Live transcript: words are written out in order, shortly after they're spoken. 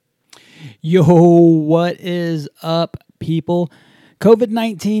Yo, what is up, people?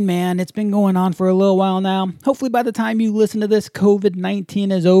 COVID-19, man, it's been going on for a little while now. Hopefully by the time you listen to this,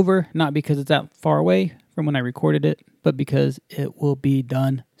 COVID-19 is over. Not because it's that far away from when I recorded it, but because it will be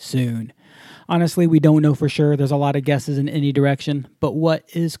done soon. Honestly, we don't know for sure. There's a lot of guesses in any direction, but what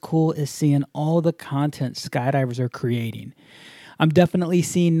is cool is seeing all the content skydivers are creating. I'm definitely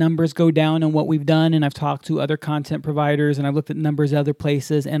seeing numbers go down in what we've done, and I've talked to other content providers, and I've looked at numbers other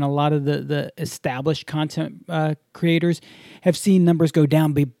places, and a lot of the established content creators have seen numbers go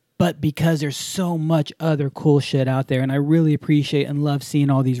down, but because there's so much other cool shit out there, and I really appreciate and love seeing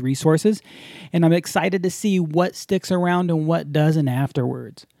all these resources, and I'm excited to see what sticks around and what doesn't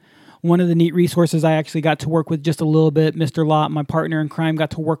afterwards. One of the neat resources I actually got to work with just a little bit, Mr. Lot, my partner in crime,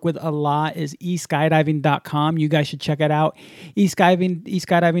 got to work with a lot, is eskydiving.com. You guys should check it out.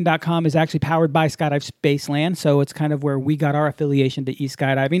 Eskydiving.com is actually powered by Skydive Spaceland, so it's kind of where we got our affiliation to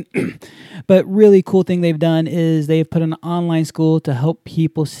eskydiving. But really cool thing they've done is they've put an online school to help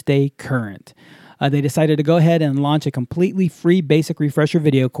people stay current. They decided to go ahead and launch a completely free basic refresher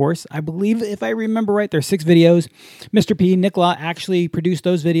video course. I believe, if I remember right, there's 6 videos. Mr. P, Nick Law, actually produced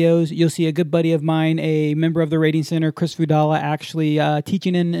those videos. You'll see a good buddy of mine, a member of the Rating Center, Chris Fudala, actually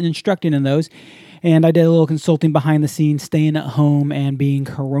teaching and instructing in those. And I did a little consulting behind the scenes, staying at home and being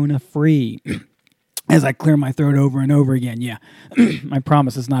corona-free. As I clear my throat over and over again. Yeah, I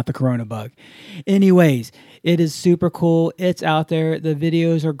promise it's not the corona bug. Anyways, it is super cool. It's out there. The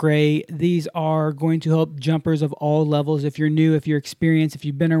videos are great. These are going to help jumpers of all levels. If you're new, if you're experienced, if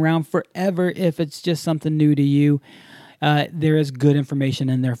you've been around forever, if it's just something new to you, there is good information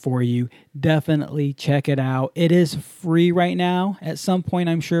in there for you. Definitely check it out. It is free right now. At some point,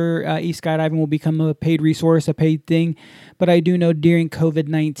 I'm sure eSkydiving will become a paid resource, a paid thing. But I do know during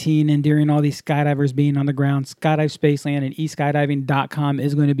COVID-19 and during all these skydivers being on the ground, Skydive Spaceland and eskydiving.com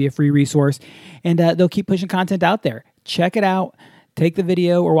is going to be a free resource. And they'll keep pushing content out there. Check it out. Take the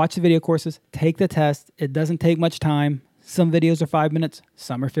video or watch the video courses. Take the test. It doesn't take much time. Some videos are 5 minutes,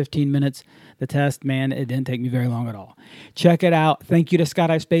 some are 15 minutes. The test, man, it didn't take me very long at all. Check it out. Thank you to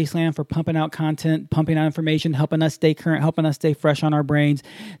Skydive Spaceland for pumping out content, pumping out information, helping us stay current, helping us stay fresh on our brains.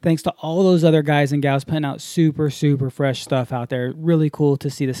 Thanks to all those other guys and gals putting out super, super fresh stuff out there. Really cool to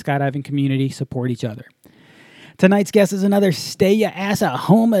see the skydiving community support each other. Tonight's guest is another Stay Ya Ass at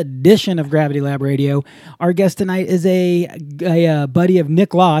Home edition of Gravity Lab Radio. Our guest tonight is a buddy of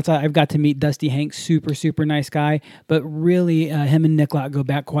Nick Lott. I've got to meet Dusty Hanks, super, super nice guy, but really him and Nick Lott go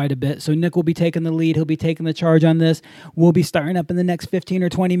back quite a bit. So Nick will be taking the lead. He'll be taking the charge on this. We'll be starting up in the next 15 or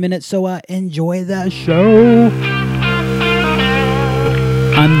 20 minutes, so enjoy the show.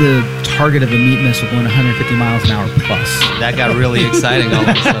 I'm the target of a meat missile going 150 miles an hour plus. That got really exciting all of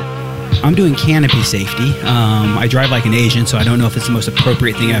a sudden. I'm doing canopy safety. I drive like an Asian, so I don't know if it's the most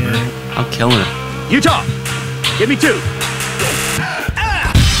appropriate thing ever. I'm killing it. Utah, give me 2. You're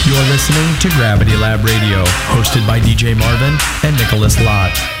listening to Gravity Lab Radio, hosted by DJ Marvin and Nicholas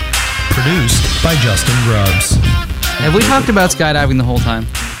Lott. Produced by Justin Grubbs. Have we talked about skydiving the whole time?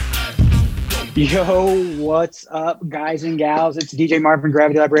 Yo, what's up, guys and gals? It's DJ Marvin,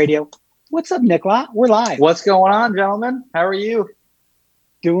 Gravity Lab Radio. What's up, Nick Lott? We're live. What's going on, gentlemen? How are you?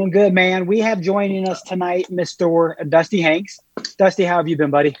 Doing good, man. We have joining us tonight Mr. Dusty Hanks. Dusty, how have you been,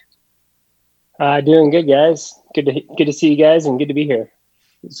 buddy? Doing good, guys. Good to see you guys, and good to be here.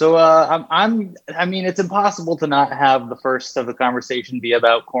 So, I mean, it's impossible to not have the first of the conversation be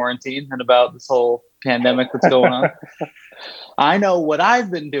about quarantine and about this whole pandemic that's going on. I know what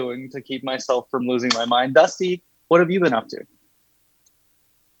I've been doing to keep myself from losing my mind. Dusty, what have you been up to?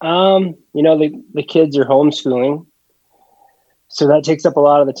 The kids are homeschooling. So that takes up a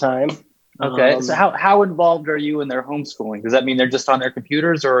lot of the time. Okay. So how involved are you in their homeschooling? Does that mean they're just on their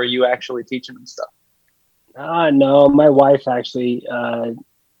computers, or are you actually teaching them stuff? No, my wife actually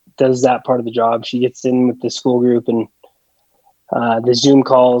does that part of the job. She gets in with the school group and the Zoom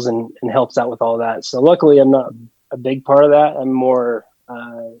calls and helps out with all that. So luckily I'm not a big part of that. I'm more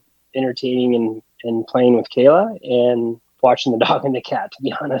entertaining and playing with Kayla and watching the dog and the cat, to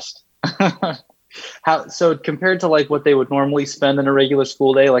be honest. So compared to like what they would normally spend in a regular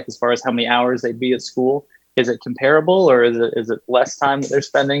school day, like as far as how many hours they'd be at school, is it comparable, or is it less time that they're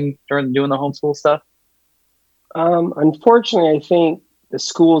spending during doing the homeschool stuff? Unfortunately, I think the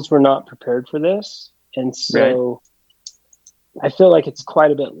schools were not prepared for this, and so I feel like it's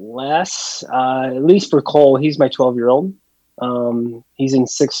quite a bit less. At least for Cole, he's my 12-year-old. He's in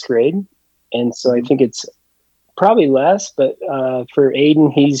 6th grade, and so I think it's probably less. But for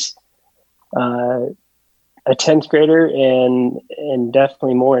Aiden, he's a 10th grader and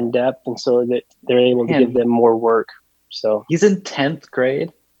definitely more in depth, and so that they're able to give them more work. So he's in 10th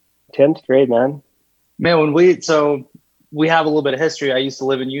grade. 10th grade, man. Man, we have a little bit of history. I used to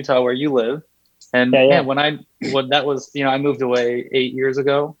live in Utah where you live. And Yeah. man, when that was, I moved away 8 years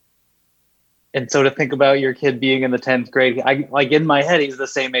ago. And so to think about your kid being in the 10th grade, like in my head, he's the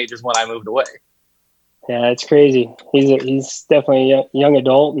same age as when I moved away. Yeah, it's crazy. He's definitely a young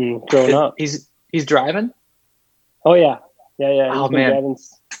adult and growing up. He's driving? Oh yeah. Yeah. Oh, He's been man. driving.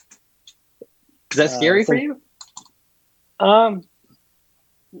 Is that scary for you?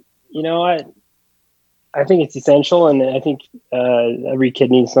 I think it's essential, and I think every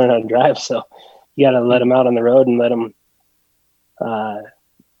kid needs to learn how to drive. So you got to let them out on the road and let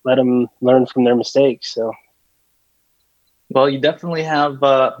them learn from their mistakes. So, well, you definitely have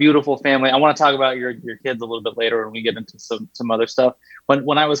a beautiful family. I want to talk about your kids a little bit later when we get into some other stuff.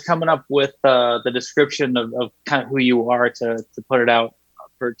 When I was coming up with the description of kind of who you are to put it out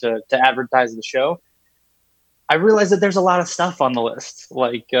to advertise the show, I realized that there's a lot of stuff on the list.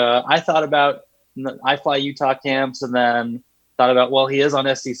 Like I thought about iFly Utah camps, and then thought about, well, he is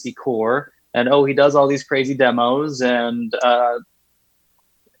on SEC Core, and he does all these crazy demos, and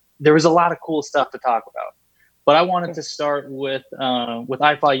there was a lot of cool stuff to talk about. But I wanted to start with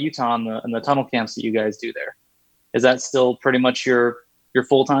iFly Utah and the tunnel camps that you guys do there. Is that still pretty much your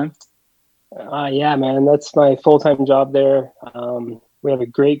full time? yeah, man, that's my full-time job there. We have a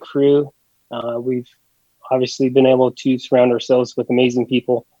great crew. We've obviously been able to surround ourselves with amazing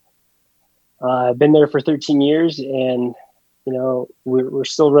people. I've been there for 13 years, and we're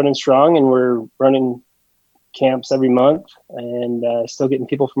still running strong, and we're running camps every month, and still getting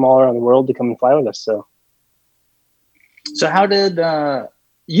people from all around the world to come and fly with us. So how did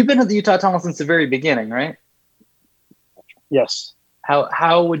you've been at the Utah Tunnel since the very beginning, right? Yes.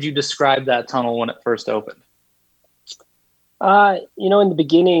 How would you describe that tunnel when it first opened? In the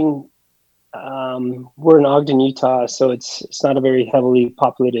beginning, we're in Ogden, Utah, so it's not a very heavily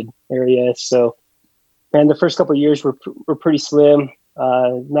populated area. So, man, the first couple of years were pretty slim.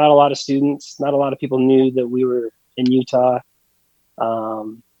 Not a lot of students, not a lot of people knew that we were in Utah,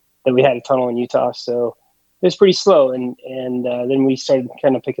 that we had a tunnel in Utah. So it was pretty slow. And then we started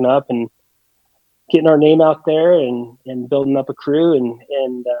kind of picking up and getting our name out there and building up a crew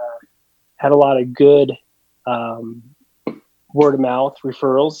and had a lot of good, word of mouth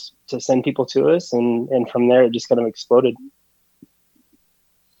referrals to send people to us. And from there, it just kind of exploded.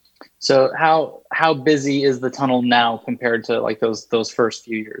 So how busy is the tunnel now compared to like those first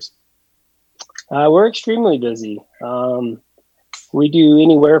few years? We're extremely busy. We do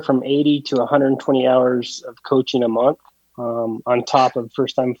anywhere from 80 to 120 hours of coaching a month, on top of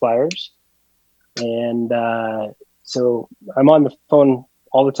first-time flyers. And so I'm on the phone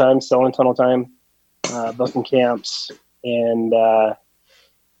all the time, selling tunnel time, booking camps, and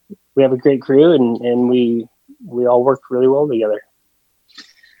we have a great crew, and we all work really well together.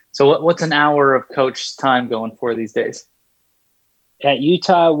 So what's an hour of coach time going for these days? At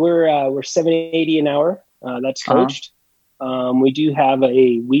Utah, we're $7.80 an hour. That's coached. We do have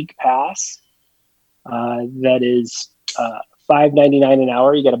a week pass that is $5.99 an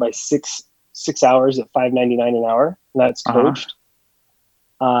hour. You got to buy six hours at $5.99 an hour. And that's coached.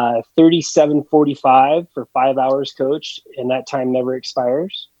 $37.45 for 5 hours coached, and that time never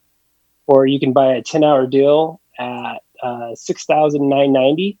expires. Or you can buy a 10-hour deal at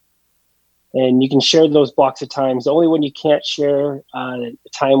 $6,990, and you can share those blocks of times. The only one you can't share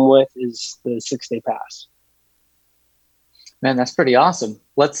time with is the 6-day pass. Man, that's pretty awesome.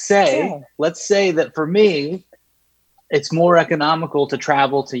 Let's say that for me, it's more economical to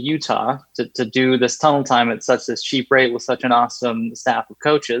travel to Utah to do this tunnel time at such this cheap rate with such an awesome staff of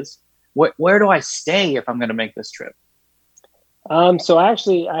coaches. Where do I stay if I'm going to make this trip? So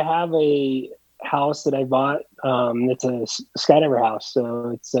actually, I have a house that I bought. It's a skydiver house. So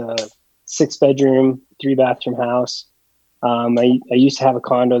it's a 6-bedroom, 3-bathroom house. I used to have a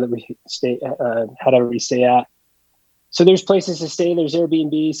condo that we had everybody stay at. So there's places to stay. There's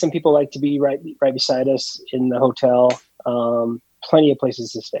Airbnb. Some people like to be right beside us in the hotel. Plenty of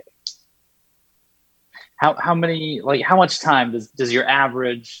places to stay. How much time does your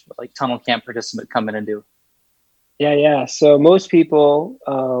average tunnel camp participant come in and do? Yeah. So most people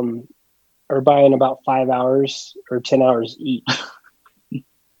are buying about 5 hours or 10 hours each.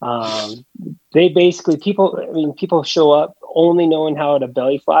 They basically people show up only knowing how to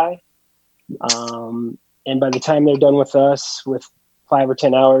belly fly. And by the time they're done with us with 5 or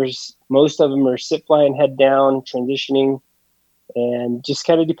 10 hours, most of them are sit flying head down, transitioning, and just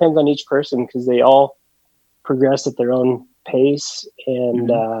kind of depends on each person because they all progress at their own pace.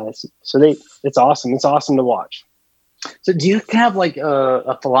 And so it's awesome. It's awesome to watch. So do you have like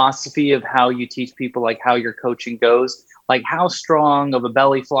a philosophy of how you teach people, like how your coaching goes? Like how strong of a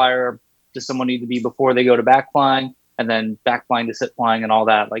belly flyer does someone need to be before they go to back flying, and then back flying to sit flying and all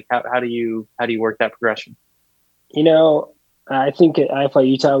that? Like how do you work that progression? I think at iFly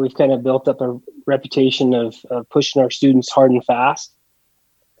Utah, we've kind of built up a reputation of pushing our students hard and fast.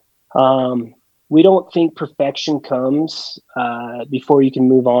 We don't think perfection comes before you can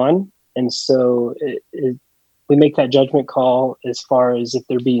move on. And so we make that judgment call as far as if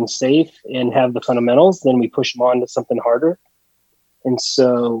they're being safe and have the fundamentals, then we push them on to something harder. And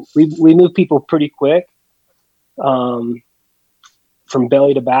so we move people pretty quick from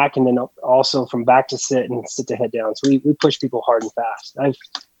belly to back, and then also from back to sit and sit to head down. So we push people hard and fast.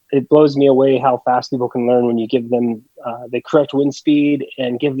 It blows me away how fast people can learn when you give them the correct wind speed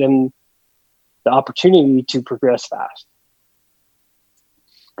and give them the opportunity to progress fast.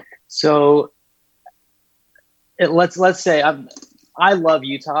 So let's say I love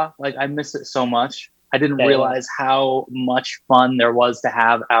Utah. Like I miss it so much. I didn't realize how much fun there was to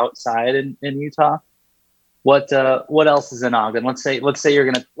have outside in Utah. What else is in Ogden? Let's say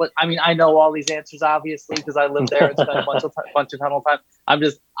you're gonna. I mean, I know all these answers obviously because I lived there and spent a bunch of tunnel time. I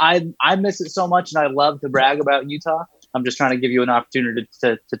miss it so much, and I love to brag about Utah. I'm just trying to give you an opportunity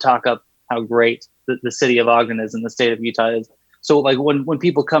to talk up how great the city of Ogden is and the state of Utah is. So, like when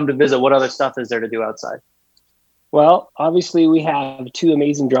people come to visit, what other stuff is there to do outside? Well, obviously we have two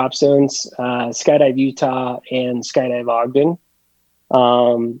amazing drop zones, Skydive Utah and Skydive Ogden.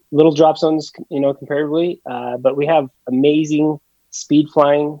 Little drop zones, comparatively, but we have amazing speed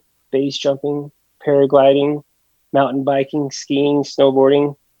flying, base jumping, paragliding, mountain biking, skiing,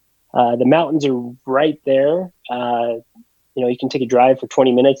 snowboarding. The mountains are right there. You can take a drive for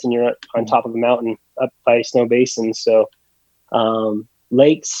 20 minutes and you're on top of a mountain up by Snow Basin. So,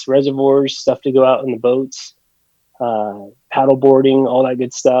 lakes, reservoirs, stuff to go out in the boats, paddle boarding, all that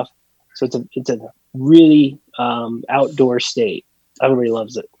good stuff. So it's a really, outdoor state. Everybody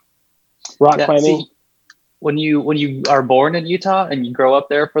loves it. Rock climbing. See, when you are born in Utah and you grow up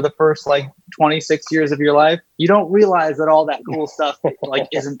there for the first 26 years of your life, you don't realize that all that cool stuff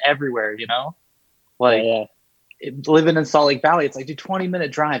isn't everywhere. Living in Salt Lake Valley, it's like a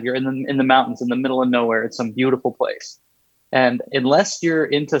 20-minute drive. You're in the mountains in the middle of nowhere. It's some beautiful place. And unless you're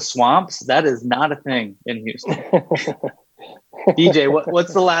into swamps, that is not a thing in Houston. DJ,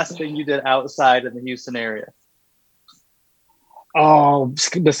 what's the last thing you did outside in the Houston area? Oh,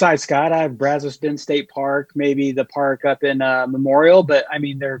 besides skydive, Brazos Bend State Park, maybe the park up in Memorial, but I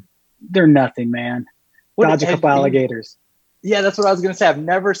mean they're nothing, man. Dodge a couple alligators. Yeah, that's what I was gonna say. I've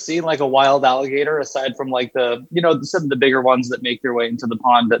never seen a wild alligator aside from some of the bigger ones that make their way into the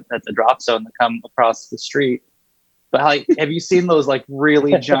pond at the drop zone that come across the street. But have you seen those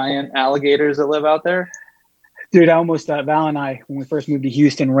really giant alligators that live out there? Dude, I almost, Val and I, when we first moved to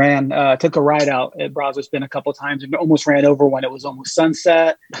Houston, took a ride out at Brazos Bend a couple of times and almost ran over when it was almost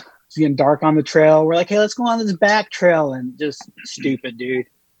sunset. It was getting dark on the trail. We're like, hey, let's go on this back trail. And just stupid, dude.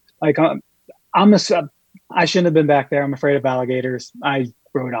 I shouldn't have been back there. I'm afraid of alligators. I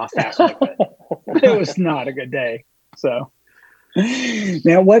rode off fast. It was not a good day. So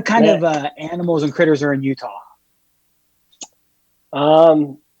now what kind of animals and critters are in Utah?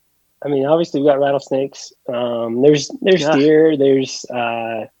 I mean, obviously we got rattlesnakes. There's deer. There's,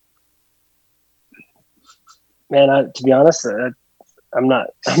 to be honest, I'm not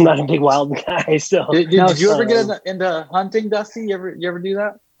a big wild guy. So did you ever get into hunting, Dusty? You ever do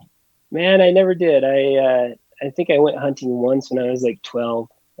that? Man, I never did. I think I went hunting once when I was 12.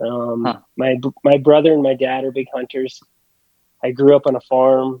 My brother and my dad are big hunters. I grew up on a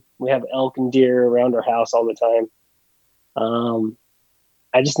farm. We have elk and deer around our house all the time.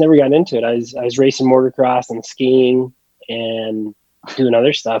 I just never got into it. I was racing motocross and skiing and doing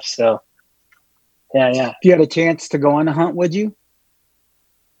other stuff. So, yeah. If you had a chance to go on a hunt, would you?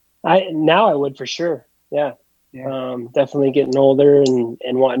 Now I would for sure. Yeah. Definitely getting older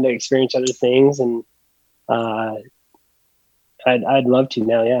and wanting to experience other things. And I'd love to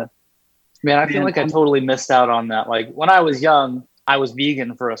now. Yeah. Man, I feel like I totally missed out on that. When I was young, I was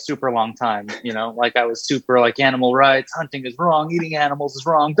vegan for a super long time, I was super animal rights, hunting is wrong, eating animals is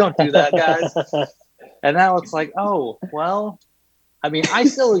wrong. Don't do that, guys. And now it's oh, well, I mean, I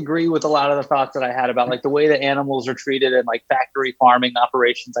still agree with a lot of the thoughts that I had about the way that animals are treated in factory farming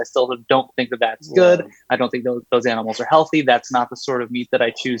operations. I still don't think that's good. I don't think those animals are healthy. That's not the sort of meat that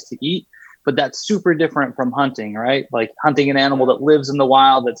I choose to eat. But that's super different from hunting, right? Hunting an animal that lives in the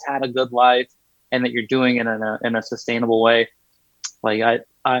wild, that's had a good life, and that you're doing it in a sustainable way. I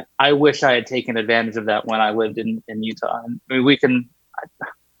wish I had taken advantage of that when I lived in Utah. And I mean,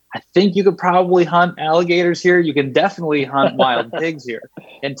 I think you could probably hunt alligators here. You can definitely hunt wild pigs here.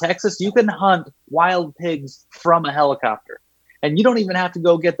 In Texas, you can hunt wild pigs from a helicopter. And you don't even have to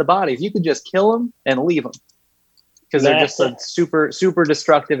go get the bodies. You can just kill them and leave them. Because they're just a super, super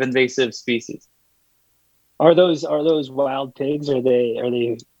destructive, invasive species. Are those wild pigs? Are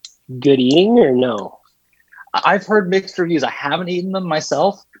they good eating or no? I've heard mixed reviews. I haven't eaten them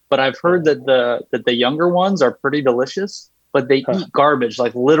myself, but I've heard that the younger ones are pretty delicious. But they eat garbage,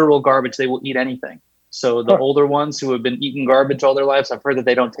 like literal garbage. They will eat anything. So the older ones who have been eating garbage all their lives, I've heard that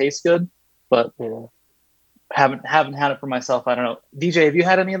they don't taste good, but haven't had it for myself. I don't know. DJ, have you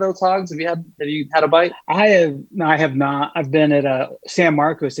had any of those hogs? Have you had a bite? I have not. I've been at San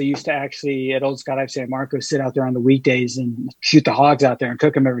Marcos. They used to actually at Old Skydive San Marcos sit out there on the weekdays and shoot the hogs out there and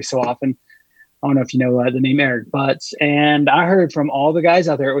cook them every so often. I don't know if you know the name Eric Butts. And I heard from all the guys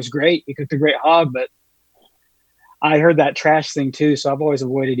out there, it was great. He cooked a great hog, but I heard that trash thing too, so I've always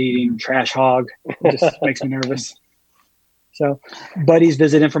avoided eating trash hog. It just makes me nervous. So, buddies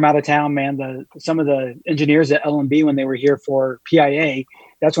visiting from out of town, man. Some of the engineers at LMB when they were here for PIA,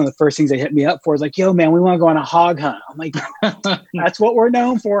 that's one of the first things they hit me up for. Is like, yo, man, we want to go on a hog hunt. I'm like, that's what we're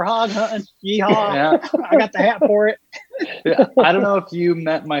known for, hog hunting. Yeehaw! Yeah. I got the hat for it. Yeah. I don't know if you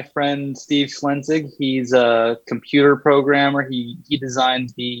met my friend Steve Schlenzig. He's a computer programmer. He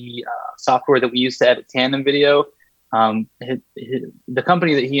designed the software that we use to edit tandem video. The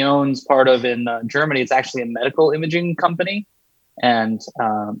company that he owns part of in Germany, it's actually a medical imaging company. And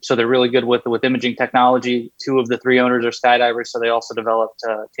so they're really good with imaging technology. 2 of the 3 owners are skydivers, so they also developed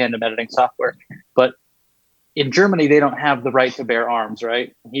tandem editing software. But in Germany, they don't have the right to bear arms,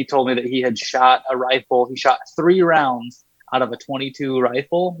 right? He told me that he had shot a rifle. He shot 3 rounds out of a 22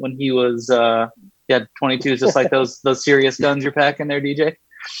 rifle when he was, 22 is just like those serious guns you're packing there, DJ.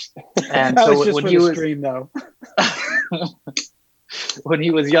 And that so was just when for he the was stream, though. when he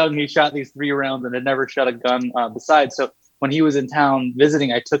was young, he shot these 3 rounds and had never shot a gun besides. So when he was in town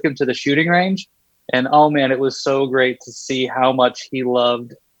visiting, I took him to the shooting range, and oh man, it was so great to see how much he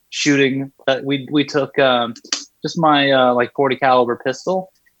loved shooting. We took just my like 40 caliber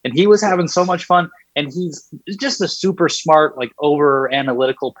pistol, and he was having so much fun. And he's just a super smart, like over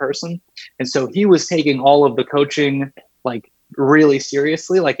analytical person, and so he was taking all of the coaching like really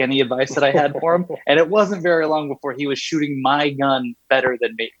seriously, like any advice that I had for him. And it wasn't very long before he was shooting my gun better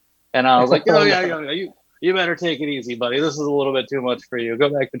than me. And I was like, oh yeah, you better take it easy, buddy. This is a little bit too much for you.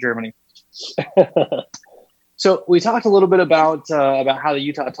 Go back to Germany. So we talked a little bit about how the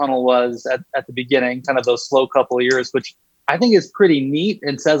Utah tunnel was at the beginning, kind of those slow couple of years, which I think is pretty neat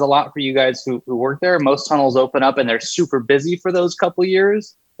and says a lot for you guys who work there. Most tunnels open up and they're super busy for those couple of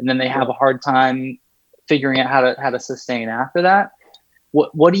years, and then they have a hard time figuring out how to sustain after that.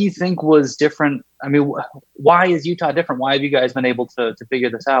 What do you think was different? I mean, why is Utah different? Why have you guys been able to figure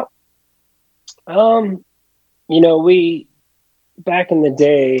this out? We back in the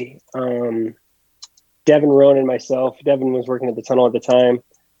day, Devin Rohn and myself, Devin was working at the tunnel at the time,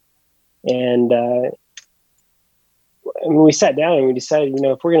 and we sat down and we decided,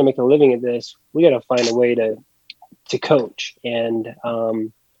 if we're going to make a living at this, we got to find a way to coach. And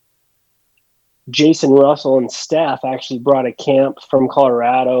Jason Russell and Steph actually brought a camp from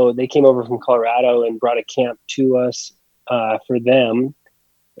Colorado. They came over from Colorado and brought a camp to us for them.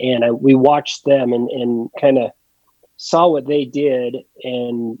 And we watched them and kind of saw what they did.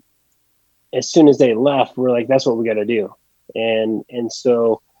 And as soon as they left, we're like, that's what we got to do. And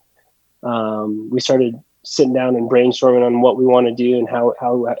so we started sitting down and brainstorming on what we want to do and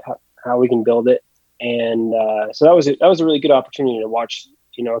how we can build it. And so that was a really good opportunity to watch,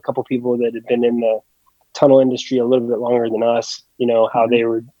 a couple people that had been in the tunnel industry a little bit longer than us, how they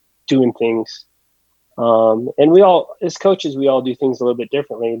were doing things. And we all, as coaches, we all do things a little bit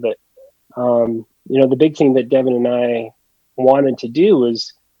differently, but the big thing that Devin and I wanted to do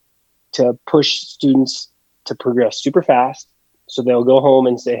was to push students to progress super fast. So they'll go home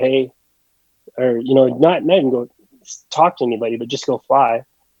and say, hey, or, not even go talk to anybody, but just go fly.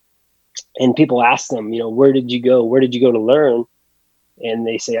 And people ask them, where did you go? Where did you go to learn? And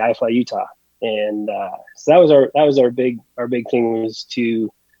they say, I fly Utah. And so that was our big thing, was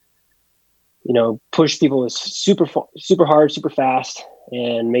to, push people super hard, super fast,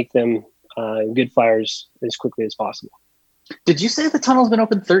 and make them good flyers as quickly as possible. Did you say the tunnel's been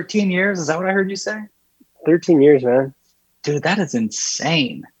open 13 years? Is that what I heard you say? 13 years, man. Dude, that is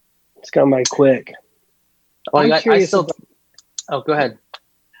insane. It's gone by quick. Well, go ahead.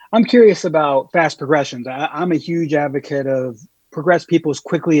 I'm curious about fast progressions. I'm a huge advocate of progress people as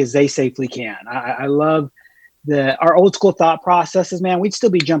quickly as they safely can. I love our old school thought processes, man. We'd still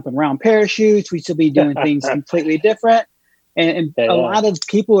be jumping around parachutes. We'd still be doing things completely different. And a lot of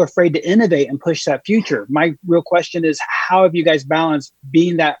people are afraid to innovate and push that future. My real question is, how have you guys balanced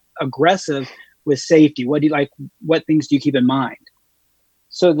being that aggressive with safety? What things do you keep in mind?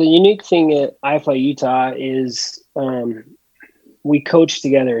 So the unique thing at iFly Utah is we coach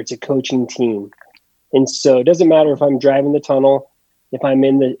together. It's a coaching team. And so it doesn't matter if I'm driving the tunnel, if I'm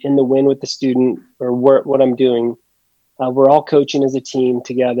in the wind with the student, or what I'm doing. We're all coaching as a team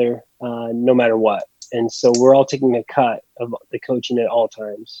together, no matter what. And so we're all taking a cut of the coaching at all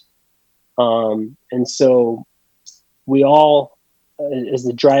times. And so we all, as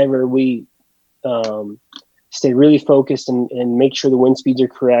the driver, we stay really focused and make sure the wind speeds are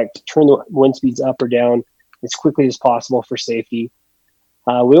correct, turn the wind speeds up or down as quickly as possible for safety.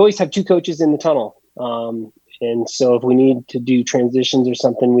 We always have 2 coaches in the tunnel. And so if we need to do transitions or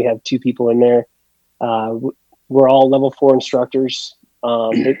something, we have 2 people in there. We're all level 4 instructors.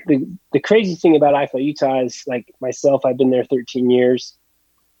 The crazy thing about iFly Utah is, like myself, I've been there 13 years.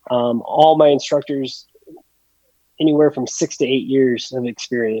 All my instructors, anywhere from 6 to 8 years of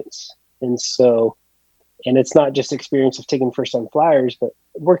experience. And it's not just experience of taking first time flyers, but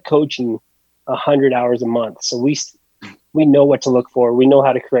we're coaching 100 hours a month. So we know what to look for. We know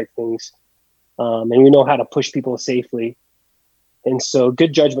how to correct things. And we know how to push people safely. And so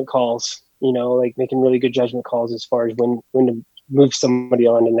good judgment calls, like making really good judgment calls as far as when to move somebody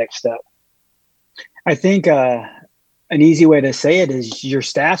on to the next step. I think an easy way to say it is your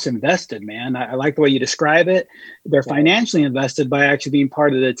staff's invested, man. I like the way you describe it. They're financially invested by actually being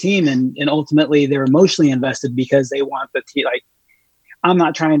part of the team, and ultimately they're emotionally invested because they want the team. Like, I'm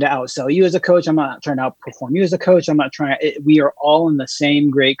not trying to outsell you as a coach. I'm not trying to outperform you as a coach. We are all in the same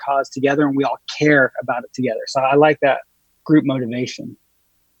great cause together, and we all care about it together. So I like that group motivation.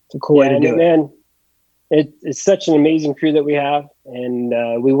 It's a cool way to do it. Man, it's such an amazing crew that we have,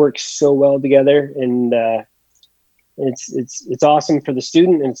 and we work so well together, and it's awesome for the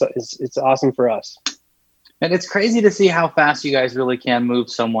student, and it's awesome for us. And it's crazy to see how fast you guys really can move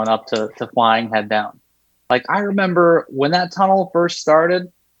someone up to flying head down. Like, I remember when that tunnel first started,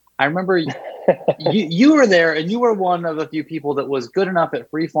 I remember you were there, and you were one of the few people that was good enough at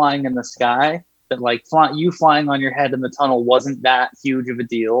free flying in the sky that, like, you flying on your head in the tunnel wasn't that huge of a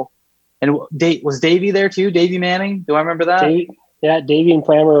deal. And was Davey there too? Davey Manning? Do I remember that? Davey and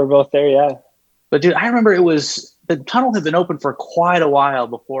Flammer were both there, yeah. But dude, I remember the tunnel had been open for quite a while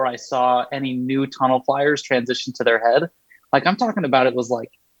before I saw any new tunnel flyers transition to their head. Like, I'm talking about, it was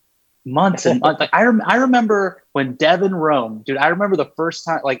like months and months. Like, I remember when Devin Rome, dude, I remember the first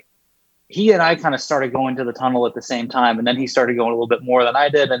time, like, he and I kind of started going to the tunnel at the same time, and then he started going a little bit more than I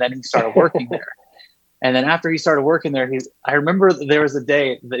did, and then he started working there. And then after he started working there, I remember there was a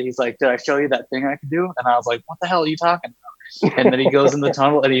day that he's like, "Did I show you that thing I could do?" And I was like, "What the hell are you talking about?" And then he goes in the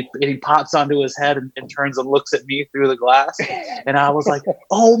tunnel and he pops onto his head and turns and looks at me through the glass. And I was like,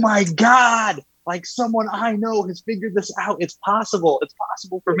 "Oh my God, like, someone I know has figured this out. It's possible. It's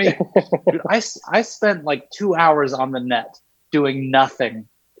possible for me." Dude, I spent like 2 hours on the net doing nothing.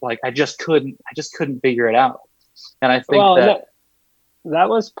 Like, I just couldn't figure it out. And I think that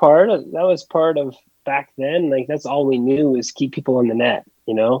was part of back then. Like, that's all we knew was keep people on the net,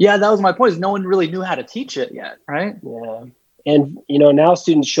 Yeah, that was my point, is no one really knew how to teach it yet, right? Yeah. And now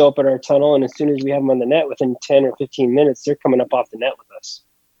students show up at our tunnel, and as soon as we have them on the net, within 10 or 15 minutes, they're coming up off the net with us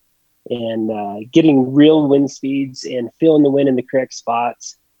and getting real wind speeds and feeling the wind in the correct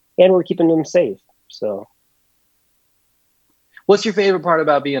spots, and we're keeping them safe. So what's your favorite part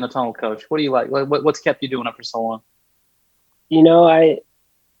about being a tunnel coach? What do you like? What's kept you doing it for so long?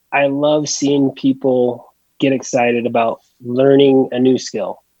 I love seeing people get excited about learning a new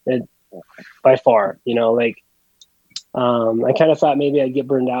skill. By far, I kind of thought maybe I'd get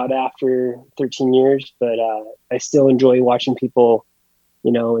burned out after 13 years, but I still enjoy watching people,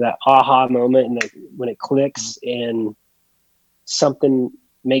 that aha moment, and when it clicks and something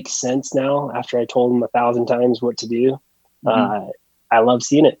makes sense now after I told them 1,000 times what to do. I love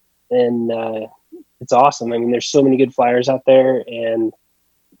seeing it, and it's awesome. I mean, there's so many good flyers out there, and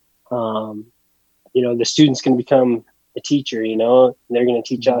the students can become a teacher, and they're going to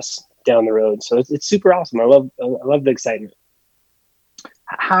teach us down the road. So it's super awesome. I love the excitement.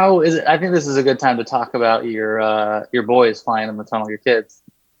 How is it? I think this is a good time to talk about your boys flying in the tunnel, your kids.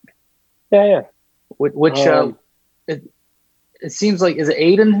 Yeah. Which it seems like, is it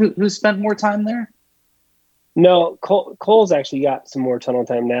Aiden who spent more time there? No, Cole's actually got some more tunnel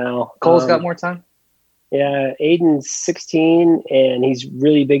time now. Cole's got more time? Yeah, Aiden's 16, and he's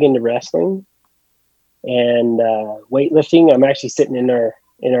really big into wrestling and weightlifting. I'm actually sitting in our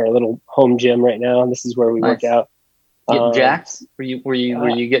little home gym right now. This is where we work out. Getting jacked? Were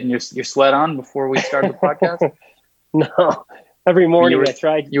you getting your sweat on before we started the podcast? No, every morning I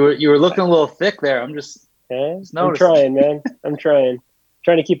tried. You were looking a little thick there. I'm just I'm noticing. trying, man. I'm trying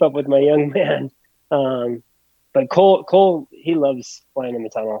to keep up with my young man. But Cole, he loves flying in the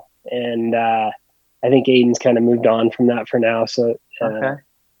tunnel, and I think Aiden's kind of moved on from that for now. So,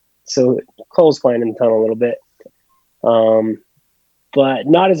 so Cole's flying in the tunnel a little bit, but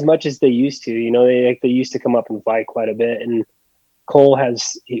not as much as they used to. You know, they used to come up and fly quite a bit. And Cole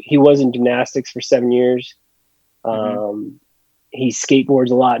he was in gymnastics for 7 years. He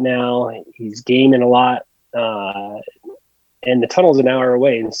skateboards a lot now. He's gaming a lot, and the tunnel's an hour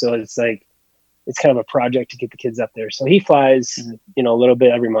away, and so it's like. It's kind of a project to get the kids up there. So he flies, you know, a little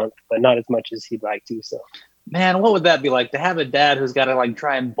bit every month, but not as much as he'd like to. So, man, what would that be like to have a dad who's got to like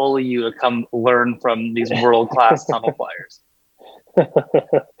try and bully you to come learn from these world-class tunnel flyers?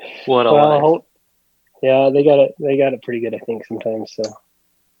 What a life. Yeah, they got it pretty good, I think, sometimes.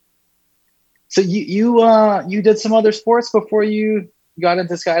 So you did some other sports before you got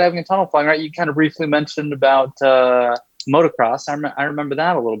into skydiving and tunnel flying, right? You kind of briefly mentioned about motocross. I remember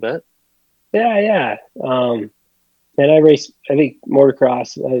that a little bit. Yeah. And I raced, I think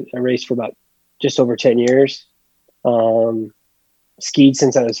motocross, I raced for about just over 10 years. Skied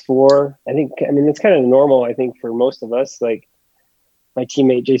since I was 4. It's kind of normal, I think, for most of us. Like my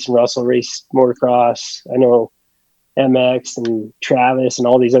teammate, Jason Russell, raced motocross. I know MX and Travis and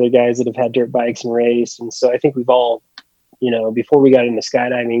all these other guys that have had dirt bikes and raced. And so I think we've all, you know, before we got into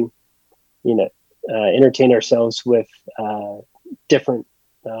skydiving, you know, entertained ourselves with different,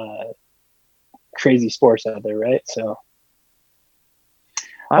 crazy sports out there, right? So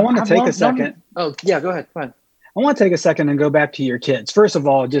I want to take a second. Oh yeah, go ahead. I want to take a second and go back to your kids. First of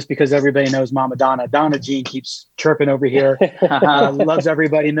all, just because everybody knows Mama Donna Jean keeps chirping over here, loves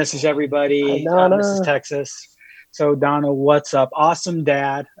everybody, misses everybody, misses Texas. So Donna, what's up? Awesome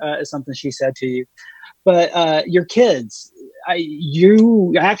dad is something she said to you. But your kids, I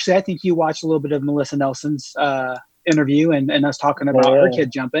think you watched a little bit of Melissa Nelson's interview and us talking about her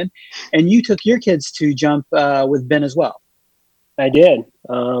kid jumping, and you took your kids to jump with Ben as well. I did.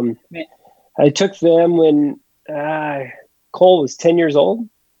 I took them when Cole was 10 years old,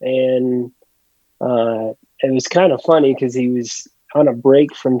 and it was kind of funny because he was on a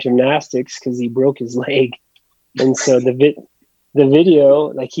break from gymnastics because he broke his leg, and so the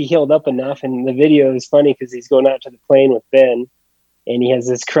video, like, he healed up enough, and the video is funny because he's going out to the plane with Ben. And he has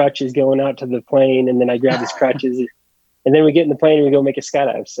his crutches going out to the plane, and then I grab his crutches, and then we get in the plane and we go make a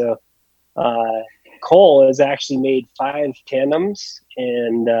skydive. So Cole has actually made 5 tandems,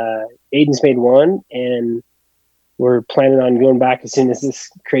 and Aiden's made 1, and we're planning on going back as soon as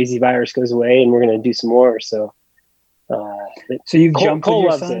this crazy virus goes away, and we're going to do some more. So you've jumped with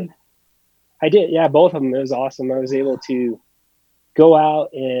your son? It. I did, yeah, both of them. It was awesome. I was able to go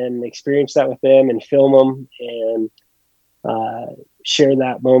out and experience that with them and film them and share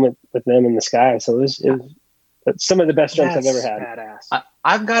that moment with them in the sky. So it was some of the best jumps I've ever had. Badass.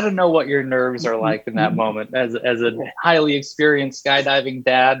 I've got to know what your nerves are like in that moment as a highly experienced skydiving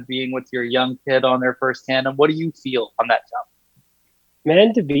dad, being with your young kid on their first tandem. What do you feel on that jump?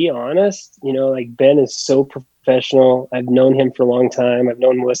 Man, to be honest, you know, like, Ben is so professional. I've known him for a long time. I've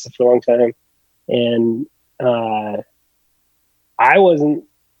known Melissa for a long time. And I wasn't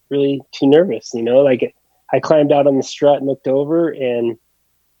really too nervous, you know, like, I climbed out on the strut and looked over, and, you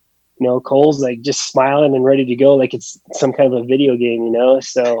know, Cole's like just smiling and ready to go, like it's some kind of a video game, you know?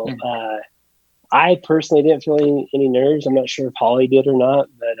 So I personally didn't feel any nerves. I'm not sure if Holly did or not,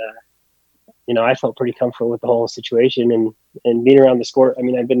 but, you know, I felt pretty comfortable with the whole situation and being around the sport. I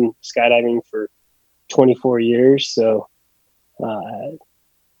mean, I've been skydiving for 24 years. So,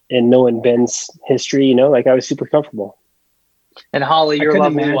 and knowing Ben's history, you know, like, I was super comfortable. And Holly, your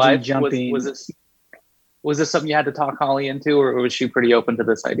lovely wife, jumping. Was this something you had to talk Holly into, or was she pretty open to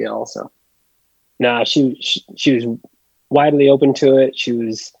this idea also? No, she was widely open to it. She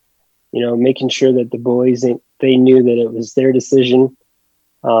was, you know, making sure that the boys, they knew that it was their decision,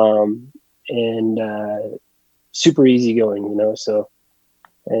 and super easygoing, you know. So,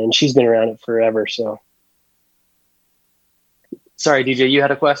 and she's been around it forever. So, sorry, DJ, you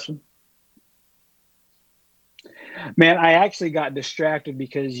had a question? Man, I actually got distracted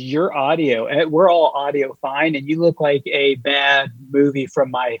because your audio, we're all audio fine, and you look like a bad movie from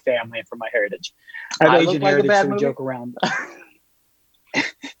my family and from my heritage. I have Asian heritage, so we joke around.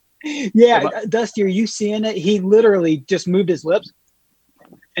 Yeah, Dusty, are you seeing it? He literally just moved his lips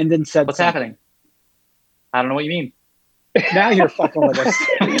and then said, "What's happening?" I don't know what you mean. Now you're fucking with us.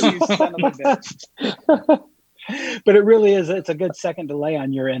 You son of a bitch. But it really is. It's a good second delay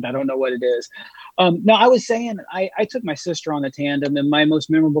on your end. I don't know what it is. No, I was saying I took my sister on the tandem, and my most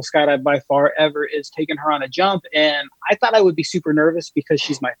memorable skydive by far ever is taking her on a jump. And I thought I would be super nervous because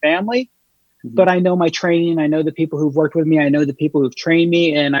she's my family. But I know my training. I know the people who've worked with me. I know the people who've trained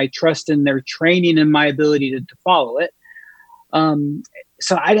me, and I trust in their training and my ability to follow it.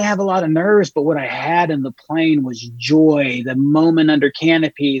 So I didn't have a lot of nerves, but what I had in the plane was joy, the moment under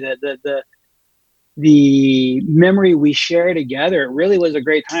canopy, the memory we share together. It really was a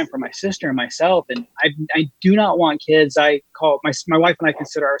great time for my sister and myself. And I do not want kids. I call my wife and I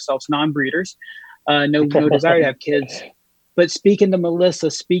consider ourselves non-breeders. No desire to have kids. But speaking to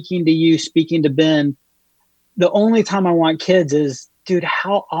Melissa, speaking to you, speaking to Ben, the only time I want kids is, dude,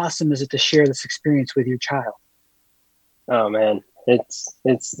 how awesome is it to share this experience with your child? Oh man, it's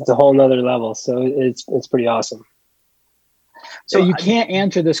a whole nother level. So it's pretty awesome. So you can't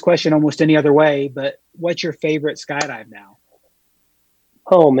answer this question almost any other way, but what's your favorite skydive now?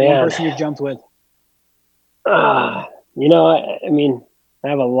 Oh man, one person you've jumped with. I mean, I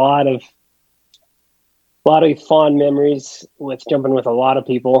have a lot of fond memories with jumping with a lot of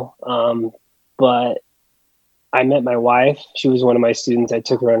people. But I met my wife. She was one of my students. I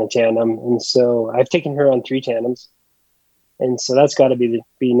took her on a tandem. And so I've taken her on 3 tandems. And so that's got to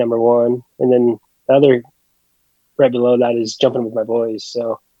be number one. And then the other right below that is jumping with my boys.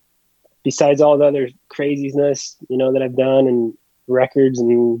 So besides all the other craziness, that I've done and records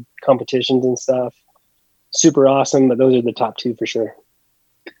and competitions and stuff, super awesome. But those are the top 2 for sure.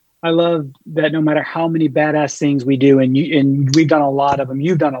 I love that no matter how many badass things we do, and we've done a lot of them,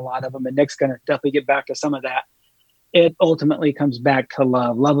 you've done a lot of them, and Nick's going to definitely get back to some of that. It ultimately comes back to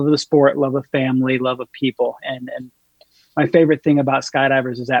love of the sport, love of family, love of people. And my favorite thing about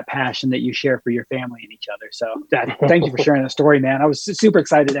skydivers is that passion that you share for your family and each other. So thank you for sharing the story, man. I was super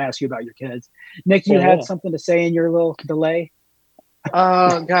excited to ask you about your kids. Nick, you had something to say in your little delay?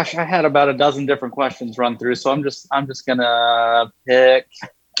 Gosh, I had about a dozen different questions run through. So I'm just gonna pick.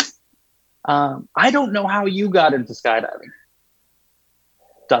 I don't know how you got into skydiving,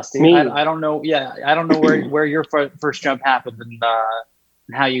 Dusty. I don't know. Yeah, I don't know where your first jump happened and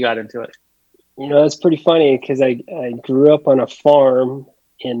how you got into it. It's pretty funny because I grew up on a farm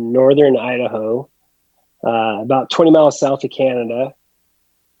in northern Idaho, about 20 miles south of Canada,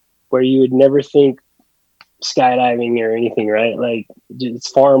 where you would never think skydiving or anything, right? Like it's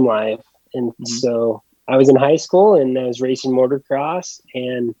farm life. And so I was in high school and I was racing motocross,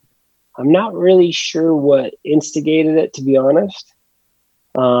 and I'm not really sure what instigated it, to be honest.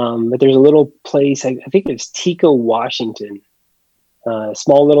 But there's a little place, I think it's Tico, Washington,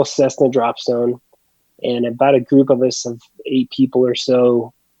 small little Cessna drop zone, and about a group of us of 8 people or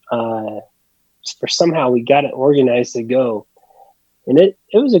so, somehow we got it organized to go. And it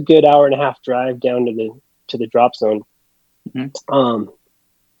was a good hour and a half drive down to the drop zone.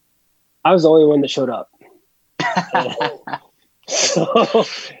 I was the only one that showed up. So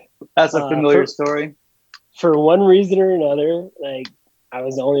that's a familiar story. For one reason or another, like I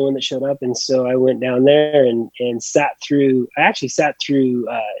was the only one that showed up, and so I went down there and sat through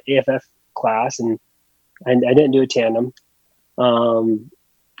AFF class, and I didn't do a tandem,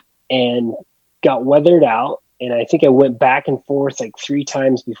 and got weathered out, and I think I went back and forth like 3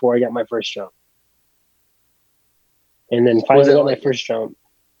 times before I got my first jump, and then finally got my first jump.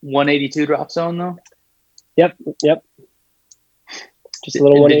 182 drop zone though. Yep. Just a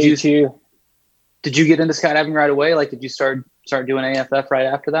little 182. Did you get into skydiving right away? Like, did you start doing AFF right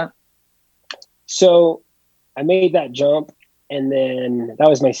after that? So I made that jump, and then that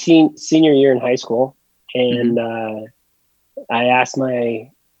was my senior year in high school. And I asked my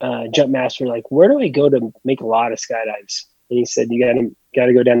jump master, like, where do I go to make a lot of skydives? And he said, you got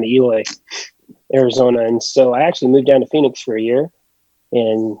to go down to Eloy, Arizona. And so I actually moved down to Phoenix for a year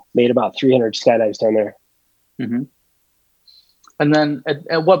and made about 300 skydives down there. Mm-hmm. And then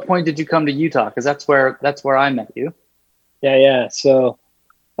at what point did you come to Utah? Because that's where I met you. Yeah. So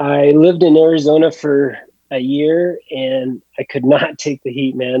I lived in Arizona for a year, and I could not take the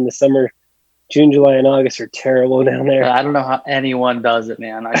heat, man. The summer, June, July, and August are terrible down there. I don't know how anyone does it,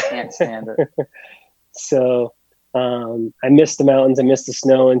 man. I can't stand it. So I missed the mountains. I missed the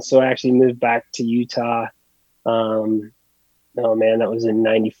snow. And so I actually moved back to Utah. Oh, man, that was in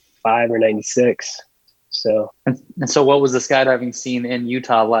 95 or 96. So and so what was the skydiving scene in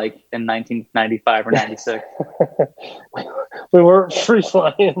Utah like in 1995 or 96? We weren't free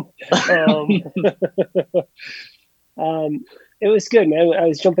flying. It was good, man. I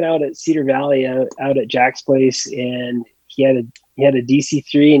was jumping out at Cedar Valley, out at Jack's place, and he had a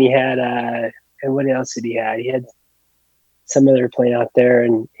DC-3, and he had and what else did he have? He had some other plane out there,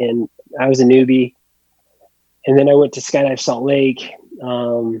 and I was a newbie. and then I went to Skydive Salt Lake,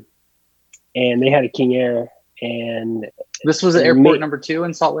 and they had a King Air. And this was at airport number 2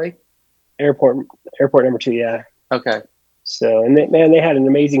 in Salt Lake? Airport number 2, yeah. Okay. So, and they had an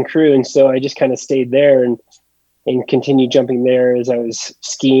amazing crew. And so I just kind of stayed there and continued jumping there as I was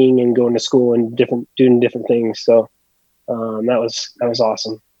skiing and going to school and doing different things. So that was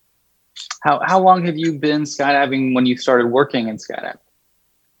awesome. How long have you been skydiving when you started working in skydiving?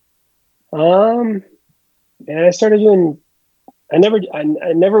 And I started doing, I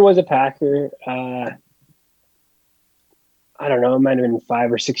never was a packer. I don't know, it might have been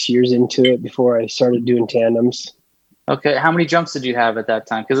 5 or 6 years into it before I started doing tandems. Okay. How many jumps did you have at that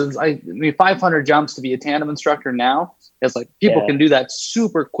time? Because I mean, 500 jumps to be a tandem instructor now, it's like people can do that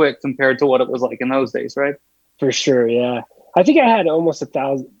super quick compared to what it was like in those days, right? For sure. Yeah. I think I had almost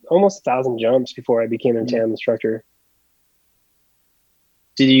 1,000 jumps before I became a tandem instructor.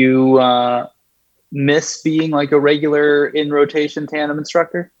 Did you miss being like a regular in rotation tandem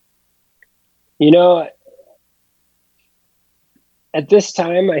instructor? You know, at this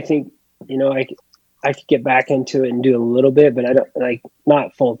time, I think, you know, I could get back into it and do a little bit, but I don't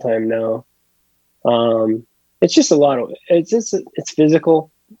not full time now. It's just it's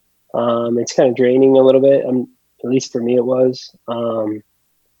physical. It's kind of draining a little bit. At least for me, it was.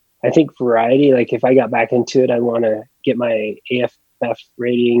 I think variety, like if I got back into it, I want to get my AFF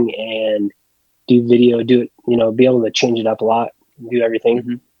rating and do video, do it, you know, be able to change it up a lot, do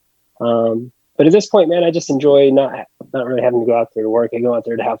everything. Mm-hmm. But at this point, man, I just enjoy not really having to go out there to work. I go out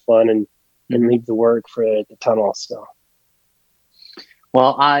there to have fun and leave the work for the tunnel. So,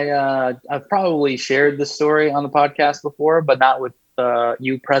 well, I've probably shared this story on the podcast before, but not with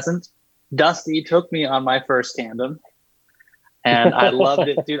you present. Dusty took me on my first tandem, and I loved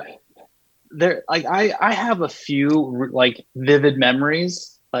it, dude. I have a few like vivid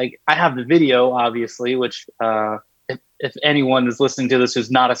memories. Like I have the video, obviously, which if anyone is listening to this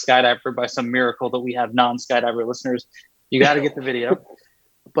who's not a skydiver by some miracle that we have non-skydiver listeners, you got to get the video.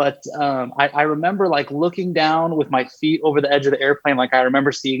 But I remember like looking down with my feet over the edge of the airplane. Like I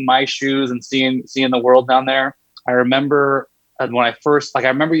remember seeing my shoes and seeing the world down there. I remember when I first, like I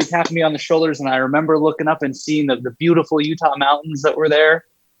remember you tapping me on the shoulders, and I remember looking up and seeing the beautiful Utah mountains that were there.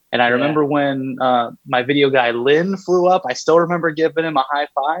 And I remember when my video guy Lynn flew up, I still remember giving him a high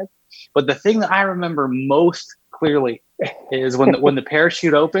five. But the thing that I remember most clearly is when the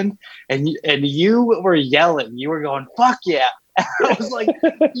parachute opened and you were yelling, you were going, "Fuck yeah!" And I was like,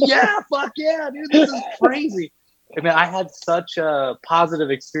 "Yeah, fuck yeah, dude, this is crazy." I mean, I had such a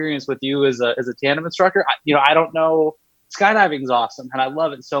positive experience with you as a tandem instructor. I don't know, skydiving is awesome and I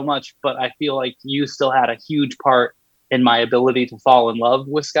love it so much, but I feel like you still had a huge part in my ability to fall in love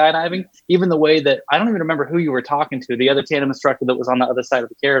with skydiving. Even the way that, I don't even remember who you were talking to, the other tandem instructor that was on the other side of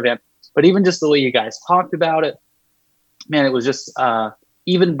the caravan, but even just the way you guys talked about it, man, it was just,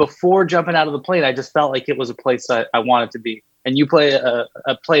 even before jumping out of the plane, I just felt like it was a place that I wanted to be. And you played a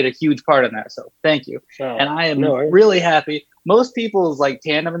huge part in that. So thank you. And I am really happy. Most people's like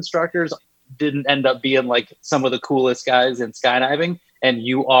tandem instructors didn't end up being like some of the coolest guys in skydiving. And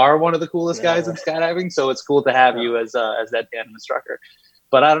you are one of the coolest guys in skydiving. So it's cool to have you as that tandem instructor.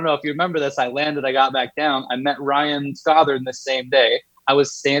 But I don't know if you remember this. I landed, I got back down. I met Ryan Stothard the same day. I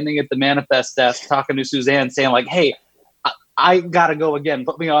was standing at the manifest desk talking to Suzanne saying like, "Hey, I got to go again.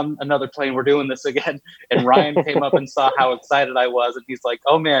 Put me on another plane. We're doing this again." And Ryan came up and saw how excited I was. And he's like,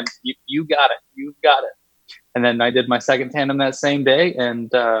 "Oh man, you got it. You got it." And then I did my second tandem that same day.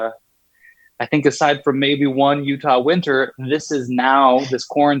 And I think aside from maybe one Utah winter, this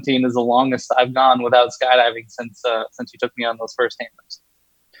quarantine is the longest I've gone without skydiving since you took me on those first tandems.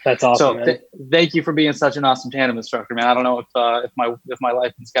 That's awesome. So thank you for being such an awesome tandem instructor, man. I don't know if my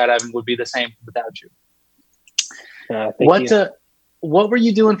life in skydiving would be the same without you. What were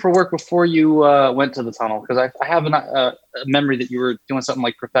you doing for work before you went to the tunnel? Because I have a memory that you were doing something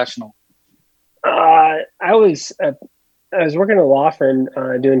like professional. I was working at a law firm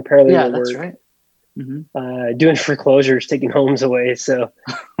doing paralegal work. Right. Mm-hmm. Doing foreclosures, taking homes away. So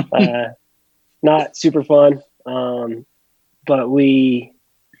not super fun. But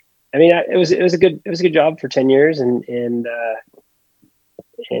it was a good job for 10 years and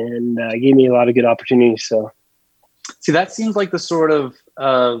gave me a lot of good opportunities. So. See, that seems like the sort of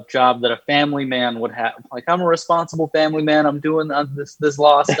job that a family man would have. Like, I'm a responsible family man. I'm doing this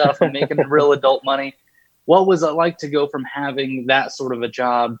law stuff. I'm making real adult money. What was it like to go from having that sort of a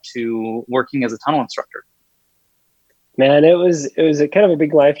job to working as a tunnel instructor? Man, it was a kind of a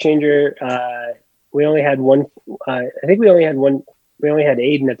big life changer. We only had one. I think we only had one. We only had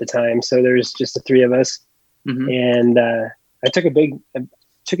Aiden at the time, so there's just the three of us. Mm-hmm. And I took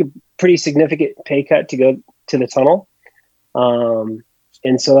a pretty significant pay cut to go to the tunnel.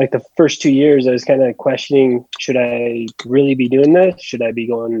 And so like the first 2 years, I was kind of questioning, should I really be doing this? Should I be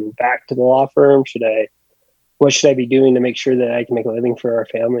going back to the law firm? What should I be doing to make sure that I can make a living for our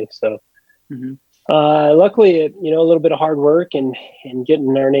family? So luckily, a little bit of hard work and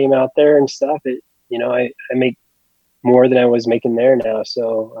getting our name out there and stuff, I make more than I was making there now.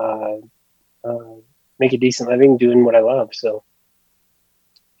 So make a decent living doing what I love. So.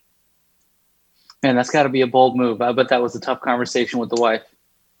 Man, that's got to be a bold move. I bet that was a tough conversation with the wife.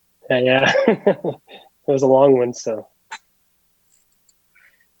 Yeah. It was a long one. So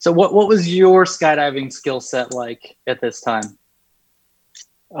what was your skydiving skill set like at this time?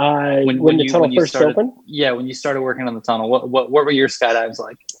 When the tunnel first opened? Yeah, when you started working on the tunnel, what were your skydives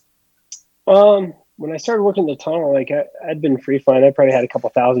like? When I started working the tunnel, like I'd been free flying. I probably had a couple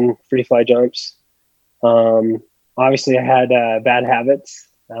thousand free fly jumps. Obviously, I had bad habits.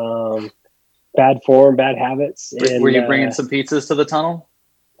 Bad form, bad habits. Were you bringing some pizzas to the tunnel?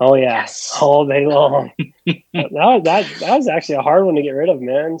 Oh yeah, yes. All day long. that was actually a hard one to get rid of,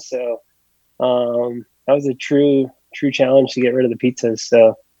 man. So that was a true challenge to get rid of the pizzas.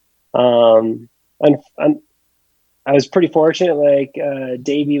 So I was pretty fortunate. Like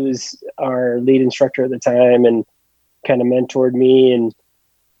Davey was our lead instructor at the time and kind of mentored me, and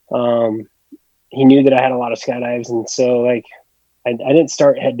he knew that I had a lot of skydives, and so like. I didn't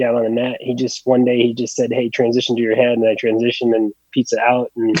start head down on the net. One day he just said, "Hey, transition to your head." And I transitioned and pizza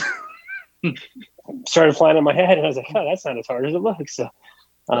out and started flying on my head. And I was like, "Oh, that's not as hard as it looks." So,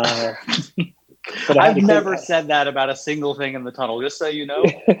 but I've never said that about a single thing in the tunnel. Just so you know,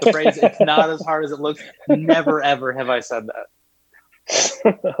 the phrase "it's not as hard as it looks." Never ever have I said that.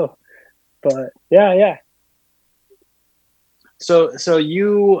 But yeah. So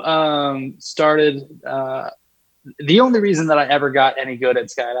you started. The only reason that I ever got any good at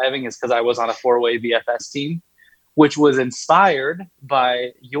skydiving is because I was on a 4-way VFS team, which was inspired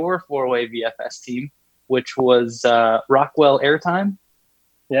by your 4-way VFS team, which was Rockwell Airtime.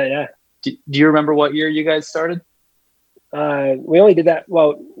 Yeah. Do you remember what year you guys started? We only did that.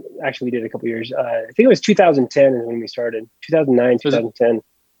 Well, actually, we did a couple years. I think it was 2010 is when we started. 2009, 2010.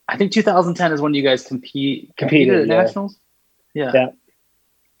 I think 2010 is when you guys competed at nationals. Yeah.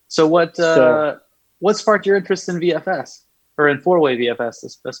 So what sparked your interest in VFS or in 4-way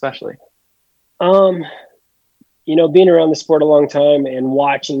VFS especially? Being around the sport a long time and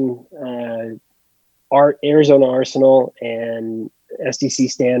watching Arizona Arsenal and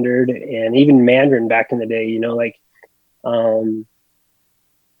SDC Standard and even Mandarin back in the day,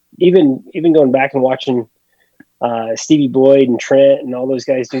 even going back and watching Stevie Boyd and Trent and all those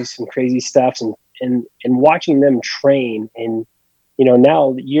guys do some crazy stuff and watching them train and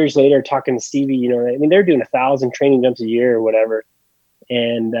now years later talking to Stevie, they're doing 1,000 training jumps a year or whatever.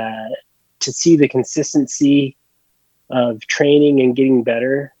 And to see the consistency of training and getting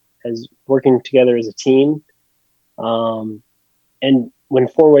better as working together as a team. And when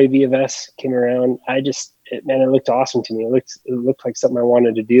 4-way VFS came around, it looked awesome to me. It looked like something I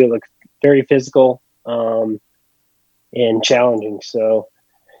wanted to do. It looked very physical and challenging. So,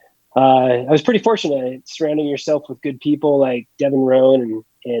 I was pretty fortunate surrounding yourself with good people like Devin Rohn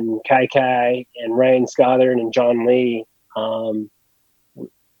and Kai Kai and Ryan Scothern and John Lee.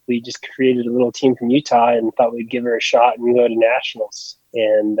 We just created a little team from Utah and thought we'd give her a shot and go to nationals.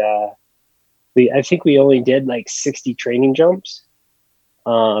 And I think we only did like 60 training jumps,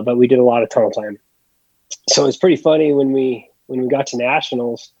 but we did a lot of tunnel time. So it was pretty funny when we got to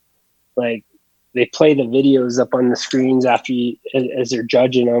nationals, like, they play the videos up on the screens after as they're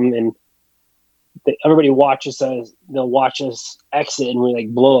judging them, and everybody watches us. They'll watch us exit, and we like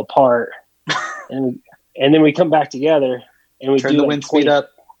blow apart, and then we come back together and we turn do the like wind speed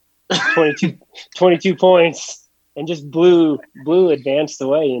up, 22 points, and just blew advanced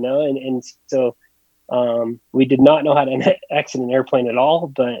away, and so we did not know how to exit an airplane at all.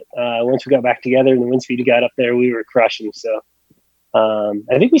 But once we got back together and the wind speed got up there, we were crushing. So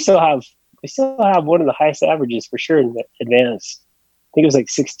I think we still have one of the highest averages for sure in the advanced. I think it was like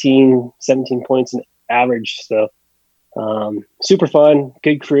 16, 17 points in average. So super fun,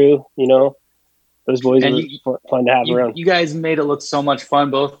 good crew, those boys were fun to have around. You guys made it look so much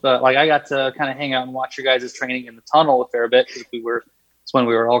fun. Both I got to kind of hang out and watch your guys' training in the tunnel a fair bit. It's when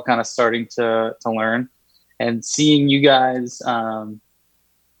we were all kind of starting to learn, and seeing you guys,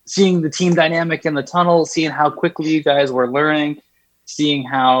 seeing the team dynamic in the tunnel, seeing how quickly you guys were learning, seeing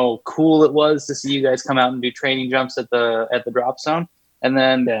how cool it was to see you guys come out and do training jumps at the drop zone, and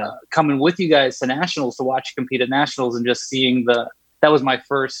then coming with you guys to nationals to watch you compete at nationals, and just seeing that was my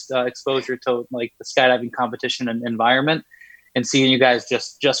first exposure to like the skydiving competition and environment, and seeing you guys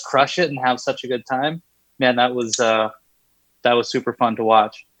just crush it and have such a good time man, that was super fun to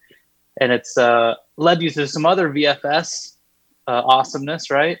watch. And it's led you to some other VFS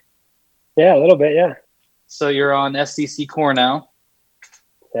awesomeness, right? Yeah, a little bit. Yeah. So you're on SDC Core now.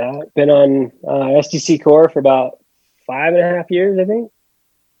 Yeah, been on SDC Core for about 5.5 years, I think.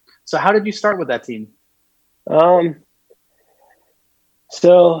 So how did you start with that team?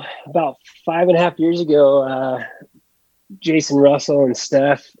 So about 5.5 years ago, Jason Russell and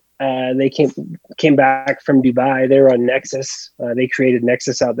Steph, they came back from Dubai. They were on Nexus. They created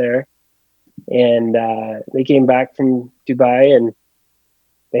Nexus out there, and they came back from Dubai, and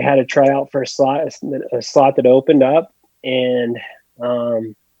they had a tryout for a slot that opened up, and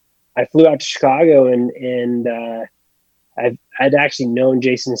I flew out to Chicago, and I'd actually known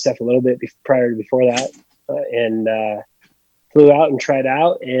Jason and Steph a little bit before that, and flew out and tried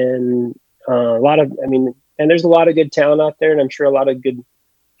out, and there's a lot of good talent out there, and I'm sure a lot of good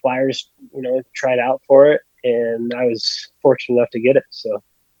flyers, tried out for it, and I was fortunate enough to get it. So,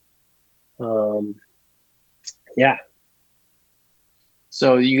 yeah.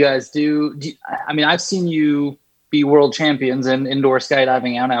 So you guys I've seen you be world champions in indoor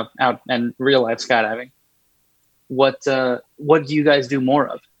skydiving out and real life skydiving. What do you guys do more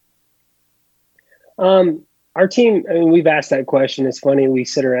of? Our team, we've asked that question. It's funny. We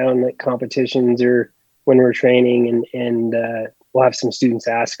sit around at competitions or when we're training and we'll have some students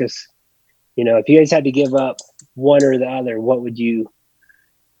ask us, if you guys had to give up one or the other, what would you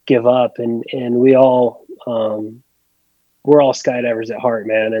give up? And we all, we're all skydivers at heart,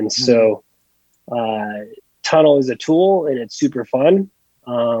 man. And so, tunnel is a tool and it's super fun.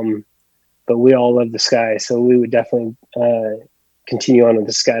 But we all love the sky. So we would definitely, continue on with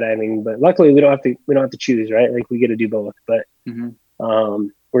the skydiving, but luckily we don't have to choose, right? Like we get to do both, but,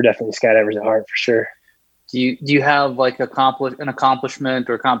 we're definitely skydivers at heart for sure. Do you have like an accomplishment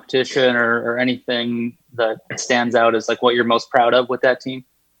or competition or anything that stands out as like what you're most proud of with that team?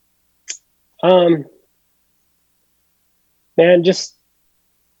 Man, just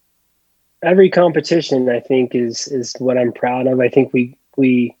every competition I think is what I'm proud of. I think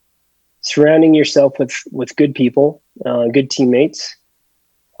we surrounding yourself with good people, good teammates.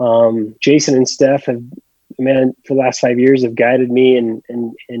 Jason and Steph have, for the last 5 years have guided me and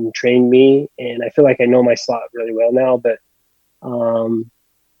trained me. And I feel like I know my slot really well now, but,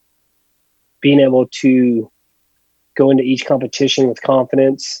 being able to go into each competition with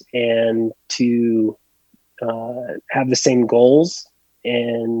confidence and to, have the same goals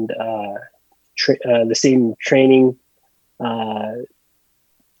and, the same training,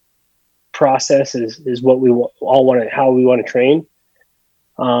 process is what we all want to, how we want to train.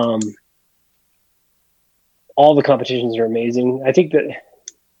 All the competitions are amazing. I think that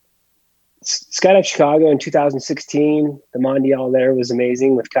Skydive Chicago in 2016, the Mondial there was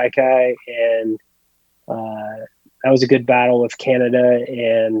amazing with Kai Kai, and that was a good battle with Canada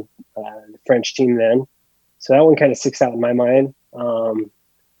and the French team then. So that one kind of sticks out in my mind.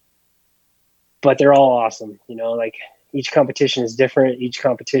 But they're all awesome, like each competition is different. Each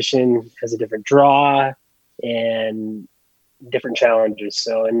competition has a different draw and different challenges.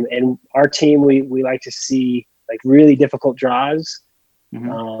 So, and our team, we like to see like really difficult draws,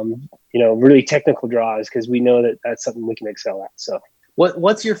 really technical draws, because we know that that's something we can excel at. So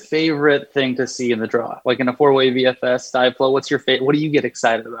what's your favorite thing to see in the draw? Like in a 4-way VFS dive flow, what's your favorite? What do you get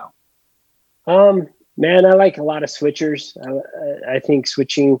excited about? Man, I like a lot of switchers. I think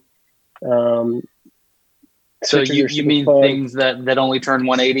switching, so you mean fun. Things that only turn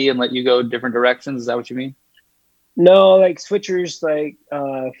 180 and let you go different directions? Is that what you mean? No, like switchers, like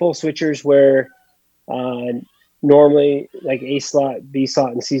full switchers where normally like A slot, B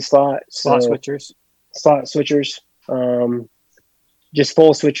slot, and C slot. Slot switchers. Just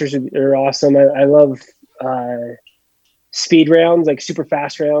full switchers are awesome. I love speed rounds, like super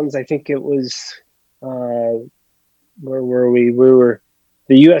fast rounds. I think it was where were we? We were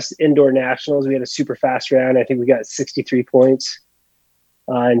the U.S. Indoor Nationals. We had a super fast round. I think we got 63 points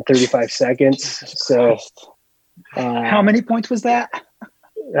in 35 seconds. So how many points was that?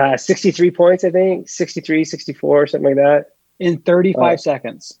 63 points, I think. 63, 64, something like that. In 35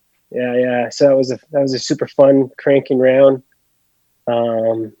 seconds. Yeah. So that was a super fun cranking round.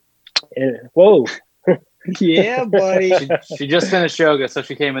 Whoa. Yeah, buddy. She just finished yoga, so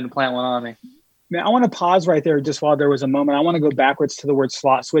she came in to plant one on me. Man, I want to pause right there just while there was a moment. I want to go backwards to the word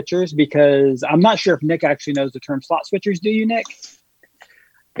slot switchers, because I'm not sure if Nick actually knows the term slot switchers. Do you, Nick?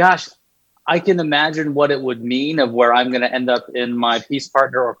 Gosh, I can imagine what it would mean of where I'm going to end up in my piece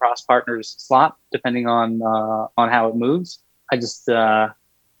partner or cross partner's slot, depending on how it moves. I just, the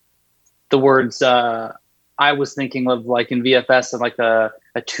words I was thinking of like in VFS and like a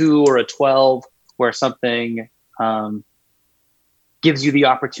 2 or a 12, where something gives you the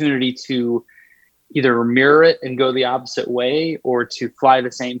opportunity to either mirror it and go the opposite way, or to fly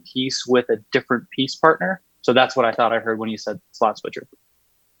the same piece with a different piece partner. So that's what I thought I heard when you said slot switcher.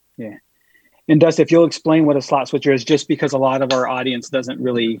 Yeah. And Dusty, if you'll explain what a slot switcher is, just because a lot of our audience doesn't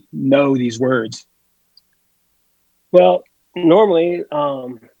really know these words. Well, normally,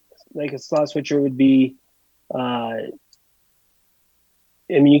 like a slot switcher would be, I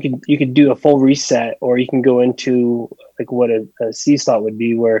mean, you could do a full reset, or you can go into like what a C slot would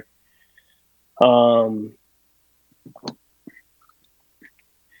be, where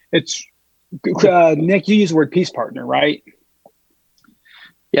it's Nick, you use the word piece partner, right?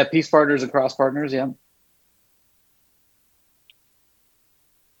 Yeah, piece partners and cross partners. Yeah.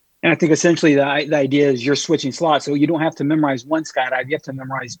 And I think essentially the idea is you're switching slots. So you don't have to memorize one skydive. You have to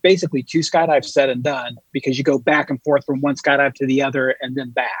memorize basically two skydives said and done, because you go back and forth from one skydive to the other and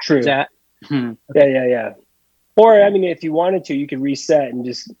then back. True. Is that? Yeah. Or, I mean, if you wanted to, you could reset and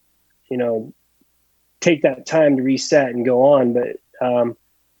just, take that time to reset and go on. But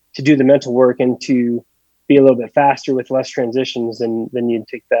to do the mental work and to be a little bit faster with less transitions, then you'd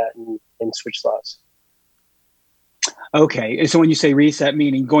take that and switch slots. Okay. And so when you say reset,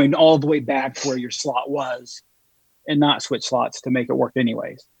 meaning going all the way back to where your slot was and not switch slots to make it work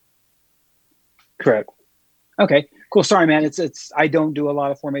anyways. Correct. Okay, cool. Sorry, man. It's I don't do a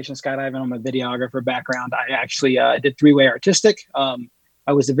lot of formation skydiving. I'm a videographer background. I actually did three-way artistic.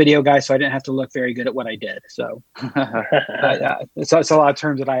 I was a video guy, so I didn't have to look very good at what I did. So it's a lot of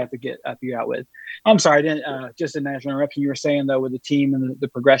terms that I have to figure out with. I'm sorry, I didn't just a national interruption. You were saying though with the team and the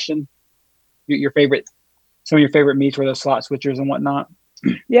progression, some of your favorite meets were those slot switchers and whatnot.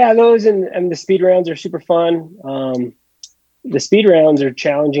 Yeah, those and the speed rounds are super fun. The speed rounds are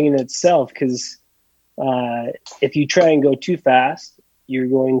challenging in itself, because if you try and go too fast, you're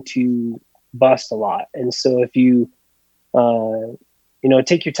going to bust a lot. And so if you,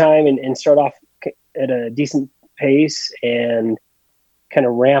 take your time and start off at a decent pace and kind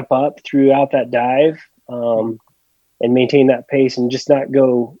of ramp up throughout that dive, and maintain that pace and just not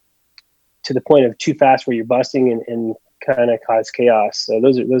go to the point of too fast where you're busting and kind of cause chaos. So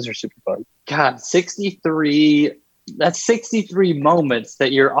those are super fun. God, 63. That's 63 moments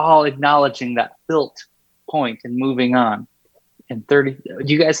that you're all acknowledging that built point and moving on. And 30.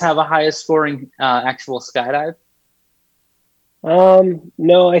 Do you guys have a highest scoring actual skydive?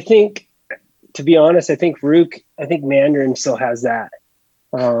 No, I think, to be honest, I think Mandarin still has that.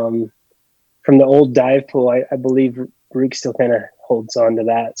 From the old dive pool, I believe Rook still kind of holds on to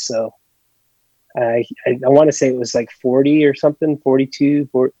that. So I want to say it was like 40 or something, 42.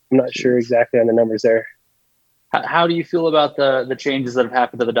 I'm not sure exactly on the numbers there. How do you feel about the changes that have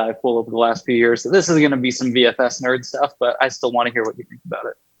happened to the dive pool over the last few years? So this is going to be some VFS nerd stuff, but I still want to hear what you think about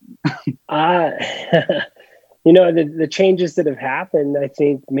it. The changes that have happened, I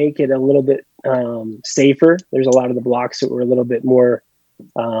think, make it a little bit safer. There's a lot of the blocks that were a little bit more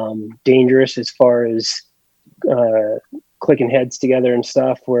dangerous as far as clicking heads together and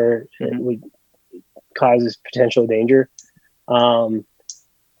stuff, where it would cause potential danger. I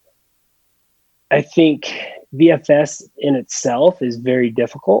think VFS in itself is very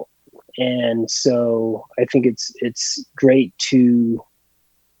difficult, and so I think it's great to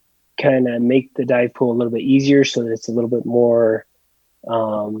kind of make the dive pool a little bit easier, so that it's a little bit more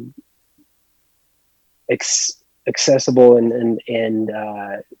accessible and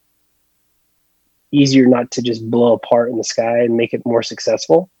easier not to just blow apart in the sky, and make it more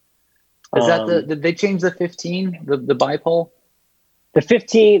successful. Is that did they change the 15, the bipole? The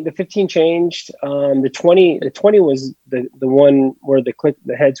 15 changed. The 20 was the one where the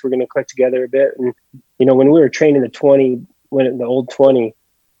heads were going to click together a bit. And, when we were training the 20, the old 20,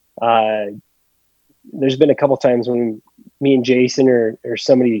 there's been a couple times when me and Jason or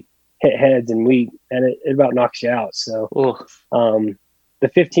somebody hit heads and it about knocks you out. So, the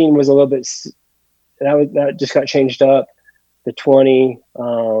 15 was a little bit, that just got changed up. The 20,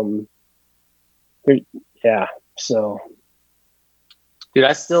 so. Dude,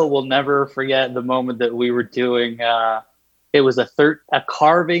 I still will never forget the moment that we were doing, it was a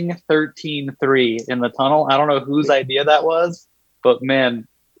carving 13-3 in the tunnel. I don't know whose idea that was, but man,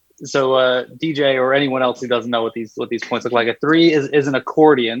 so DJ or anyone else who doesn't know what these points look like, a 3 is an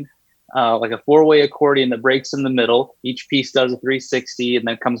accordion, like a 4-way accordion that breaks in the middle. Each piece does a 360 and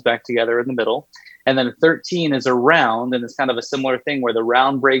then comes back together in the middle. And then 13 is a round, and it's kind of a similar thing where the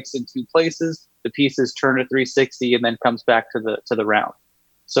round breaks in two places, the pieces turn to 360 and then comes back to the round.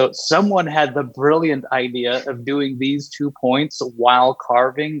 So someone had the brilliant idea of doing these 2 points while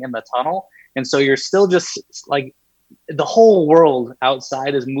carving in the tunnel. And so you're still just like the whole world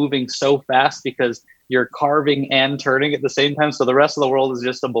outside is moving so fast because you're carving and turning at the same time. So the rest of the world is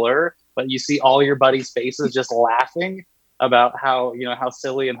just a blur, but you see all your buddies' faces just laughing about how, how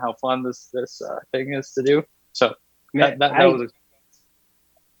silly and how fun this thing is to do. So that was.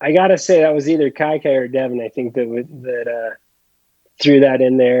 I gotta say that was either Kai or Devin. I think that threw that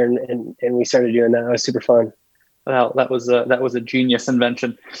in there, and we started doing that. It was super fun. Well, that was a genius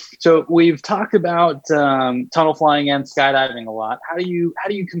invention. So we've talked about tunnel flying and skydiving a lot. How do you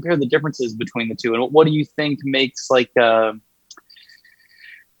compare the differences between the two, and what do you think makes like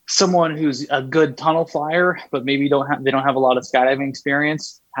someone who's a good tunnel flyer, but maybe they don't have a lot of skydiving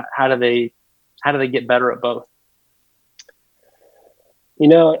experience? How do they get better at both? You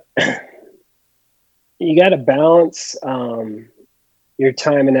got to balance your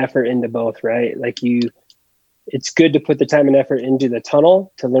time and effort into both, right? Like it's good to put the time and effort into the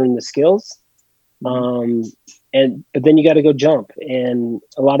tunnel to learn the skills. But then you got to go jump. And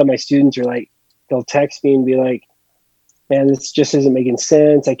a lot of my students are like, they'll text me and be like, man, this just isn't making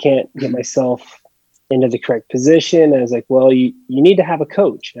sense. I can't get myself into the correct position. And I was like, well, you need to have a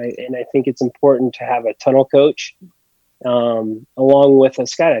coach. And I think it's important to have a tunnel coach along with a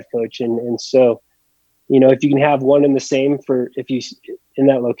skydive coach. And so, if you can have one and the same if you in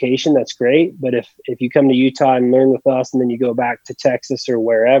that location, that's great. But if you come to Utah and learn with us, and then you go back to Texas or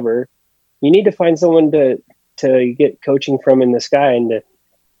wherever, you need to find someone to get coaching from in the sky, and to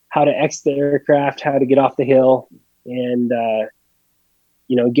how to exit the aircraft, how to get off the hill, and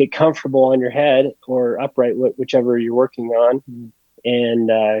get comfortable on your head or upright, whichever you're working on, and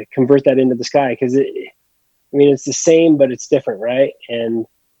convert that into the sky. Because it's the same, but it's different, right? And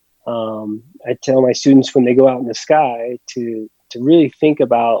I tell my students when they go out in the sky to really think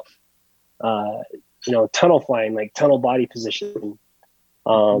about, tunnel flying, like tunnel body position,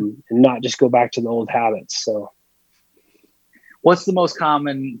 and not just go back to the old habits. So what's the most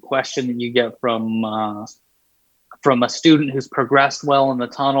common question that you get from a student who's progressed well in the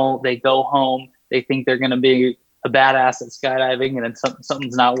tunnel? They go home, they think they're going to be a badass at skydiving, and then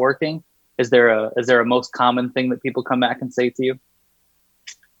something's not working. Is there a most common thing that people come back and say to you?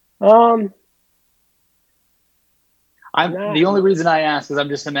 The only reason I ask is I'm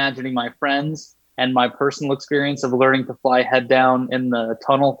just imagining my friends and my personal experience of learning to fly head down in the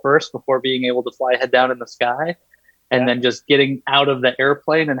tunnel first before being able to fly head down in the sky, and then just getting out of the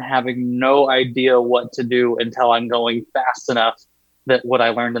airplane and having no idea what to do until I'm going fast enough that what I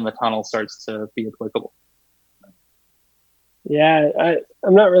learned in the tunnel starts to be applicable. Yeah,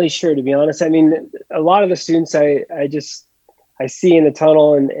 I'm not really sure, to be honest. I mean, a lot of the students I see in the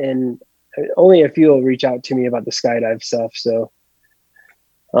tunnel, and only a few will reach out to me about the skydive stuff. So,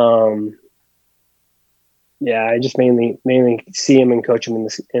 I just mainly see them and coach them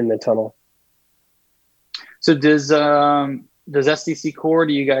in the tunnel. So does SDC Core,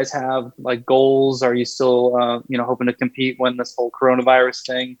 do you guys have like goals? Are you still, hoping to compete when this whole coronavirus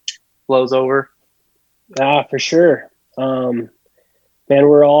thing blows over? For sure. Man,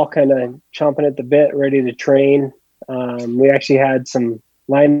 we're all kind of chomping at the bit, ready to train. We actually had some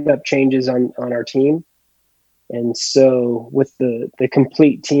lineup changes on our team. And so with the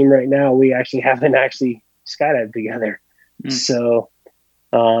complete team right now, we actually haven't skydived together. So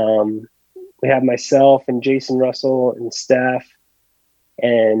we have myself and Jason Russell and Steph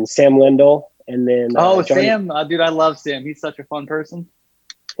and Sam Lindell. And then Sam, dude, I love Sam. He's such a fun person.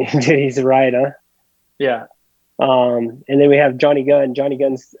 He's a ride, huh? Yeah. And then we have Johnny Gunn. Johnny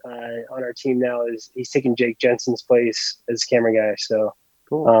Gunn's on our team now. He's taking Jake Jensen's place as camera guy. So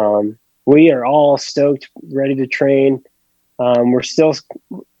cool. We are all stoked, ready to train. We're still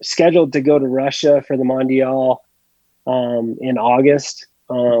scheduled to go to Russia for the Mondial in August.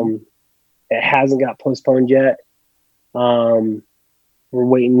 It hasn't got postponed yet. We're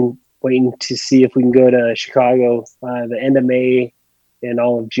waiting to see if we can go to Chicago the end of May and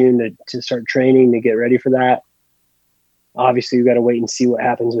all of June to start training to get ready for that. Obviously, we've got to wait and see what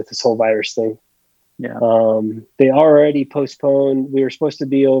happens with this whole virus thing. Yeah. They already postponed. We were supposed to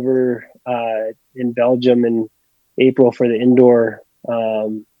be over in Belgium in April for the indoor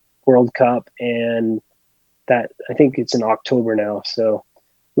World Cup, and that I think it's in October now. So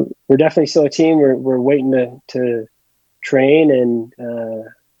we're definitely still a team. We're waiting to train, and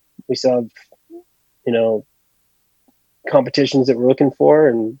we still have competitions that we're looking for,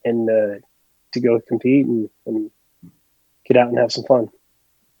 and to go compete and get out and have some fun.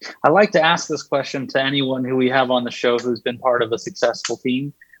 I like to ask this question to anyone who we have on the show who's been part of a successful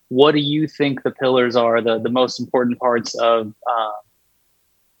team. What do you think the pillars are, the most important parts of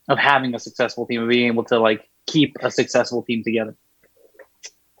having a successful team, of being able to like keep a successful team together?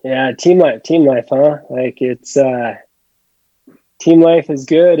 Yeah, team life, huh? Like it's team life is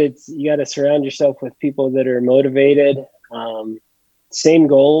good. It's you got to surround yourself with people that are motivated, same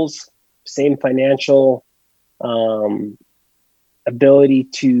goals, same financial ability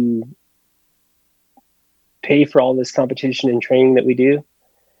to pay for all this competition and training that we do.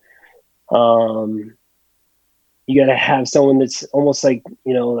 You got to have someone that's almost like,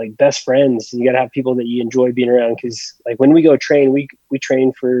 you know, like best friends. You got to have people that you enjoy being around. Cause like when we go train, we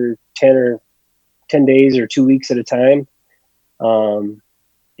train for 10 days or 2 weeks at a time. And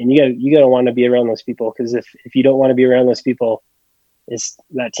you gotta want to be around those people. Cause if you don't want to be around those people,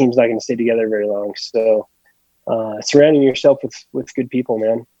 that team's not going to stay together very long. So, surrounding yourself with good people,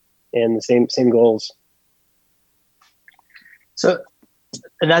 man, and the same goals. So,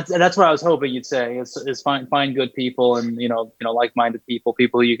 and that's what I was hoping you'd say is find good people and you know like-minded people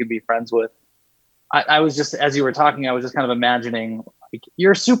you can be friends with. I was just, as you were talking, I was just kind of imagining like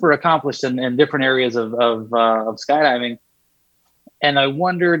you're super accomplished in different areas of skydiving, and I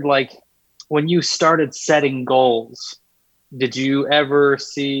wondered, like, when you started setting goals, did you ever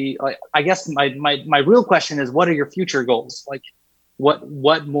see, like, I guess my real question is, what are your future goals? Like,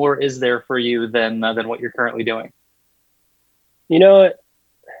 what more is there for you than what you're currently doing? You know,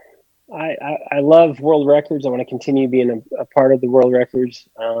 I love world records. I want to continue being a part of the world records.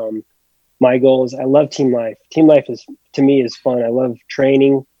 My goal is, I love team life. Team life to me is fun. I love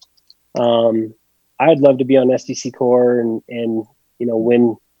training. I'd love to be on SDC Core and you know,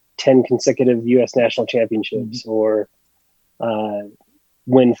 win 10 consecutive U.S. national championships, or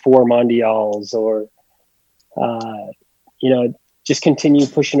win 4 mondials, or you know, just continue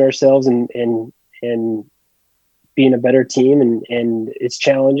pushing ourselves and being a better team. And it's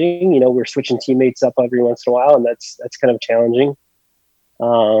challenging. You know, we're switching teammates up every once in a while, and that's kind of challenging.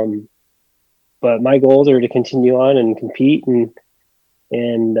 But my goals are to continue on and compete and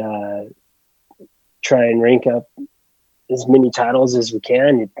try and rank up as many titles as we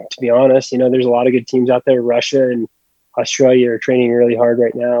can. To be honest, you know, there's a lot of good teams out there. Russia and Australia are training really hard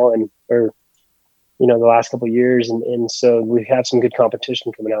right now, or you know, the last couple of years, and so we have some good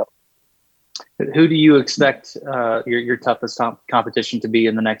competition coming out. Who do you expect your toughest competition to be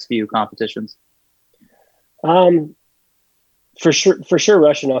in the next few competitions? For sure,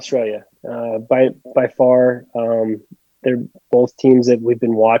 Russia and Australia. By far, they're both teams that we've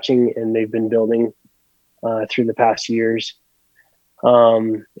been watching and they've been building through the past years.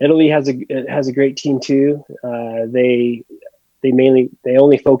 Italy has a great team too. They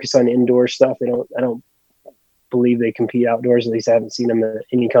only focus on indoor stuff. I don't believe they compete outdoors. At least I haven't seen them in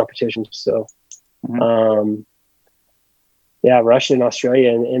any competition. So, yeah, Russia and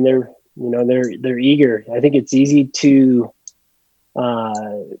Australia, and they're eager. I think it's easy to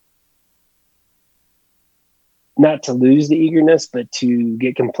not to lose the eagerness, but to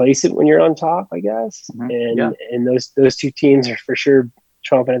get complacent when you're on top, I guess. And those two teams are for sure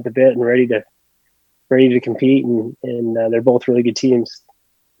chomping at the bit and ready to compete, and they're both really good teams.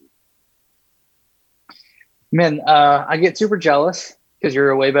 Man, I get super jealous because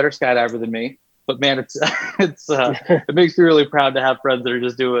you're a way better skydiver than me. But man, it makes me really proud to have friends that are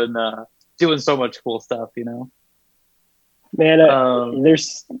just doing so much cool stuff, you know. Man,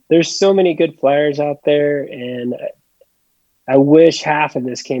 there's so many good flyers out there, and I wish half of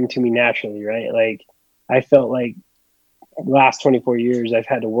this came to me naturally, right? Like, I felt like the last 24 years I've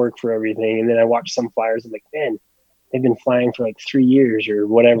had to work for everything, and then I watch some flyers and like, man, they've been flying for like 3 years or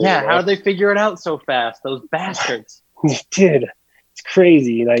whatever. Yeah, how do they figure it out so fast? Those bastards. Dude, it's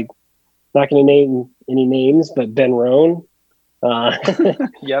crazy. Like, not going to name any names, but Ben Rohn.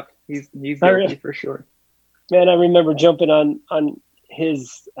 Yep, he's guilty for sure. Man, I remember jumping on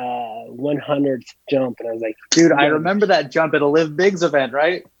his 100th jump, and I was like, dude, I remember that jump at a Live Bigs event,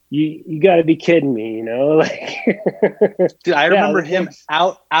 right? You got to be kidding me, you know? Like, dude, I remember him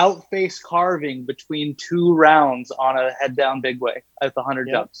out face carving between 2 rounds on a head down big way at the 100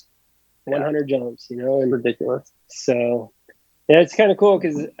 jumps. 100 jumps, you know, and ridiculous. So yeah, it's kind of cool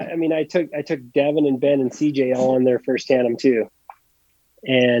because I mean, I took Devin and Ben and CJ all on their first tandem too,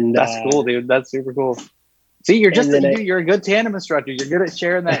 and that's cool, dude. That's super cool. See, you're you're a good tandem instructor. You're good at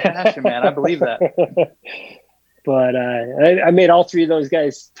sharing that passion, man. I believe that. But I made all 3 of those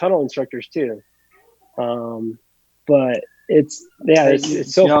guys tunnel instructors too. But it's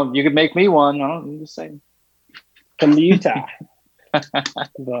so. You know, you could make me one. I'm just saying. Come to Utah.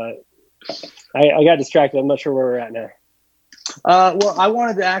 But I got distracted. I'm not sure where we're at now. Well, I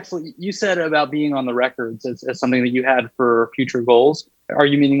wanted to actually. You said about being on the records as something that you had for future goals. Are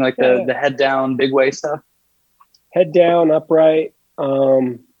you meaning like the head down big way stuff? Head down, upright.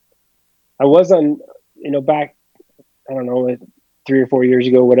 I was on, back, I don't know, 3 or 4 years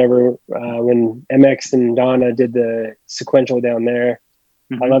ago, whatever, when MX and Donna did the sequential down there.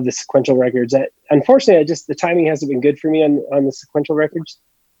 I love the sequential records. Unfortunately, the timing hasn't been good for me on the sequential records,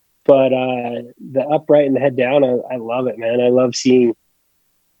 but the upright and the head down, I love it, man. I love seeing,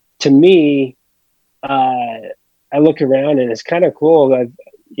 to me, I look around and it's kind of cool. I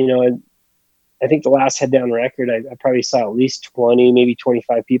think the last head down record, I probably saw at least 20, maybe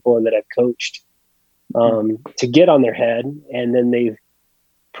 25 people that I've coached to get on their head. And then they've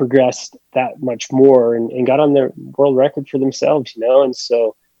progressed that much more and got on their world record for themselves, And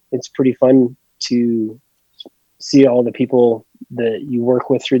so it's pretty fun to see all the people that you work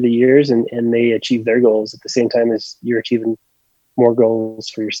with through the years and they achieve their goals at the same time as you're achieving more goals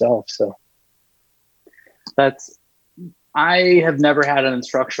for yourself. So I have never had an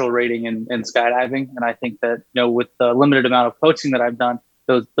instructional rating in skydiving. And I think that, with the limited amount of coaching that I've done,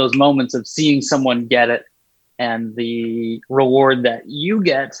 those moments of seeing someone get it and the reward that you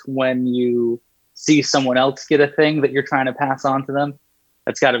get when you see someone else get a thing that you're trying to pass on to them,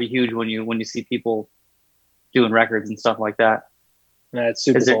 that's got to be huge when you see people doing records and stuff like that. That's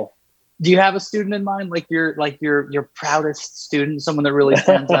super cool. Do you have a student in mind, like your proudest student, someone that really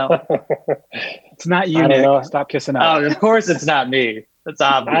stands out? It's not you, Nick. Stop kissing up. Oh, of course it's not me. That's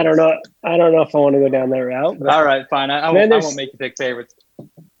obvious. I don't know if I want to go down that route. But all right, fine. I won't make you pick favorites.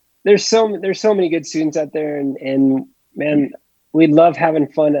 There's so many good students out there, and man, we love having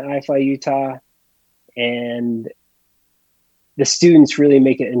fun at iFly Utah, and the students really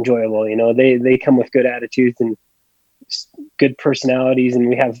make it enjoyable. They come with good attitudes and good personalities, and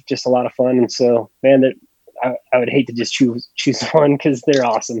we have just a lot of fun. And so, man, I would hate to just choose one because they're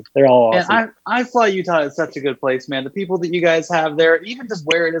awesome. They're all awesome. And iFly Utah is such a good place, man. The people that you guys have there, even just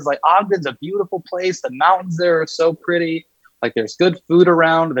where it is, like Ogden's a beautiful place. The mountains there are so pretty. Like there's good food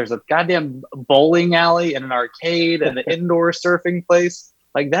around. There's a goddamn bowling alley and an arcade and an indoor surfing place.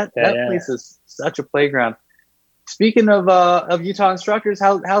 Like that place is such a playground. Speaking of Utah instructors,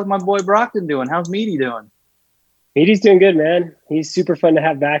 how's my boy Brockton doing? How's Meaty doing? Meaty's doing good, man. He's super fun to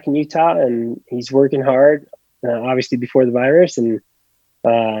have back in Utah, and he's working hard, obviously before the virus, and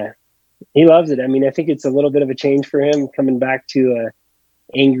he loves it. I mean, I think it's a little bit of a change for him coming back to a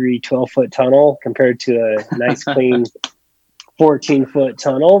angry 12-foot tunnel compared to a nice, clean 14-foot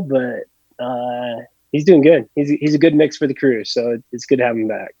tunnel, but he's doing good. He's a good mix for the crew, so it's good to have him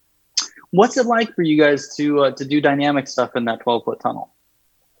back. What's it like for you guys to do dynamic stuff in that 12-foot tunnel?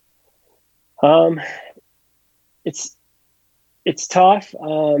 It's tough.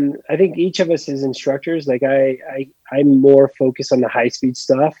 I think each of us as instructors, like I'm more focused on the high speed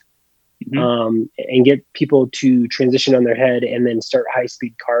stuff, and get people to transition on their head and then start high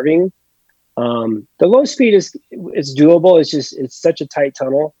speed carving. The low speed is doable. It's such a tight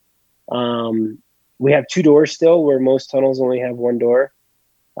tunnel. We have 2 doors still, where most tunnels only have 1 door.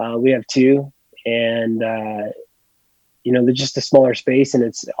 We have 2, and they're just a smaller space, and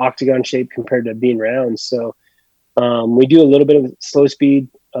it's octagon shaped compared to being round. So we do a little bit of slow speed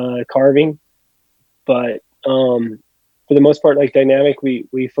carving, but for the most part, like dynamic,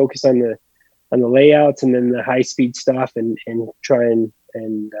 we focus on the layouts and then the high speed stuff, and try and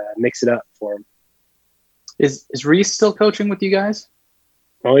mix it up for them. Is Reese still coaching with you guys?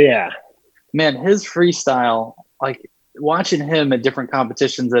 Oh yeah, man, his freestyle, like watching him at different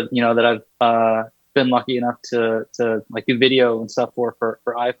competitions that I've been lucky enough to like do video and stuff for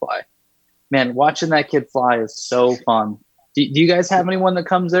iFly. Man, watching that kid fly is so fun. Do you guys have anyone that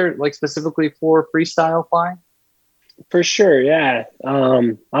comes there like specifically for freestyle flying? For sure, yeah.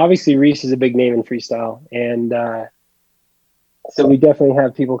 Obviously, Reese is a big name in freestyle, and so we definitely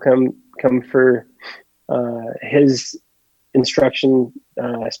have people come for his instruction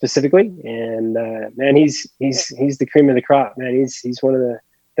specifically. And man, he's the cream of the crop. Man, he's one of the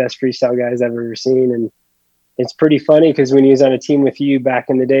best freestyle guys I've ever seen, and it's pretty funny because when he was on a team with you back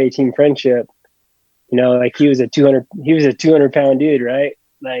in the day, Team Friendship, like he was a 200-pound dude, right?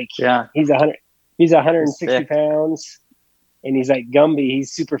 Like, yeah, he's 160 pounds, and he's like Gumby.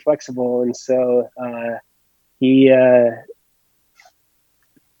 He's super flexible, and so he's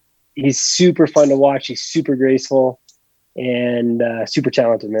super fun to watch. He's super graceful and super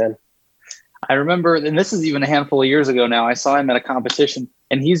talented, man. I remember, and this is even a handful of years ago now, I saw him at a competition,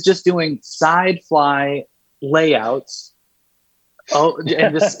 and he's just doing side fly layouts, and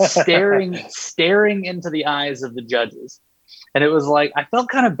just staring into the eyes of the judges. And it was like, I felt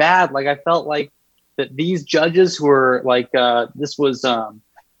kind of bad. Like I felt like that these judges were like, this was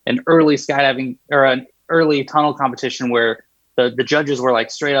an early skydiving or an early tunnel competition where the judges were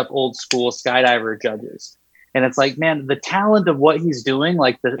like straight up old school skydiver judges. And it's like, man, the talent of what he's doing,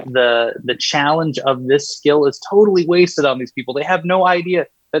 like the challenge of this skill is totally wasted on these people. They have no idea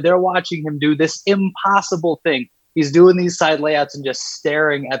that they're watching him do this impossible thing. He's doing these side layouts and just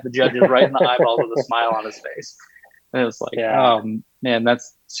staring at the judges right in the eyeballs with a smile on his face. And it's like, man,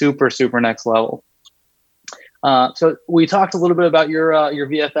 that's super, super next level. So we talked a little bit about your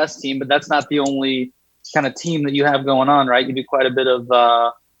VFS team, but that's not the only kind of team that you have going on, right? You do quite a bit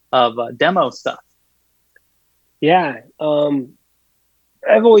of demo stuff. Yeah.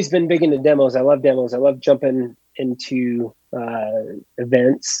 I've always been big into demos. I love demos. I love jumping into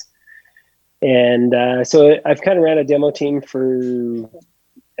events. And so I've kind of ran a demo team for,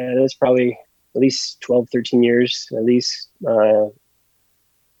 it's probably at least 12, 13 years, at least, that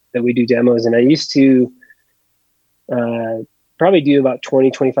we do demos. And I used to probably do about 20,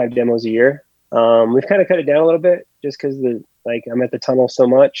 25 demos a year. We've kind of cut it down a little bit just because I'm at the tunnel so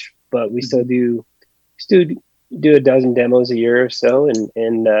much, but we still do a dozen demos a year or so.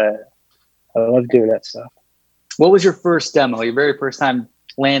 And I love doing that stuff. What was your first demo? Your very first time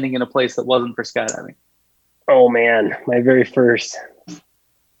landing in a place that wasn't for skydiving? Oh man, my very first. That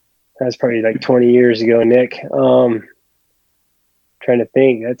was probably like 20 years ago, Nick. Trying to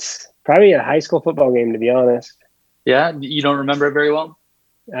think. That's probably a high school football game, to be honest. Yeah, you don't remember it very well?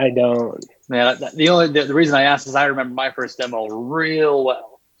 I don't. Man, the reason I asked is I remember my first demo real well.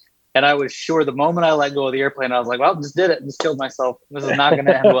 And I was sure the moment I let go of the airplane, I was like, well, just did it. Just killed myself. This is not going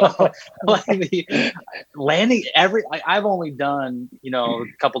to end well. Like the landing I've only done, a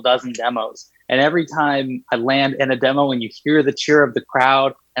couple dozen demos. And every time I land in a demo and you hear the cheer of the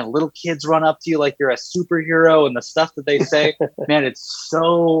crowd and little kids run up to you like you're a superhero and the stuff that they say, man, it's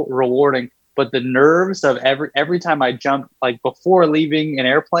so rewarding. But the nerves of every time I jump, like before leaving an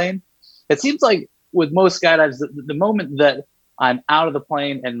airplane, it seems like with most skydives, the moment that I'm out of the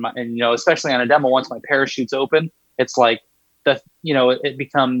plane and especially on a demo, once my parachute's open, it's like it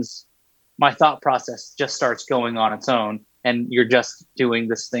becomes, my thought process just starts going on its own, and you're just doing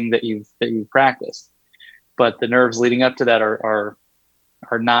this thing that you've practiced. But the nerves leading up to that are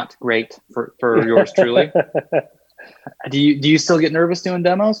not great for yours truly. Do you still get nervous doing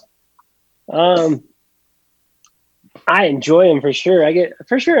demos? I enjoy them for sure. I get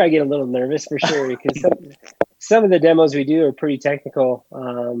a little nervous for sure because some of the demos we do are pretty technical.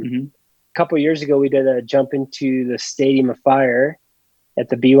 A couple of years ago, we did a jump into the Stadium of Fire at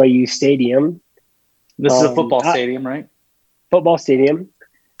the BYU Stadium. This is a football stadium, right? Football stadium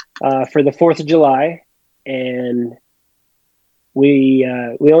for the 4th of July. And we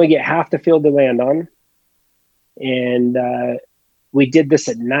only get half the field to land on. And we did this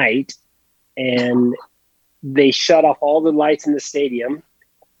at night. And they shut off all the lights in the stadium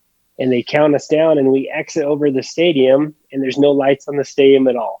and they count us down, and we exit over the stadium and there's no lights on the stadium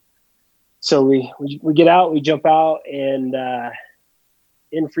at all. So we get out, we jump out, and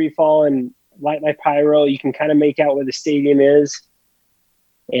in free fall and light my pyro, you can kind of make out where the stadium is,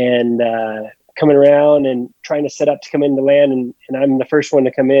 and coming around and trying to set up to come in to land. And I'm the first one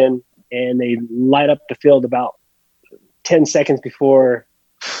to come in, and they light up the field about 10 seconds before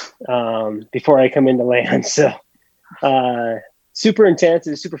I come in to land. So super intense.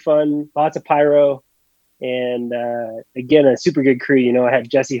 It's super fun. Lots of pyro. And again, a super good crew. I had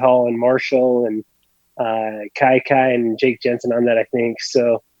Jesse Hall and Marshall and Kai and Jake Jensen on that, I think.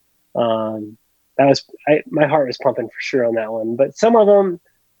 So that was my heart was pumping for sure on that one. But some of them,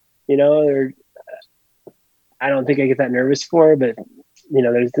 I don't think I get that nervous for. But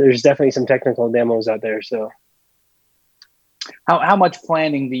there's definitely some technical demos out there. So. How much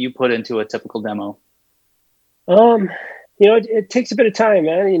planning do you put into a typical demo? It takes a bit of time,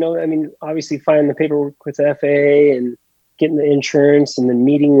 man. Obviously filing the paperwork with the FAA and getting the insurance and then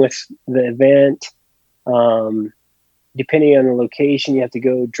meeting with the event. Depending on the location, you have to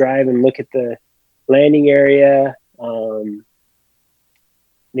go drive and look at the landing area.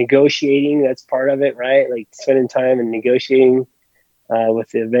 Negotiating, that's part of it, right? Like spending time and negotiating with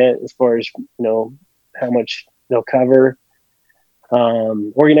the event as far as, how much they'll cover.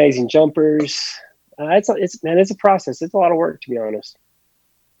 Organizing jumpers. It's a process. It's a lot of work, to be honest.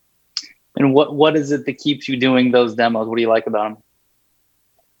 And what is it that keeps you doing those demos? What do you like about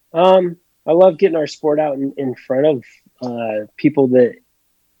them? I love getting our sport out in front of people that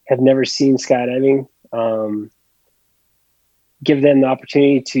have never seen skydiving. Give them the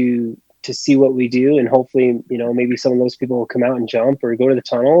opportunity to see what we do, and hopefully, maybe some of those people will come out and jump or go to the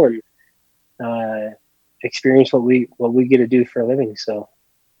tunnel and experience what we get to do for a living. So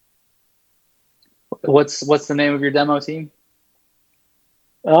what's the name of your demo team?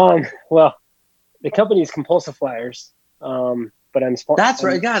 Well, the company is Compulsive Flyers. but I'm. That's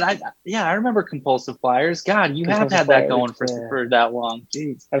right. God, I remember Compulsive Flyers. God, you have had that going for that long.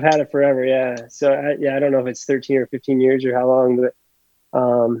 Jeez, I've had it forever. Yeah. So I don't know if it's 13 or 15 years or how long, but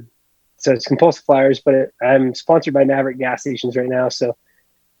so it's Compulsive Flyers. But I'm sponsored by Maverick gas stations right now, so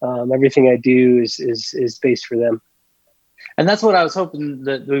everything I do is based for them. And that's what I was hoping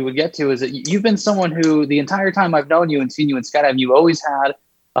that we would get to, is that you've been someone who the entire time I've known you and seen you in skydiving, you've always had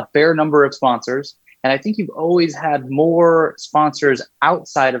a fair number of sponsors. And I think you've always had more sponsors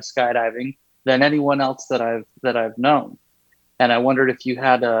outside of skydiving than anyone else that I've known. And I wondered if you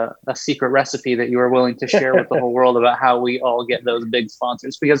had a secret recipe that you were willing to share with the whole world about how we all get those big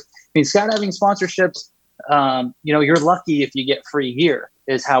sponsors. Because skydiving sponsorships, you're lucky if you get free gear,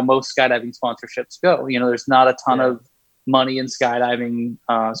 is how most skydiving sponsorships go. There's not a ton of money in skydiving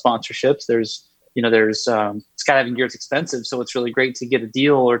sponsorships. There's skydiving gear is expensive, so it's really great to get a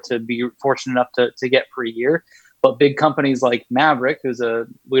deal or to be fortunate enough to get free gear. But big companies like Maverick,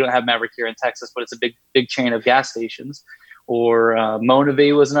 we don't have Maverick here in Texas, but it's a big chain of gas stations. Or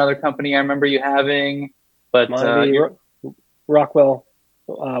Monavie was another company I remember you having. But Rockwell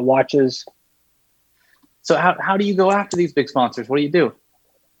watches. So how do you go after these big sponsors? What do you do?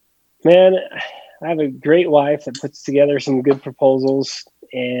 Man, I have a great wife that puts together some good proposals,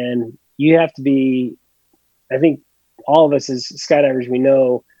 and you have to be, I think all of us as skydivers, we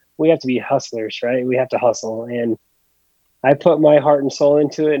know we have to be hustlers, right? We have to hustle. And I put my heart and soul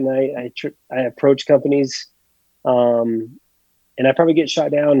into it, and I approach companies, and I probably get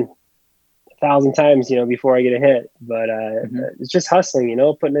shot down 1,000 times, before I get a hit. But it's just hustling,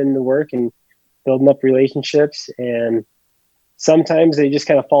 putting in the work and building up relationships. And sometimes they just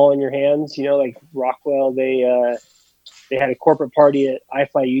kind of fall in your hands, like Rockwell, they had a corporate party at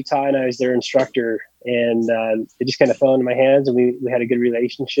iFly Utah, and I was their instructor, and it just kind of fell into my hands, and we had a good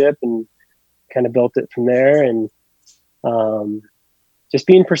relationship and kind of built it from there. And just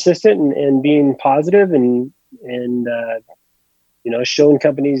being persistent and being positive and showing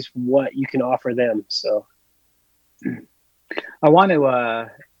companies what you can offer them. So I want to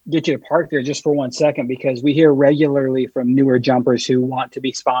get you to park there just for 1 second, because we hear regularly from newer jumpers who want to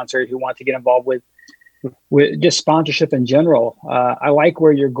be sponsored, who want to get involved with just sponsorship in general. I like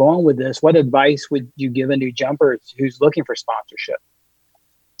where you're going with this. What advice would you give a new jumper who's looking for sponsorship?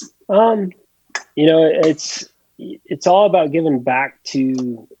 It's all about giving back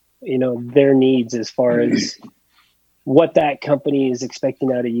to, their needs as far as what that company is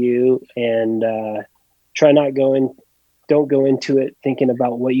expecting out of you, and don't go into it thinking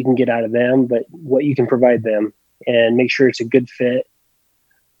about what you can get out of them, but what you can provide them, and make sure it's a good fit.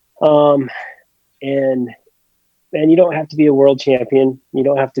 And you don't have to be a world champion. You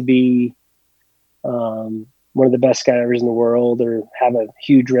don't have to be one of the best skydivers in the world or have a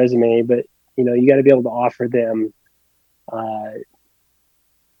huge resume, but you got to be able to offer them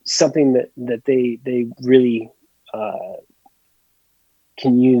something that they really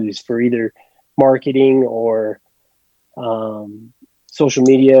can use for either marketing or social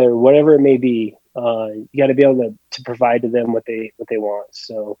media or whatever it may be. You got to be able to provide to them what they want.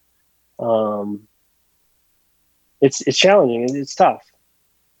 So it's challenging. It's tough.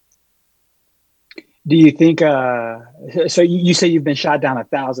 Do you think, so you say you've been shot down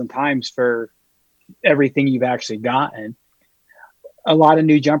 1,000 times for everything you've actually gotten. A lot of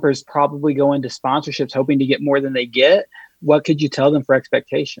new jumpers probably go into sponsorships hoping to get more than they get. What could you tell them for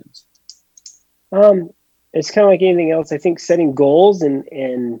expectations? It's kind of like anything else. I think setting goals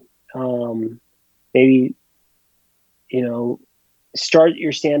and maybe, start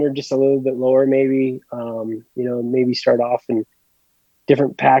your standard just a little bit lower, maybe, maybe start off in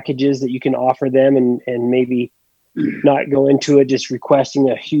different packages that you can offer them, and maybe not go into it just requesting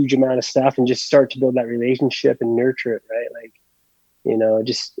a huge amount of stuff, and just start to build that relationship and nurture it, right? Like,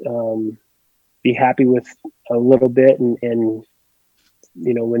 just be happy with a little bit and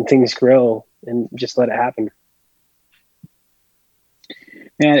when things grow, and just let it happen.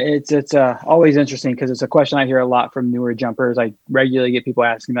 Man, it's always interesting, because it's a question I hear a lot from newer jumpers. I regularly get people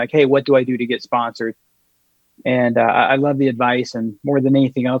asking like, hey, what do I do to get sponsored? And I love the advice, and more than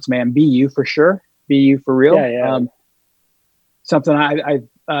anything else, man, be you for sure. Be you for real. Yeah. Something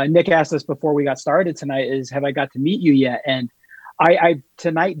Nick asked us before we got started tonight is, have I got to meet you yet? And I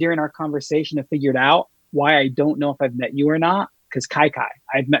tonight during our conversation have figured out why I don't know if I've met you or not. Because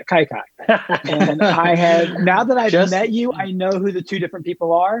I've met Kai. And I have, now that I've met you, I know who the two different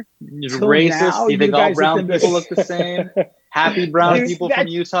people are. You're racist. You think all brown people look the same? Happy brown people from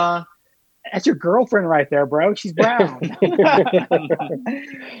Utah. That's your girlfriend right there, bro. She's brown.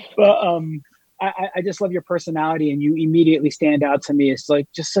 But I just love your personality, and you immediately stand out to me. It's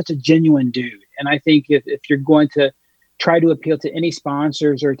like just such a genuine dude. And I think if you're going to try to appeal to any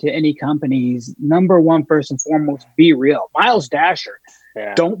sponsors or to any companies, number one, first and foremost, be real. Miles Dasher.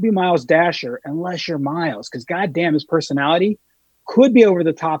 Yeah. Don't be Miles Dasher unless you're Miles, because goddamn, his personality could be over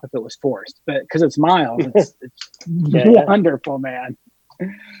the top if it was forced, but because it's Miles, it's wonderful, man.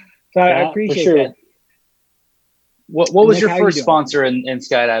 So I appreciate that. What was your first sponsor in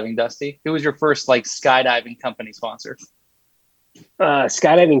skydiving, Dusty? Who was your first like skydiving company sponsor?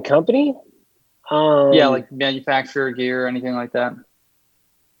 Skydiving company? Yeah, like manufacturer gear or anything like that.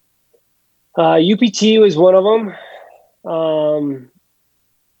 UPT was one of them.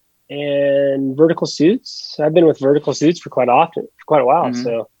 And Vertical Suits. I've been with Vertical Suits for quite a while. Mm-hmm.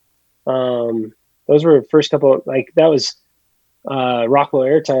 So those were the first couple, like that was Rockwell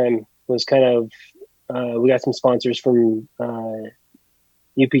Airtime was kind of, we got some sponsors from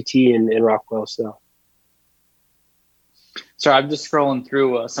UPT and Rockwell. So I'm just scrolling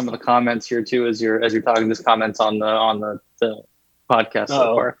through some of the comments here too as you're talking. Just comments on the podcast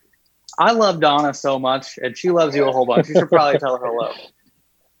so far. I love Donna so much, and she loves you a whole bunch. You should probably tell her hello.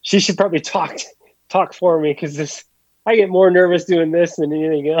 She should probably talk for me, because I get more nervous doing this than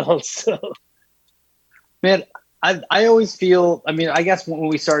anything else. So. Man, I always feel, I mean, I guess when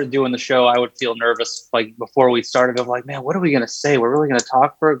we started doing the show, I would feel nervous, like before we started, of like, man, what are we going to say? We're really going to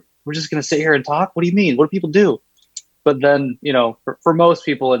talk we're just going to sit here and talk? What do you mean? What do people do? But then, you know, for most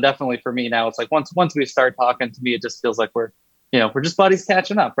people, and definitely for me now, it's like once we start talking, to me, it just feels like we're just buddies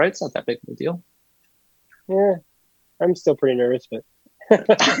catching up, right? It's not that big of a deal. Yeah, I'm still pretty nervous, but.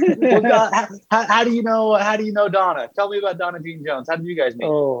 Well, God, how do you know Donna? Tell me about Donna Jean Jones. How did you guys meet?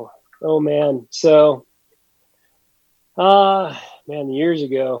 Oh man. So, years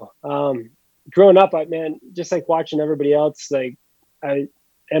ago, growing up, just like watching everybody else, like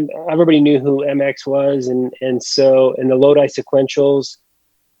everybody knew who MX was, and so in the Lodi sequentials,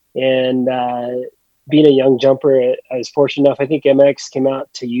 and being a young jumper, I was fortunate enough. I think MX came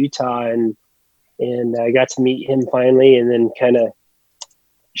out to Utah, and I got to meet him finally, and then kind of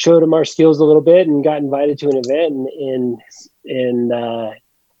showed him our skills a little bit, and got invited to an event. And to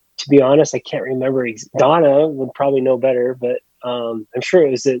be honest, I can't remember. Donna would probably know better, but I'm sure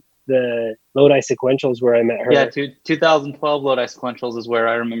it was the Lodi sequentials where I met her. Yeah, 2012 Lodi sequentials is where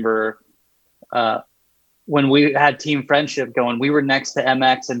I remember when we had team friendship going. We were next to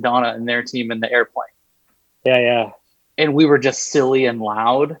MX and Donna and their team in the airplane. Yeah. And we were just silly and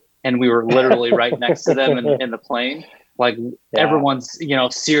loud, and we were literally right next to them in the plane. Like everyone's,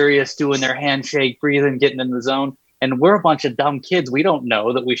 serious, doing their handshake, breathing, getting in the zone. And we're a bunch of dumb kids. We don't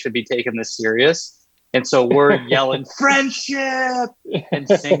know that we should be taking this serious. And so we're yelling friendship and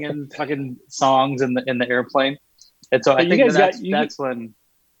singing fucking songs in the airplane. And so I think that's when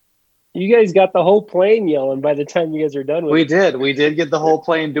you guys got the whole plane yelling by the time you guys are done with it. We did get the whole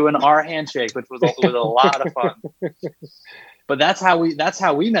plane doing our handshake, which was a lot of fun. But that's how we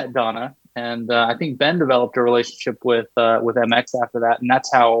met Donna. And I think Ben developed a relationship with MX after that, and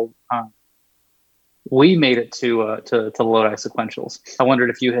that's how we made it to Lodi sequentials. I wondered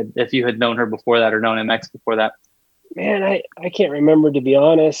if you had known her before that, or known MX before that. Man, I can't remember, to be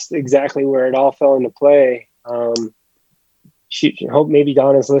honest, exactly where it all fell into play. Hope maybe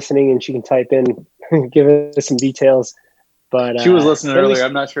Donna's listening and she can type in, give us some details. But she was listening earlier.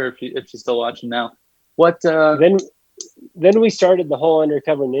 I'm not sure if she's still watching now. What then we started the whole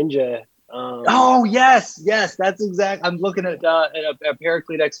Undercover Ninja. Oh yes, that's exact. I'm looking at a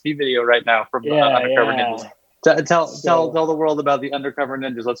Paraclete XP video right now from Undercover Ninjas. Tell the world about the Undercover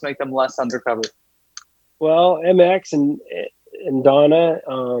Ninjas. Let's make them less undercover. Well, MX and Donna,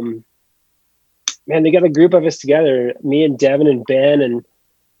 man, they got a group of us together. Me and Devin and Ben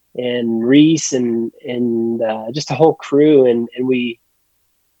and Reese and just a whole crew, and we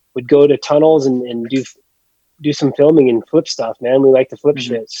would go to tunnels and do some filming and flip stuff. Man, we like to flip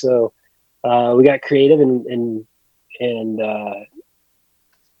shit, so. We got creative and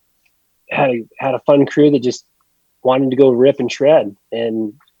had a fun crew that just wanted to go rip and shred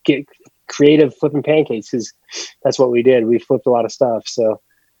and get creative flipping pancakes, because that's what we did. We flipped a lot of stuff. So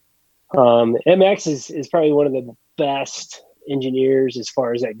MX is probably one of the best engineers as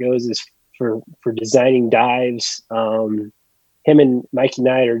far as that goes, is for designing dives. Him and Mikey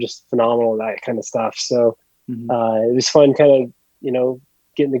Knight are just phenomenal at that kind of stuff. So it was fun kind of,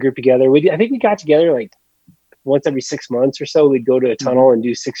 getting the group together. I think we got together like once every 6 months or so. We'd go to a tunnel and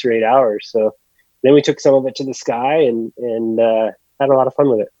do 6 or 8 hours. So then we took some of it to the sky and had a lot of fun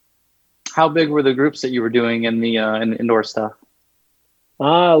with it. How big were the groups that you were doing in the indoor stuff?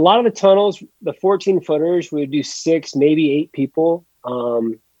 A lot of the tunnels, the 14 footers, we would do 6, maybe 8 people,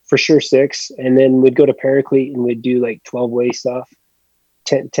 for sure 6. And then we'd go to Paraclete and we'd do like 12-way stuff,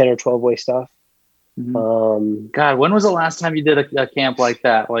 10 or 12-way stuff. God, when was the last time you did a camp like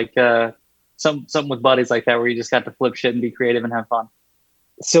that? Like something with buddies like that, where you just got to flip shit and be creative and have fun.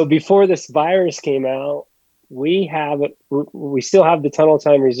 So before this virus came out, we still have the tunnel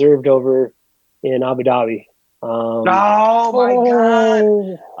time reserved over in Abu Dhabi. Oh my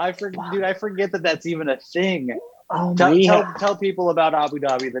God. I forget that that's even a thing. Tell people about Abu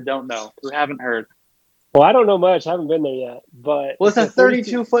Dhabi that don't know, who haven't heard. Well, I don't know much. I haven't been there yet, but it's a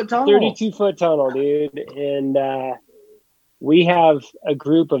 32-foot tunnel. 32-foot tunnel, dude. And we have a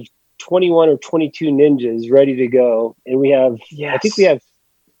group of 21 or 22 ninjas ready to go. And we have, I think we have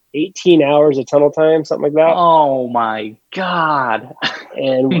 18 hours of tunnel time, something like that. Oh my God.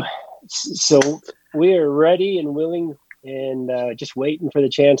 And so we are ready and willing and just waiting for the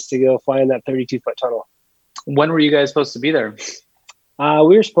chance to go find that 32-foot tunnel. When were you guys supposed to be there?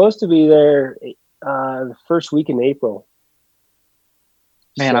 We were supposed to be there the first week in April.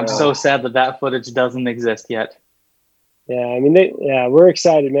 Man, I'm so sad that footage doesn't exist yet. Yeah, I mean, we're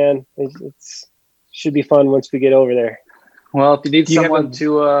excited, man. It's should be fun once we get over there. Well, if you need someone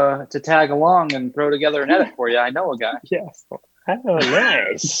to tag along and throw together an edit for you, I know a guy. Yes. Oh,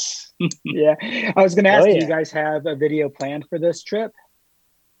 nice. Yeah, I was going to ask, do you guys have a video planned for this trip?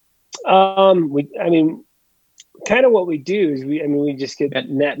 Kind of what we do is we just get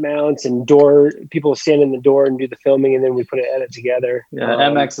net mounts and people stand in the door and do the filming, and then we put an edit together. Yeah,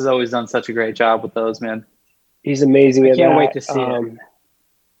 MX has always done such a great job with those, man. He's amazing. I can't wait to see it.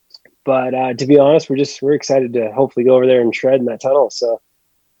 But to be honest, we're excited to hopefully go over there and shred in that tunnel. So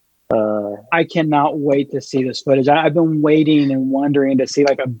I cannot wait to see this footage. I've been waiting and wondering to see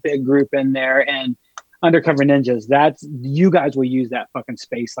like a big group in there, and Undercover Ninjas. You guys will use that fucking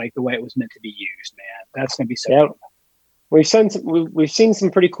space like the way it was meant to be used, man. That's gonna be so. Yeah, we've seen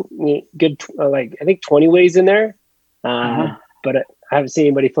some pretty cool, good, like I think 20 ways in there, but I haven't seen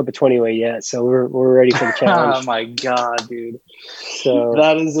anybody flip a 20 way yet. So we're ready for the challenge. Oh my God, dude! So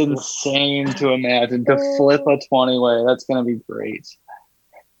that is insane to imagine, to flip a 20 way. That's gonna be great.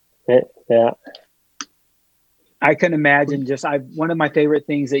 Yeah. I can imagine one of my favorite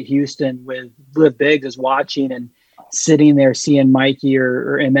things at Houston with Live Biggs is watching and sitting there seeing Mikey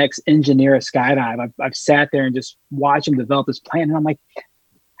or MX engineer a skydive. I've sat there and just watched him develop this plan, and I'm like,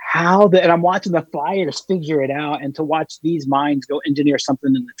 and I'm watching the flyers figure it out, and to watch these minds go engineer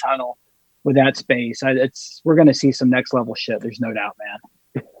something in the tunnel with that space, we're going to see some next level shit. There's no doubt,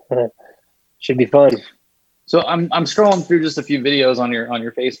 man. Should be fun. So I'm scrolling through just a few videos on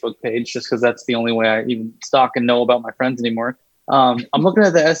your Facebook page, just because that's the only way I even stalk and know about my friends anymore. I'm looking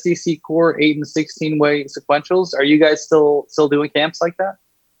at the SDC Core 8 and 16 way sequentials. Are you guys still doing camps like that?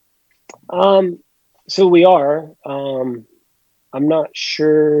 So we are. I'm not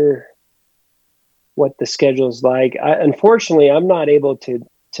sure what the schedule is like. Unfortunately, I'm not able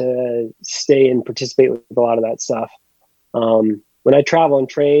to stay and participate with a lot of that stuff. When I travel and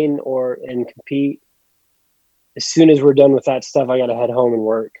train and compete, as soon as we're done with that stuff, I got to head home and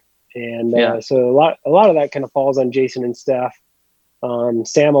work. And so a lot of that kind of falls on Jason and Steph.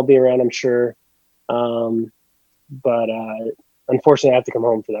 Sam will be around, I'm sure. But unfortunately, I have to come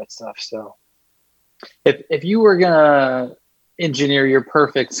home for that stuff. So if you were going to engineer your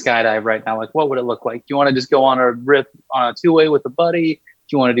perfect skydive right now, like what would it look like? Do you want to just go on a rip on a 2-way with a buddy? Do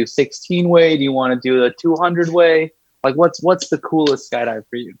you want to do 16 way? Do you want to do the 200 way? Like what's the coolest skydive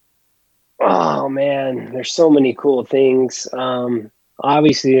for you? Oh man, there's so many cool things.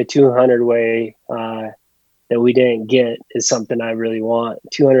 Obviously a 200 way that we didn't get is something I really want.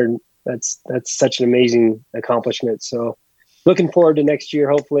 200, that's such an amazing accomplishment. So looking forward to next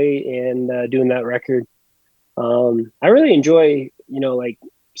year, hopefully, and doing that record. I really enjoy, like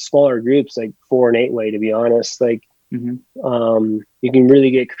smaller groups, like 4 and 8 way, to be honest. Like, you can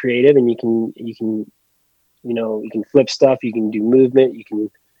really get creative, and you can flip stuff. You can do movement. You can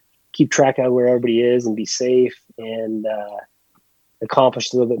keep track of where everybody is and be safe and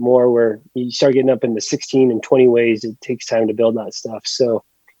accomplish a little bit more. Where you start getting up into 16 and 20 ways, it takes time to build that stuff. So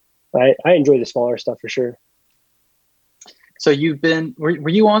I enjoy the smaller stuff for sure. So were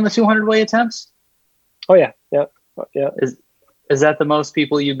you on the 200 way attempts? Oh yeah. Is that the most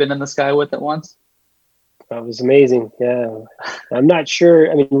people you've been in the sky with at once? That was amazing. Yeah. I'm not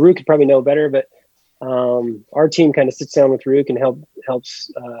sure. I mean, Rook could probably know better, but our team kind of sits down with Rook and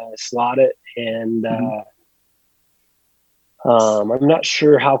helps slot it. And I'm not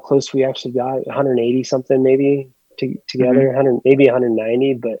sure how close we actually got, 180 something maybe together, 100, maybe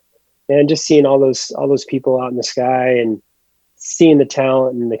 190. But man, just seeing all those people out in the sky and seeing the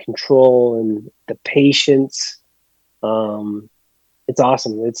talent and the control and the patience, it's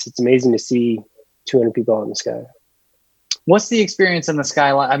awesome. It's amazing to see 200 people out in the sky. What's the experience in the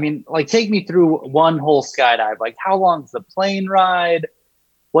skyline? I mean, like, take me through one whole skydive. Like, how long's the plane ride?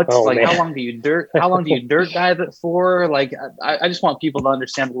 How long do you dirt dive it for? Like, I just want people to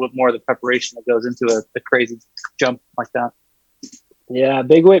understand a little bit more of the preparation that goes into a crazy jump like that. Yeah,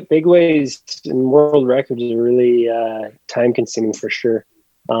 big waves and world records are really time consuming for sure.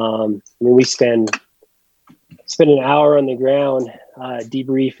 I mean, we spend an hour on the ground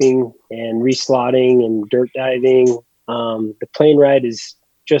debriefing and reslotting and dirt diving. The plane ride is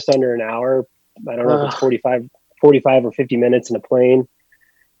just under an hour. I don't know if it's 45 or 50 minutes in a plane.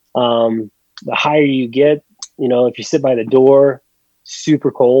 The higher you get, if you sit by the door,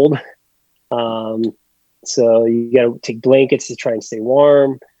 super cold. So you got to take blankets to try and stay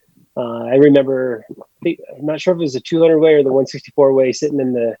warm. I remember, I'm not sure if it was the 200 way or the 164 way, sitting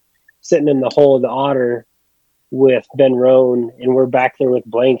in the hole of the Otter with Ben Rohn, and we're back there with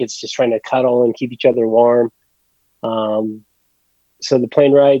blankets, just trying to cuddle and keep each other warm. So the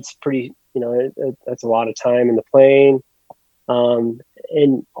plane ride's pretty, that's a lot of time in the plane.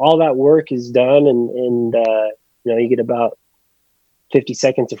 And all that work is done, and you get about 50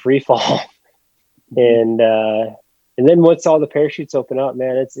 seconds of free fall. And then once all the parachutes open up,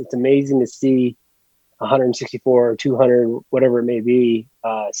 man, it's amazing to see 164 or 200, whatever it may be,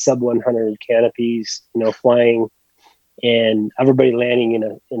 sub 100 canopies, flying, and everybody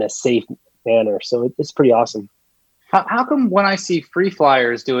landing in a safe manner. So it's pretty awesome. How come when I see free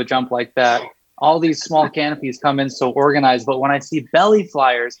flyers do a jump like that, all these small canopies come in so organized, but when I see belly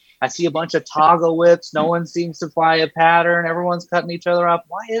flyers, I see a bunch of toggle whips. No one seems to fly a pattern. Everyone's cutting each other up.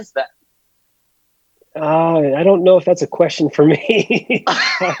 Why is that? I don't know if that's a question for me.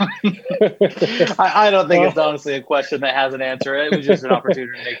 I don't think it's honestly a question that has an answer. It was just an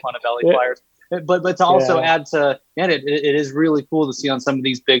opportunity to make fun of belly flyers. But to also add to, man, it is really cool to see on some of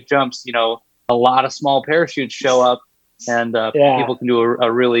these big jumps, a lot of small parachutes show up, and people can do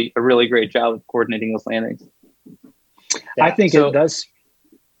a really great job of coordinating those landings. Yeah. I think it does.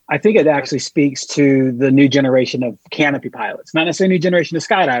 I think it actually speaks to the new generation of canopy pilots, not necessarily new generation of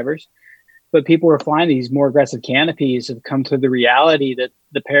skydivers, but people who are flying these more aggressive canopies have come to the reality that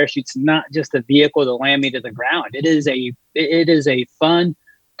the parachute's not just a vehicle to land me to the ground. It is a fun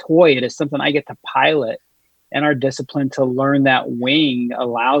toy. It is something I get to pilot, and our discipline to learn that wing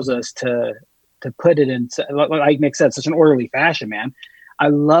allows us to put it in, like Nick said, such an orderly fashion, man. I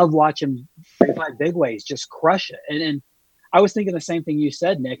love watching 35 big ways just crush it. And I was thinking the same thing you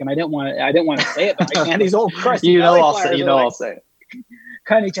said, Nick, and I didn't want to say it, but like, man, these old crusty I'll say it.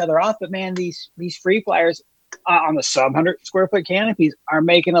 Cutting each other off. But man, these free flyers on the sub 100 square foot canopies are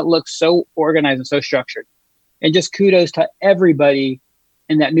making it look so organized and so structured. And just kudos to everybody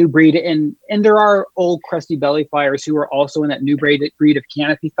in that new breed. And there are old crusty belly flyers who are also in that new breed of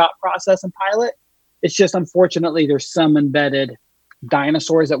canopy thought process and pilot. It's just, unfortunately, there's some embedded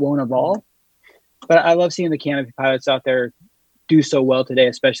dinosaurs that won't evolve. But I love seeing the canopy pilots out there do so well today,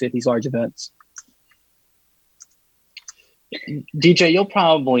 especially at these large events. DJ, you'll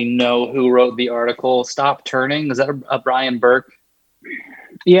probably know who wrote the article, Stop Turning. Is that a Brian Burke?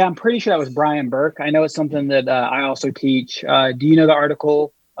 Yeah, I'm pretty sure that was Brian Burke. I know it's something that I also teach. Do you know the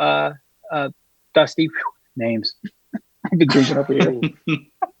article, Dusty? Names. I've been drinking over here.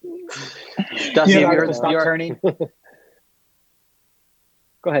 Dusty, you Stop Turning? Go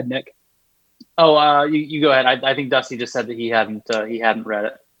ahead, Nick. Oh, you go ahead. I think Dusty just said that he hadn't read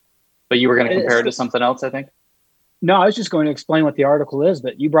it, but you were going to compare it to something else, I think. No, I was just going to explain what the article is,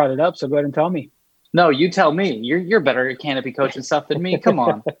 but you brought it up, so go ahead and tell me. No, you tell me. You're better at canopy coaching stuff than me. Come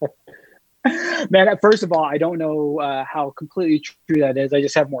on. Man, first of all, I don't know how completely true that is. I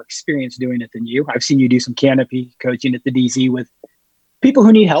just have more experience doing it than you. I've seen you do some canopy coaching at the DZ with people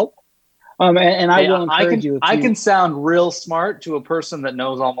who need help. And I will encourage you. I can sound real smart to a person that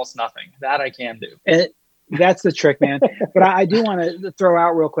knows almost nothing. That I can do. That's the trick, man. But I do want to throw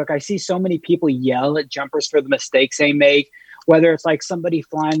out real quick. I see so many people yell at jumpers for the mistakes they make, whether it's like somebody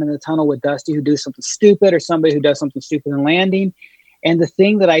flying in the tunnel with Dusty who does something stupid, or somebody who does something stupid in landing. And the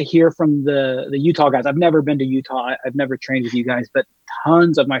thing that I hear from the Utah guys, I've never been to Utah. I've never trained with you guys, but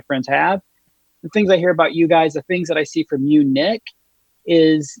tons of my friends have. The things I hear about you guys, the things that I see from you, Nick,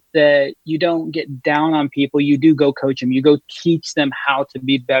 is that you don't get down on people. You do go coach them. You go teach them how to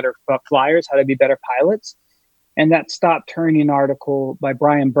be better flyers, how to be better pilots. And that Stop Turning article by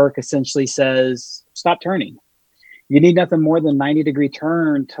Brian Burke essentially says, stop turning. You need nothing more than 90-degree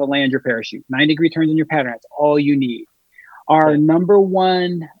turn to land your parachute. 90-degree turns in your pattern. That's all you need. Our number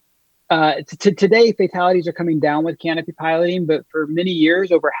one, today, fatalities are coming down with canopy piloting, but for many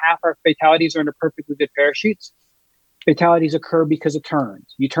years, over half our fatalities are under perfectly good parachutes. Fatalities occur because of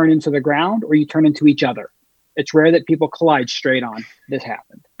turns. You turn into the ground or you turn into each other. It's rare that people collide straight on. This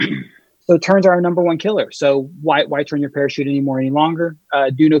happened. So turns are our number one killer. So why turn your parachute any longer?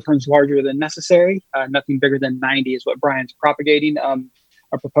 Do no turns larger than necessary. Nothing bigger than 90 is what Brian's propagating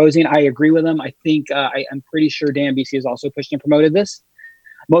or proposing. I agree with him. I think I'm pretty sure Dan BC has also pushed and promoted this.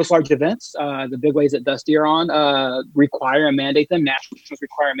 Most large events, the big ways that Dusty are on, require and mandate them. Nationals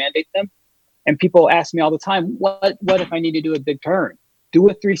require and mandate them. And people ask me all the time, what if I need to do a big turn? Do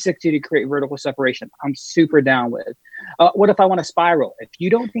a 360 to create vertical separation. I'm super down with. What if I want to spiral? If you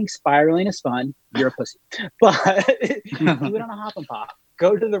don't think spiraling is fun, you're a pussy. But do it on a hop and pop.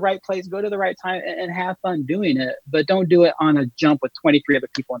 Go to the right place, go to the right time, and have fun doing it. But don't do it on a jump with 23 other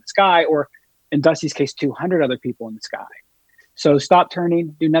people in the sky, or in Dusty's case, 200 other people in the sky. So stop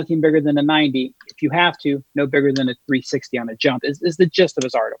turning, do nothing bigger than a 90. If you have to, no bigger than a 360 on a jump is the gist of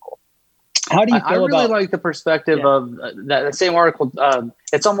his article. How do you feel I really about like the perspective of that same article.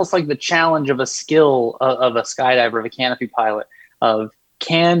 It's almost like the challenge of a skill of a skydiver, of a canopy pilot, of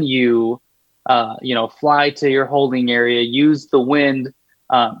can you, fly to your holding area, use the wind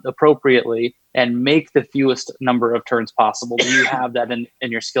appropriately, and make the fewest number of turns possible. Do you have that in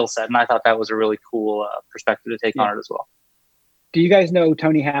your skill set? And I thought that was a really cool perspective to take on it as well. Do you guys know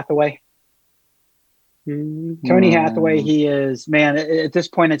Tony Hathaway? Tony Hathaway, he is, man, at this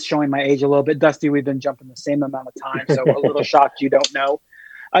point, it's showing my age a little bit. Dusty, we've been jumping the same amount of time, so a little shocked you don't know.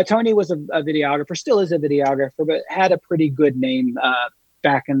 Tony was a videographer, still is a videographer, but had a pretty good name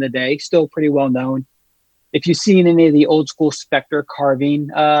back in the day, still pretty well known. If you've seen any of the old school Spectre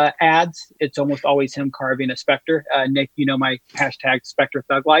carving ads, it's almost always him carving a Spectre. Nick, you know my hashtag Spectre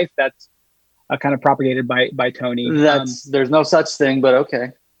Thug Life. That's kind of propagated by Tony. There's no such thing, but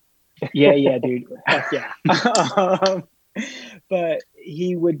okay. Yeah, dude. Heck yeah. But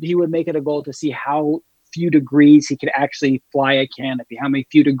he would make it a goal to see how few degrees he could actually fly a canopy, how many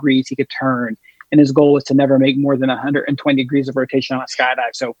few degrees he could turn. And his goal was to never make more than 120 degrees of rotation on a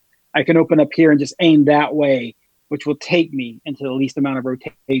skydive. So I can open up here and just aim that way, which will take me into the least amount of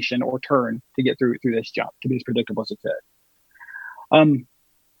rotation or turn to get through this jump, to be as predictable as it could.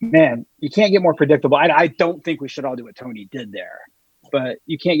 Man, you can't get more predictable. I don't think we should all do what Tony did there, but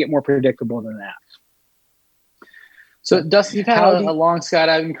you can't get more predictable than that. So, Dusty, you've had a long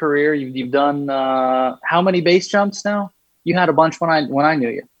skydiving career. You've done how many base jumps now? You had a bunch when I knew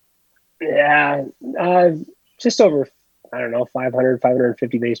you. Yeah, just over, 500,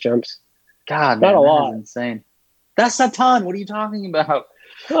 550 base jumps. God, not a lot. Insane. That's a ton. What are you talking about?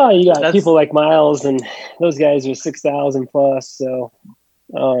 Oh, you got people like Miles, and those guys are 6,000 plus. So,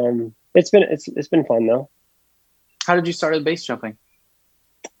 it's been fun though. How did you start at base jumping?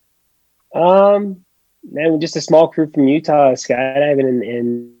 Man, just a small crew from Utah skydiving,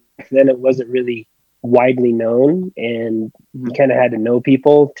 and then it wasn't really widely known, and you kind of had to know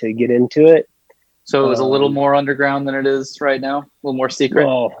people to get into it. So it was a little more underground than it is right now, a little more secret.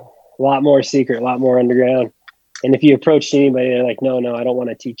 Oh, a lot more secret, a lot more underground. And if you approached anybody, they're like, no, I don't want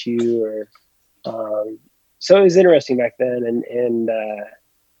to teach you. Or so it was interesting back then, and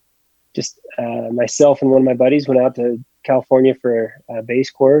just myself and one of my buddies went out to California for a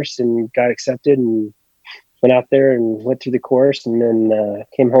base course and got accepted, and went out there and went through the course, and then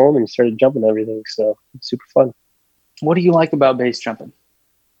came home and started jumping everything. So it's super fun. What do you like about base jumping?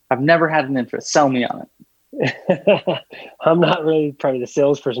 I've never had an interest. Sell me on it. I'm not really probably the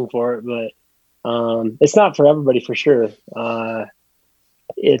salesperson for it, but it's not for everybody for sure.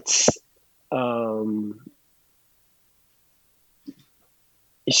 It's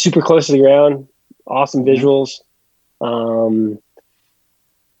super close to the ground, awesome visuals.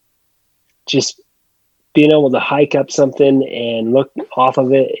 Just being able to hike up something and look off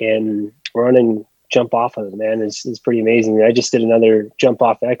of it and run and jump off of it, man, is pretty amazing. I just did another jump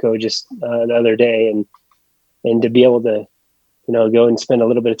off Echo just another day, and to be able to, go and spend a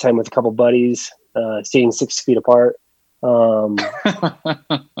little bit of time with a couple buddies, staying 6 feet apart. We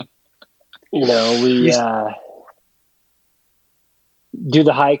do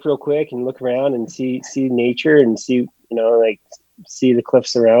the hike real quick and look around and see nature and see the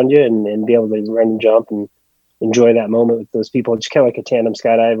cliffs around you, and be able to run and jump and enjoy that moment with those people. It's kind of like a tandem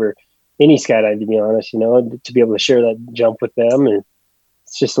skydive or any skydive, to be honest, to be able to share that jump with them. And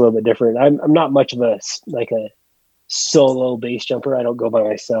it's just a little bit different. I'm not much of a solo base jumper. I don't go by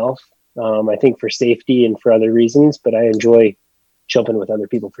myself. I think for safety and for other reasons, but I enjoy jumping with other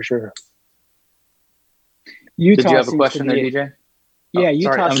people for sure. Did you have a question there, DJ? Yeah,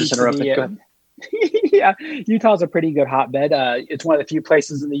 Utah. Sorry, I'm just interrupting. Yeah, Utah's a pretty good hotbed. It's one of the few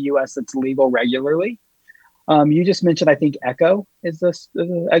places in the U.S. that's legal regularly. You just mentioned, I think, Echo is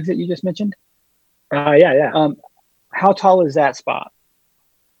the exit you just mentioned. Yeah. How tall is that spot?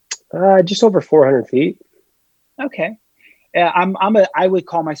 Just over 400 feet. Okay. Yeah, I would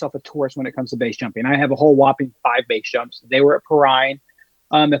call myself a tourist when it comes to base jumping. I have a whole whopping 5 base jumps. They were at Perrine.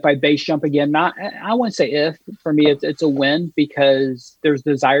 If I base jump again, I wouldn't say if. For me, it's a win because there's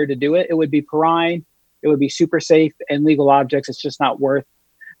desire to do it. It would be Perrine. It would be super safe and legal objects. It's just not worth.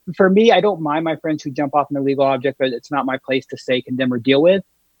 For me, I don't mind my friends who jump off an illegal object, but it's not my place to say, condemn, or deal with.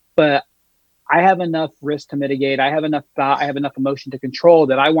 But I have enough risk to mitigate. I have enough thought. I have enough emotion to control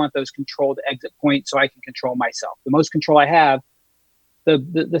that I want those controlled exit points so I can control myself. The most control I have,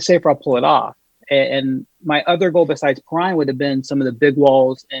 the safer I'll pull it off. And my other goal besides Perrine would have been some of the big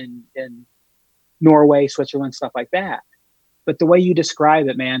walls in Norway, Switzerland, stuff like that. But the way you describe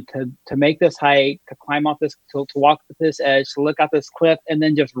it, man, to make this hike, to climb off this, to walk to this edge, to look at this cliff, and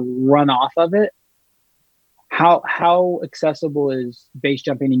then just run off of it. How accessible is base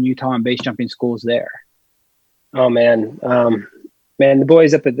jumping in Utah and base jumping schools there? Oh man, the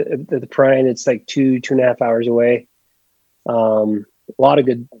boys up at the Perrine, it's like 2.5 hours away. A lot of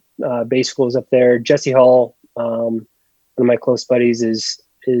good base schools up there. Jesse Hall, one of my close buddies, is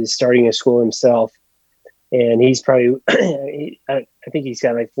starting a school himself, and he's probably I think he's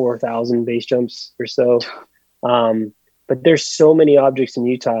got like 4,000 base jumps or so. But there's so many objects in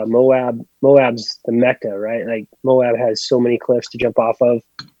Utah. Moab's the Mecca, right? Like Moab has so many cliffs to jump off of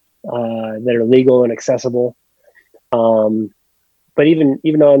that are legal and accessible. But even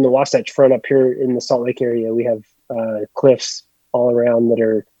on the Wasatch Front up here in the Salt Lake area, we have cliffs all around that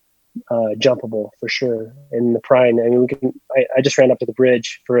are jumpable for sure. In the Perrine, I mean, I just ran up to the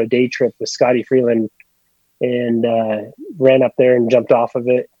bridge for a day trip with Scotty Freeland and ran up there and jumped off of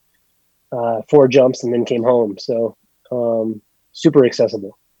it, 4 jumps, and then came home. So super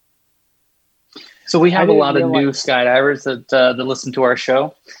accessible. So we have a lot of new skydivers that listen to our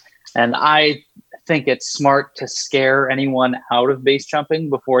show, and I think it's smart to scare anyone out of base jumping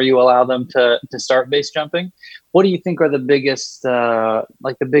before you allow them to start base jumping. What do you think are the biggest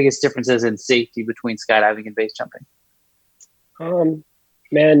differences in safety between skydiving and base jumping?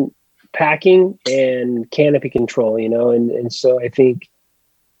 Man, packing and canopy control, and so I think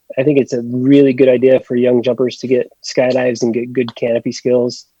it's a really good idea for young jumpers to get skydives and get good canopy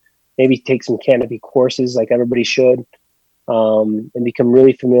skills. Maybe take some canopy courses like everybody should, and become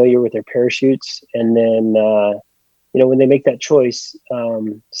really familiar with their parachutes. And then, when they make that choice,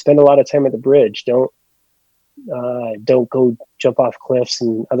 spend a lot of time at the bridge. Don't go jump off cliffs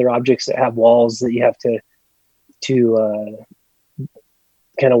and other objects that have walls that you have to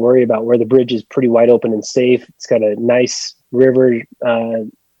kind of worry about, where the bridge is pretty wide open and safe. It's got a nice river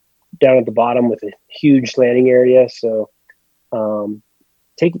down at the bottom with a huge landing area. So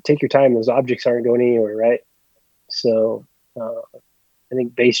take your time. Those objects aren't going anywhere, right? So I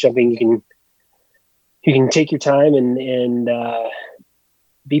think base jumping, you can take your time and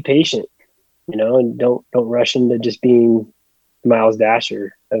be patient, and don't rush into just being Miles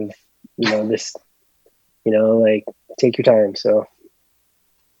Dasher of this, like take your time. So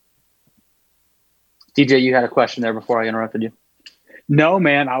DJ, you had a question there before I interrupted you. No,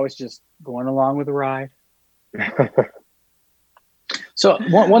 man, I was just going along with the ride. So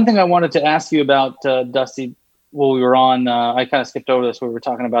one thing I wanted to ask you about, Dusty, while we were on, I kind of skipped over this. We were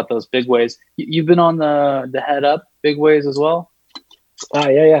talking about those big waves. You've been on the head up big waves as well?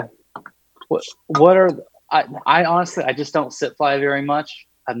 Yeah. What are I honestly, I just don't sit fly very much.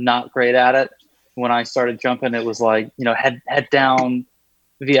 I'm not great at it. When I started jumping, it was like, head down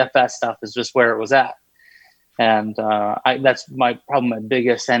VFS stuff is just where it was at. And that's my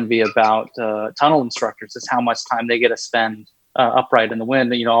biggest envy about tunnel instructors is how much time they get to spend upright in the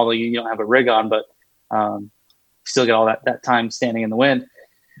wind. Although you don't have a rig on, but still get all that time standing in the wind.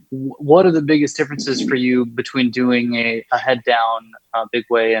 What are the biggest differences for you between doing a head down big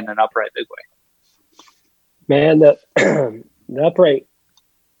way and an upright big way? Man, the upright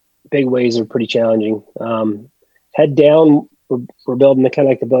big ways are pretty challenging. Head down, we're building kind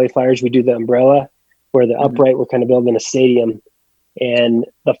of like the belly flyers. We do the umbrella, where the upright, we're kind of building a stadium, and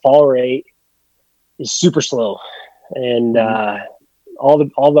the fall rate is super slow. And all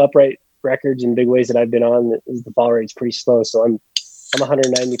the upright records and big ways that I've been on, the fall rate's pretty slow. So I'm a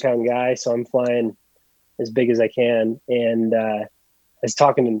 190-pound guy, so I'm flying as big as I can. And I was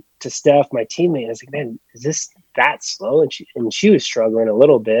talking to Steph, my teammate. I was like, "Man, is this that slow?" And she was struggling a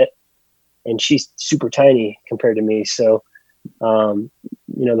little bit, and she's super tiny compared to me. So,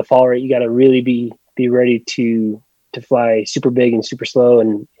 the fall rate, you got to really be ready to fly super big and super slow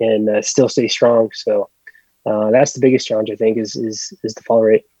and still stay strong. So that's the biggest challenge, I think, is the fall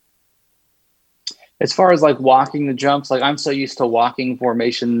rate. As far as like walking the jumps, like I'm so used to walking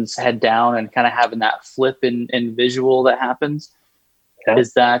formations head down and kind of having that flip in visual that happens. Yeah.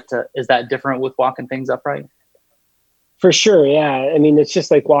 Is that different with walking things upright? For sure, yeah. I mean, it's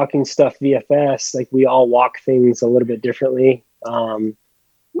just like walking stuff VFS. Like we all walk things a little bit differently.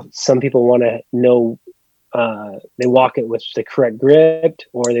 Some people want to know they walk it with the correct grip,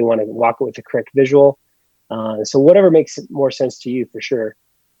 or they want to walk it with the correct visual. So whatever makes more sense to you, for sure.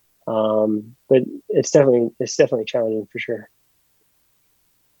 But it's definitely challenging for sure.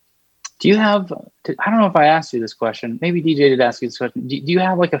 Do you have? I don't know if I asked you this question. Maybe DJ did ask you this question. Do you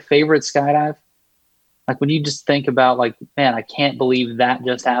have like a favorite skydive? Like when you just think about like, man, I can't believe that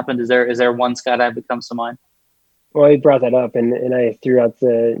just happened. Is there one skydive that comes to mind? Well, I brought that up, and I threw out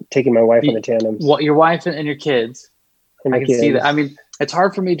taking my wife on the tandems. What, your wife and your kids? And I can see that. I mean, it's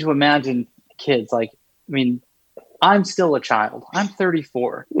hard for me to imagine kids. Like, I mean, I'm still a child. I'm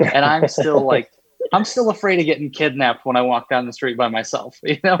 34, and I'm still like, I'm still afraid of getting kidnapped when I walk down the street by myself.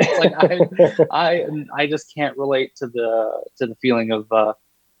 You know, it's like I just can't relate to the feeling of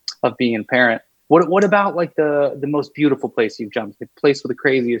being a parent. What about like the most beautiful place you've jumped? The place with the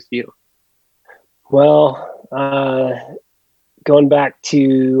craziest view? Well, going back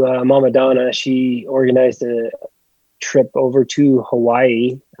to Mama Donna, she organized a trip over to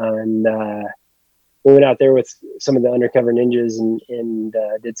Hawaii, and we went out there with some of the undercover ninjas and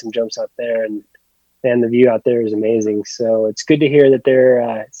did some jumps out there, and the view out there is amazing. So it's good to hear that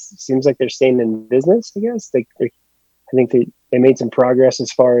it seems like they're staying in business, I guess. I think they made some progress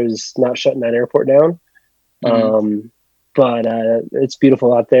as far as not shutting that airport down. Mm-hmm. But it's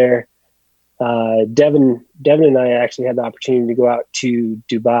beautiful out there. Devin and I actually had the opportunity to go out to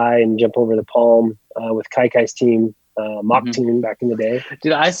Dubai and jump over the Palm with Kai Kai's team, mock team back in the day.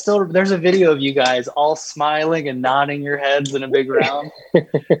 Dude, there's a video of you guys all smiling and nodding your heads in a big round.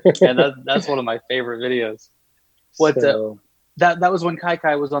 And that's one of my favorite videos. That was when Kai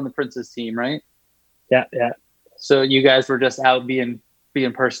Kai was on the Princess team, right? Yeah. So you guys were just out being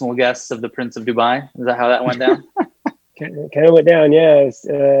personal guests of the Prince of Dubai. Is that how that went down? Kind of went down, yeah.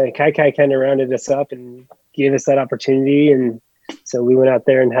 Kai Kai kind of rounded us up and gave us that opportunity, and so we went out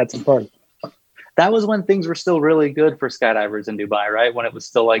there and had some fun. That was when things were still really good for skydivers in Dubai, right? When it was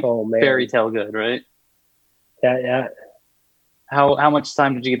still like fairy tale good, right? Yeah. How much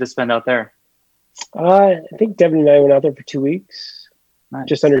time did you get to spend out there? I think Devin and I went out there for 2 weeks, nice.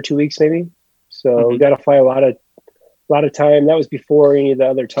 Just under 2 weeks maybe. So we got to fly a lot of time. That was before any of the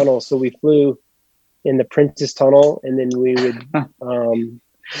other tunnels. So we flew in the Princess Tunnel, and then we would.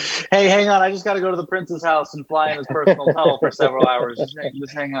 Hey, hang on! I just got to go to the Prince's house and fly in his personal tunnel for several hours.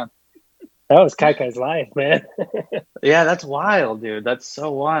 Just hang on. That was Kai Kai's life, man. Yeah, that's wild, dude. That's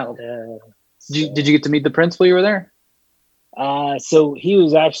so wild. So, did you get to meet the Prince while you were there? So he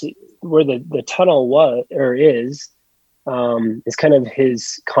was actually where the tunnel was or is kind of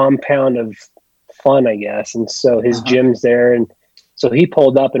his compound of fun, I guess. And so his gym's there, and so he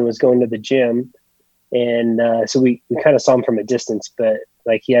pulled up and was going to the gym. And so we kind of saw him from a distance, but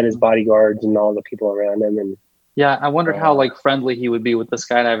like he had his bodyguards and all the people around him. And yeah, I wondered how like friendly he would be with the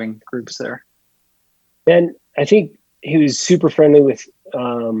skydiving groups there. And I think he was super friendly with,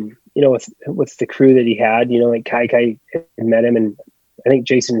 with the crew that he had. You know, like Kai had met him, and I think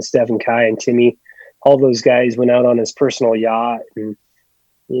Jason and Steph and Kai and Timmy, all those guys went out on his personal yacht, and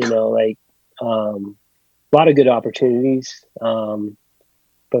a lot of good opportunities.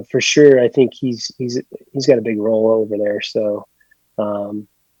 But for sure, I think he's got a big role over there. So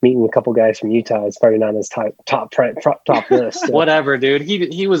meeting a couple guys from Utah is probably not on his top list. So. Whatever, dude.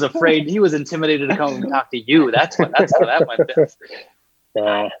 He was afraid. He was intimidated to come and talk to you. That's how that went down.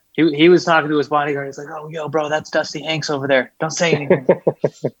 Nah. He was talking to his bodyguard. He's like, "Oh, yo, bro, that's Dusty Hanks over there. Don't say anything."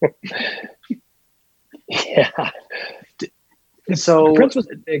 Yeah. So Prince was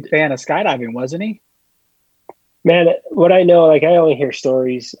a big fan of skydiving, wasn't he? Man, what I know, like I only hear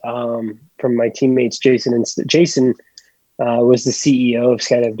stories from my teammates, Jason was the CEO of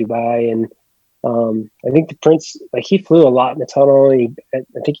Skydive Dubai, and I think the Prince, like he flew a lot in the tunnel. I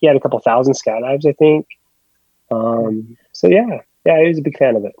think he had a couple thousand skydives, I think. So yeah, he was a big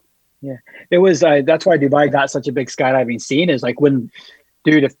fan of it. Yeah, it was. That's why Dubai got such a big skydiving scene. Is like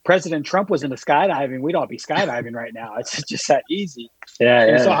dude, if President Trump was into skydiving, we'd all be skydiving right now. It's just that easy. Yeah.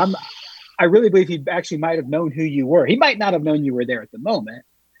 And so I really believe he actually might have known who you were. He might not have known you were there at the moment,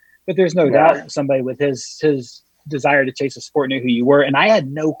 but there's no doubt somebody with his desire to chase a sport knew who you were. And I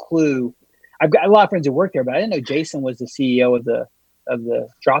had no clue. I've got a lot of friends who work there, but I didn't know Jason was the CEO of the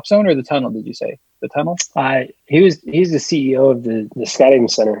drop zone or the tunnel. Did you say the tunnel? He's the CEO of the skydiving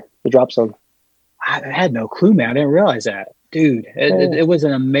center, the drop zone. I had no clue, man. I didn't realize that, dude. It was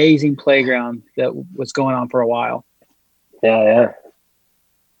an amazing playground that was going on for a while. Yeah.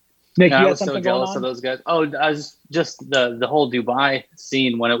 Nick, I was so jealous of those guys. Oh, I was just the whole Dubai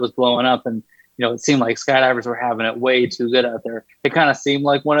scene when it was blowing up, and it seemed like skydivers were having it way too good out there. It kind of seemed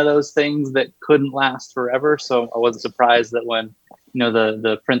like one of those things that couldn't last forever. So I wasn't surprised that when,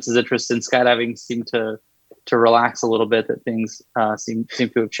 the prince's interest in skydiving seemed to relax a little bit, that things seem to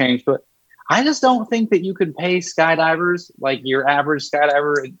have changed. But I just don't think that you could pay skydivers, like your average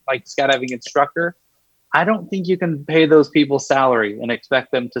skydiver, like skydiving instructor. I don't think you can pay those people salary and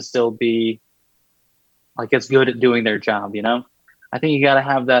expect them to still be like as good at doing their job. I think you got to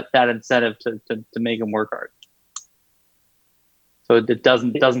have that incentive to make them work hard. So it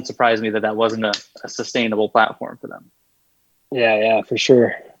doesn't surprise me that wasn't a sustainable platform for them. Yeah, for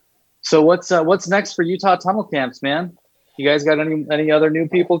sure. So what's next for Utah Tunnel Camps, man? You guys got any other new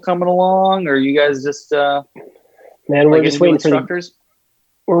people coming along, or you guys just we're just waiting for instructors?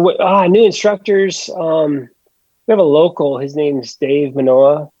 New instructors. We have a local. His name's Dave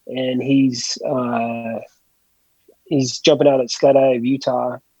Manoa, and he's jumping out at Skydive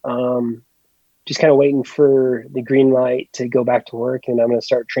Utah. Just kind of waiting for the green light to go back to work, and I'm going to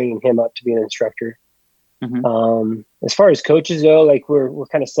start training him up to be an instructor. Mm-hmm. As far as coaches go, like we're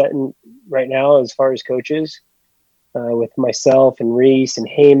kind of setting right now as far as coaches, with myself and Reese and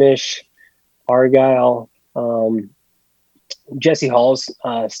Hamish, Argyle, Jesse Hall's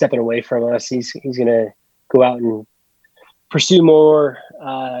stepping away from us. He's going to go out and pursue more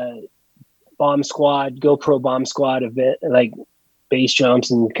bomb squad, GoPro bomb squad event, like base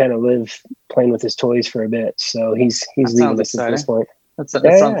jumps, and kind of live playing with his toys for a bit. So he's leaving us at this point. That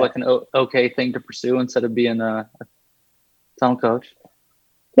sounds like an okay thing to pursue instead of being a tunnel coach.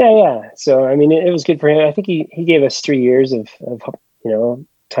 Yeah. So, I mean, it was good for him. I think he gave us 3 years of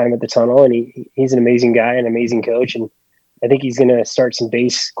time at the tunnel, and he's an amazing guy, an amazing coach. And I think he's going to start some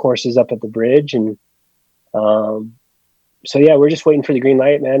base courses up at the bridge. And so, yeah, we're just waiting for the green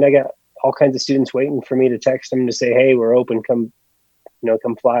light, man. I got all kinds of students waiting for me to text them to say, hey, we're open. Come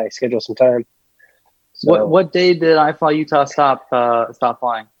fly, schedule some time. So, what day did iFly Utah stop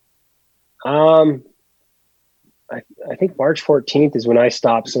flying? I think March 14th is when I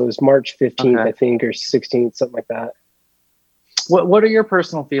stopped. So it was March 15th, okay. I think, or 16th, something like that. What are your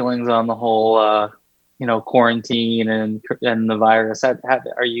personal feelings on the whole, quarantine and the virus?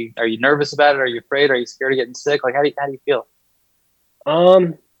 Are you nervous about it? Are you afraid? Are you scared of getting sick? Like, how do you feel?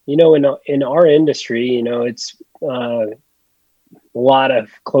 In our industry, it's a lot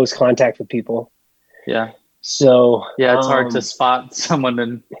of close contact with people. Yeah. So yeah, it's hard to spot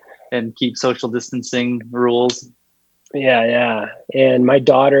someone and keep social distancing rules. Yeah. And my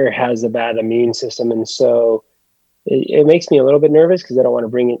daughter has a bad immune system, and so it makes me a little bit nervous because I don't want to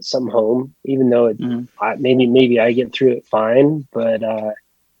bring some home, even though maybe I get through it fine. But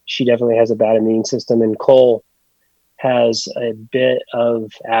she definitely has a bad immune system, and Cole has a bit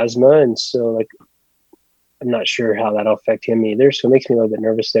of asthma, and so I'm not sure how that'll affect him either. So it makes me a little bit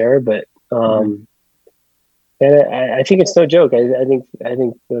nervous there, but. And I think it's no joke. I think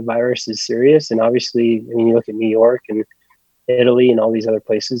the virus is serious, and obviously, you look at New York and Italy and all these other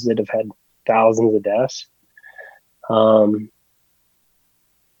places that have had thousands of deaths. So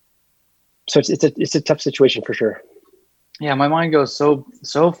it's a tough situation for sure. Yeah, my mind goes so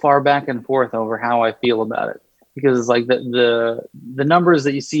far back and forth over how I feel about it, because it's like the numbers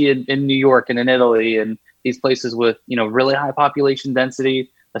that you see in New York and in Italy and these places with really high population density,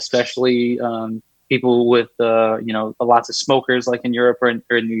 especially. People with, lots of smokers like in Europe or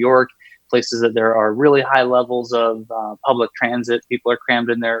in New York, places that there are really high levels of public transit. People are crammed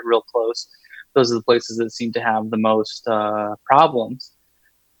in there real close. Those are the places that seem to have the most problems.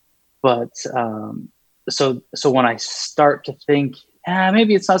 But so when I start to think,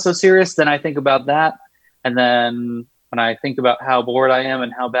 maybe it's not so serious, then I think about that. And then when I think about how bored I am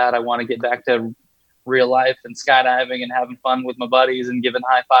and how bad I want to get back to real life and skydiving and having fun with my buddies and giving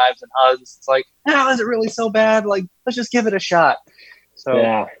high fives and hugs, it's like, is it really so bad? Like, let's just give it a shot. So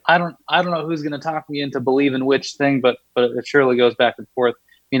yeah. I don't know who's going to talk me into believing which thing, but it surely goes back and forth.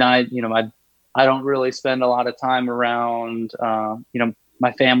 I don't really spend a lot of time around,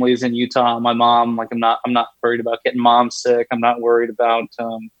 my family's in Utah. My mom, I'm not worried about getting mom sick. I'm not worried about,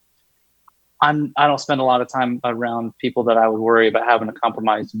 I don't spend a lot of time around people that I would worry about having a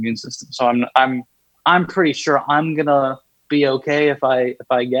compromised immune system. So I'm pretty sure I'm gonna be okay if I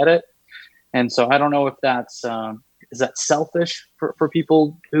get it. And so I don't know if that's is that selfish for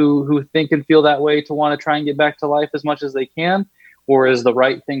people who think and feel that way to want to try and get back to life as much as they can, or is the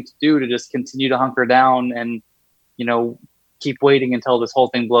right thing to do to just continue to hunker down and keep waiting until this whole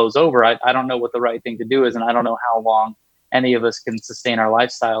thing blows over. I don't know what the right thing to do is, and I don't know how long any of us can sustain our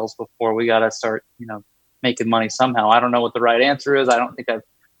lifestyles before we got to start making money somehow. I don't know what the right answer is. I don't think I've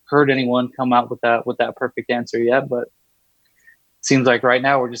heard anyone come out with that perfect answer yet, but it seems like right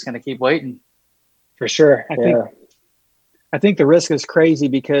now we're just going to keep waiting. For sure. I think the risk is crazy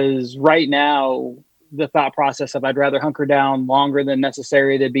because right now the thought process of I'd rather hunker down longer than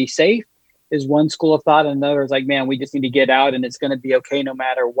necessary to be safe is one school of thought, and another is like, man, we just need to get out and it's going to be okay no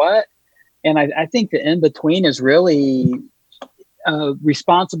matter what. And I think the in between is really a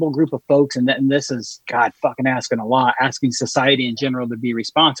responsible group of folks, and this is God fucking asking society in general to be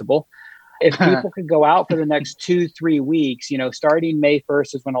responsible. If people could go out for the next 2-3 weeks, starting May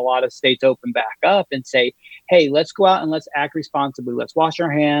 1st is when a lot of states open back up, and say, hey, let's go out and let's act responsibly. Let's wash our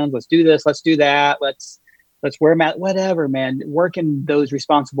hands. Let's do this. Let's do that. Let's wear a mask, whatever, man, work in those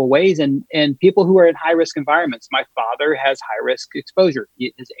responsible ways. And people who are in high risk environments, my father has high risk exposure.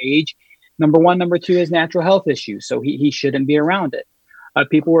 His age, number one, number two is natural health issues. So he shouldn't be around it.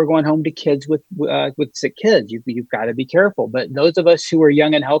 People who are going home to kids with sick kids, you've got to be careful. But those of us who are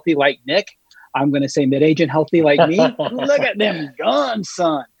young and healthy, like Nick, I'm going to say mid-age and healthy like me, look at them guns,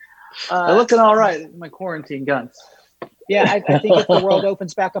 son. They're looking all right, my quarantine guns. Yeah, I think if the world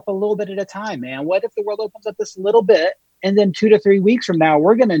opens back up a little bit at a time, man, what if the world opens up this little bit and then 2 to 3 weeks from now,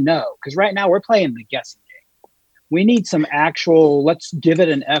 we're going to know? Because right now we're playing the guessing game. We need some actual, let's give it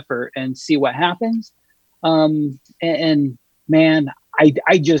an effort and see what happens. And man,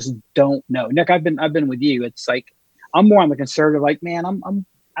 I just don't know. Nick, I've been with you. It's like, I'm more on the conservative, like, man,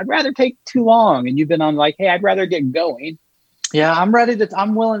 I'd rather take too long. And you've been on like, hey, I'd rather get going. Yeah, I'm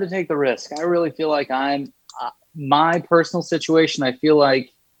willing to take the risk. I really feel like my personal situation, I feel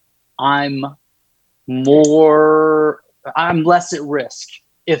like I'm less at risk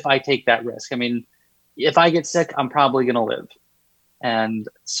if I take that risk. I mean, if I get sick, I'm probably going to live. And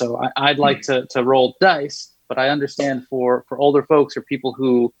so I'd like to roll dice, but I understand for older folks or people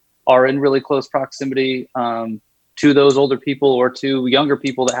who are in really close proximity to those older people or to younger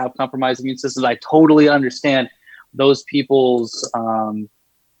people that have compromised immune systems, I totally understand those people's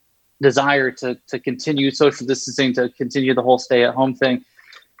desire to continue social distancing, to continue the whole stay at home thing.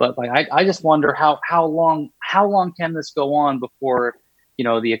 But like, I just wonder how long can this go on before,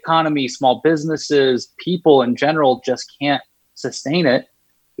 the economy, small businesses, people in general just can't sustain it,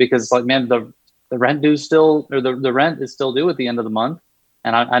 because like, man, the rent due still, or the rent is still due at the end of the month.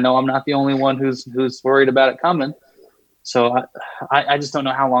 And I know I'm not the only one who's worried about it coming. So I just don't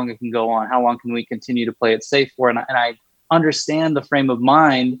know how long it can go on. How long can we continue to play it safe for? And I understand the frame of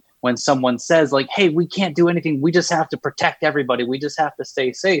mind when someone says like, hey, we can't do anything. We just have to protect everybody. We just have to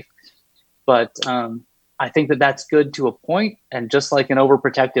stay safe. But I think that's good to a point. And just like an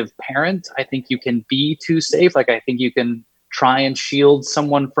overprotective parent, I think you can be too safe. Like, I think you can try and shield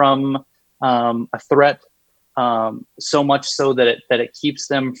someone from a threat so much so that it keeps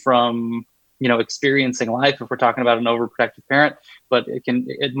them from, experiencing life, if we're talking about an overprotective parent. But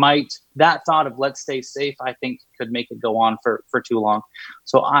that thought of let's stay safe, I think could make it go on for too long.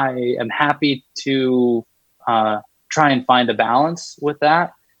 So I am happy to try and find a balance with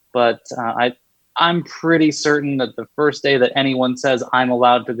that. But I'm pretty certain that the first day that anyone says I'm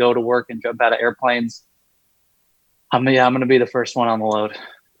allowed to go to work and jump out of airplanes, I'm going to be the first one on the load.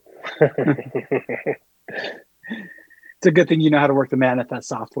 It's a good thing you know how to work the manifest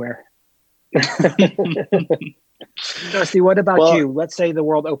software. Dusty, what about you? Let's say the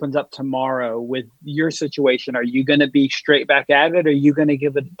world opens up tomorrow with your situation. Are you going to be straight back at it, or are you going to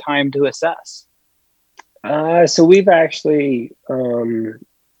give it time to assess? So we've actually,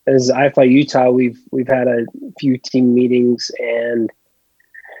 as iFly Utah, we've had a few team meetings, and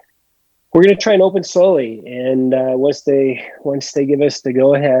we're going to try and open slowly. And once they give us the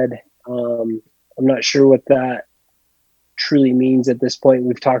go ahead, I'm not sure what that truly means at this point.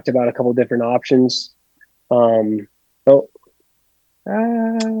 We've talked about a couple different options. We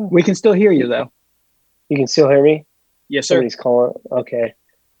can still hear you though. You can still hear me? Yes, sir. Somebody's calling. Okay.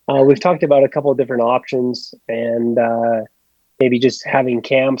 We've talked about a couple of different options, and maybe just having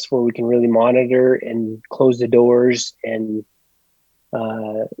camps where we can really monitor and close the doors and,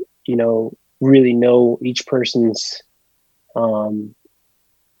 really know each person's,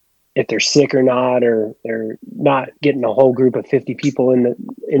 if they're sick or not, or they're not getting a whole group of 50 people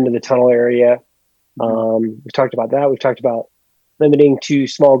into the tunnel area. We've talked about that. We've talked about limiting to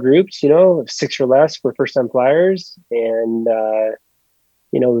small groups, of 6 or less for first-time flyers. And,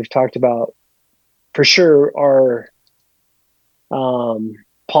 we've talked about, for sure, our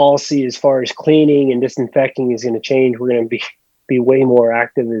policy as far as cleaning and disinfecting is going to change. We're going to be way more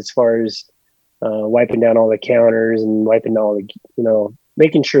active as far as wiping down all the counters and wiping all the,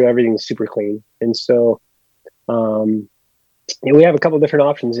 making sure everything's super clean. And so we have a couple of different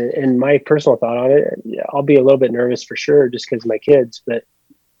options. And my personal thought on it, I'll be a little bit nervous for sure, just because of my kids. But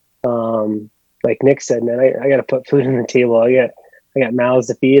like Nick said, man, I got to put food on the table. I got mouths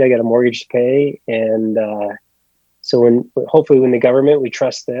to feed, I got a mortgage to pay, and so hopefully when the government, we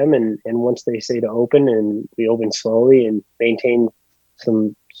trust them, and once they say to open, and we open slowly and maintain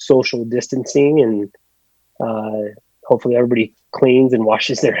some social distancing, and hopefully everybody cleans and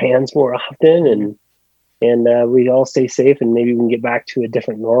washes their hands more often, and we all stay safe, and maybe we can get back to a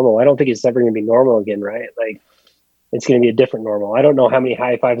different normal. I don't think it's ever going to be normal again, right? Like, it's going to be a different normal. I don't know how many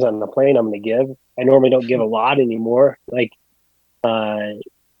high fives on the plane I'm going to give. I normally don't give a lot anymore. Like,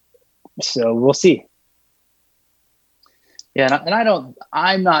 so we'll see. Yeah, and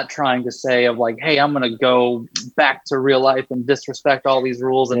I'm not trying to say of like, hey, I'm going to go back to real life and disrespect all these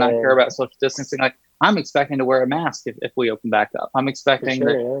rules and not care about social distancing. Like, I'm expecting to wear a mask if we open back up. I'm expecting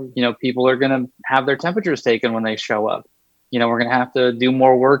that, people are going to have their temperatures taken when they show up. We're going to have to do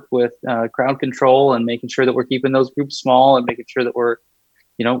more work with crowd control and making sure that we're keeping those groups small and making sure that we're,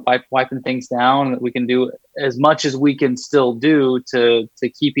 wiping things down, that we can do as much as we can still do to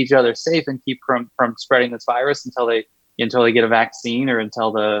keep each other safe and keep from spreading this virus until they get a vaccine, or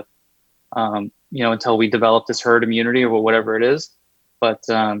until until we develop this herd immunity or whatever it is. But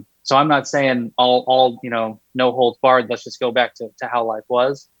so I'm not saying all no holds barred, let's just go back to how life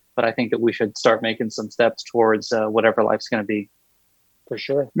was. But I think that we should start making some steps towards whatever life's going to be. For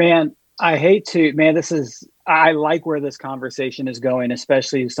sure. Man, I like where this conversation is going,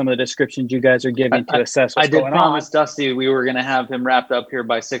 especially some of the descriptions you guys are giving to assess what's going on. I did promise Dusty we were going to have him wrapped up here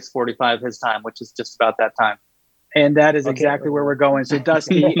by 6:45 his time, which is just about that time. And that is exactly where we're going. So,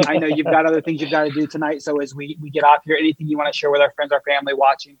 Dusty, I know you've got other things you've got to do tonight. So as we get off here, anything you want to share with our friends, our family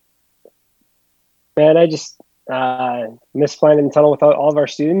watching? Man, I just miss flying in the tunnel with all of our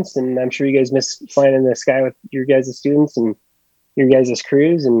students. And I'm sure you guys miss flying in the sky with your guys' students and your guys'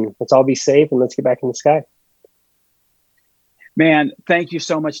 crews. And let's all be safe and let's get back in the sky. Man, thank you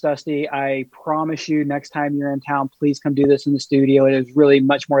so much, Dusty. I promise you next time you're in town, please come do this in the studio. It is really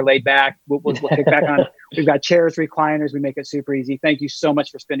much more laid back. We'll kick back on. We've got chairs, recliners. We make it super easy. Thank you so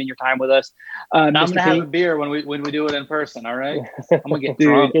much for spending your time with us. I'm going to have a beer when we do it in person. All right. I'm going to get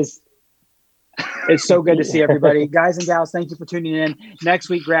drunk. It's so good to see everybody. Guys and gals, thank you for tuning in. Next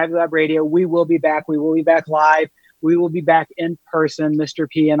week, Gravity Lab Radio, we will be back. We will be back live. We will be back in person. Mr.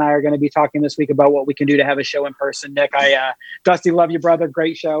 P and I are going to be talking this week about what we can do to have a show in person. Nick, Dusty, love you, brother.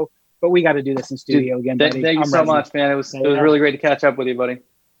 Great show. But we got to do this in studio again, buddy. Thank you so much, man. It was really great to catch up with you, buddy.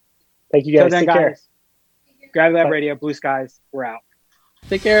 Thank you, guys. Take care. Gravity Lab Radio, Blue Skies. We're out.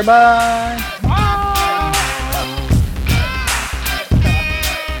 Take care. Bye.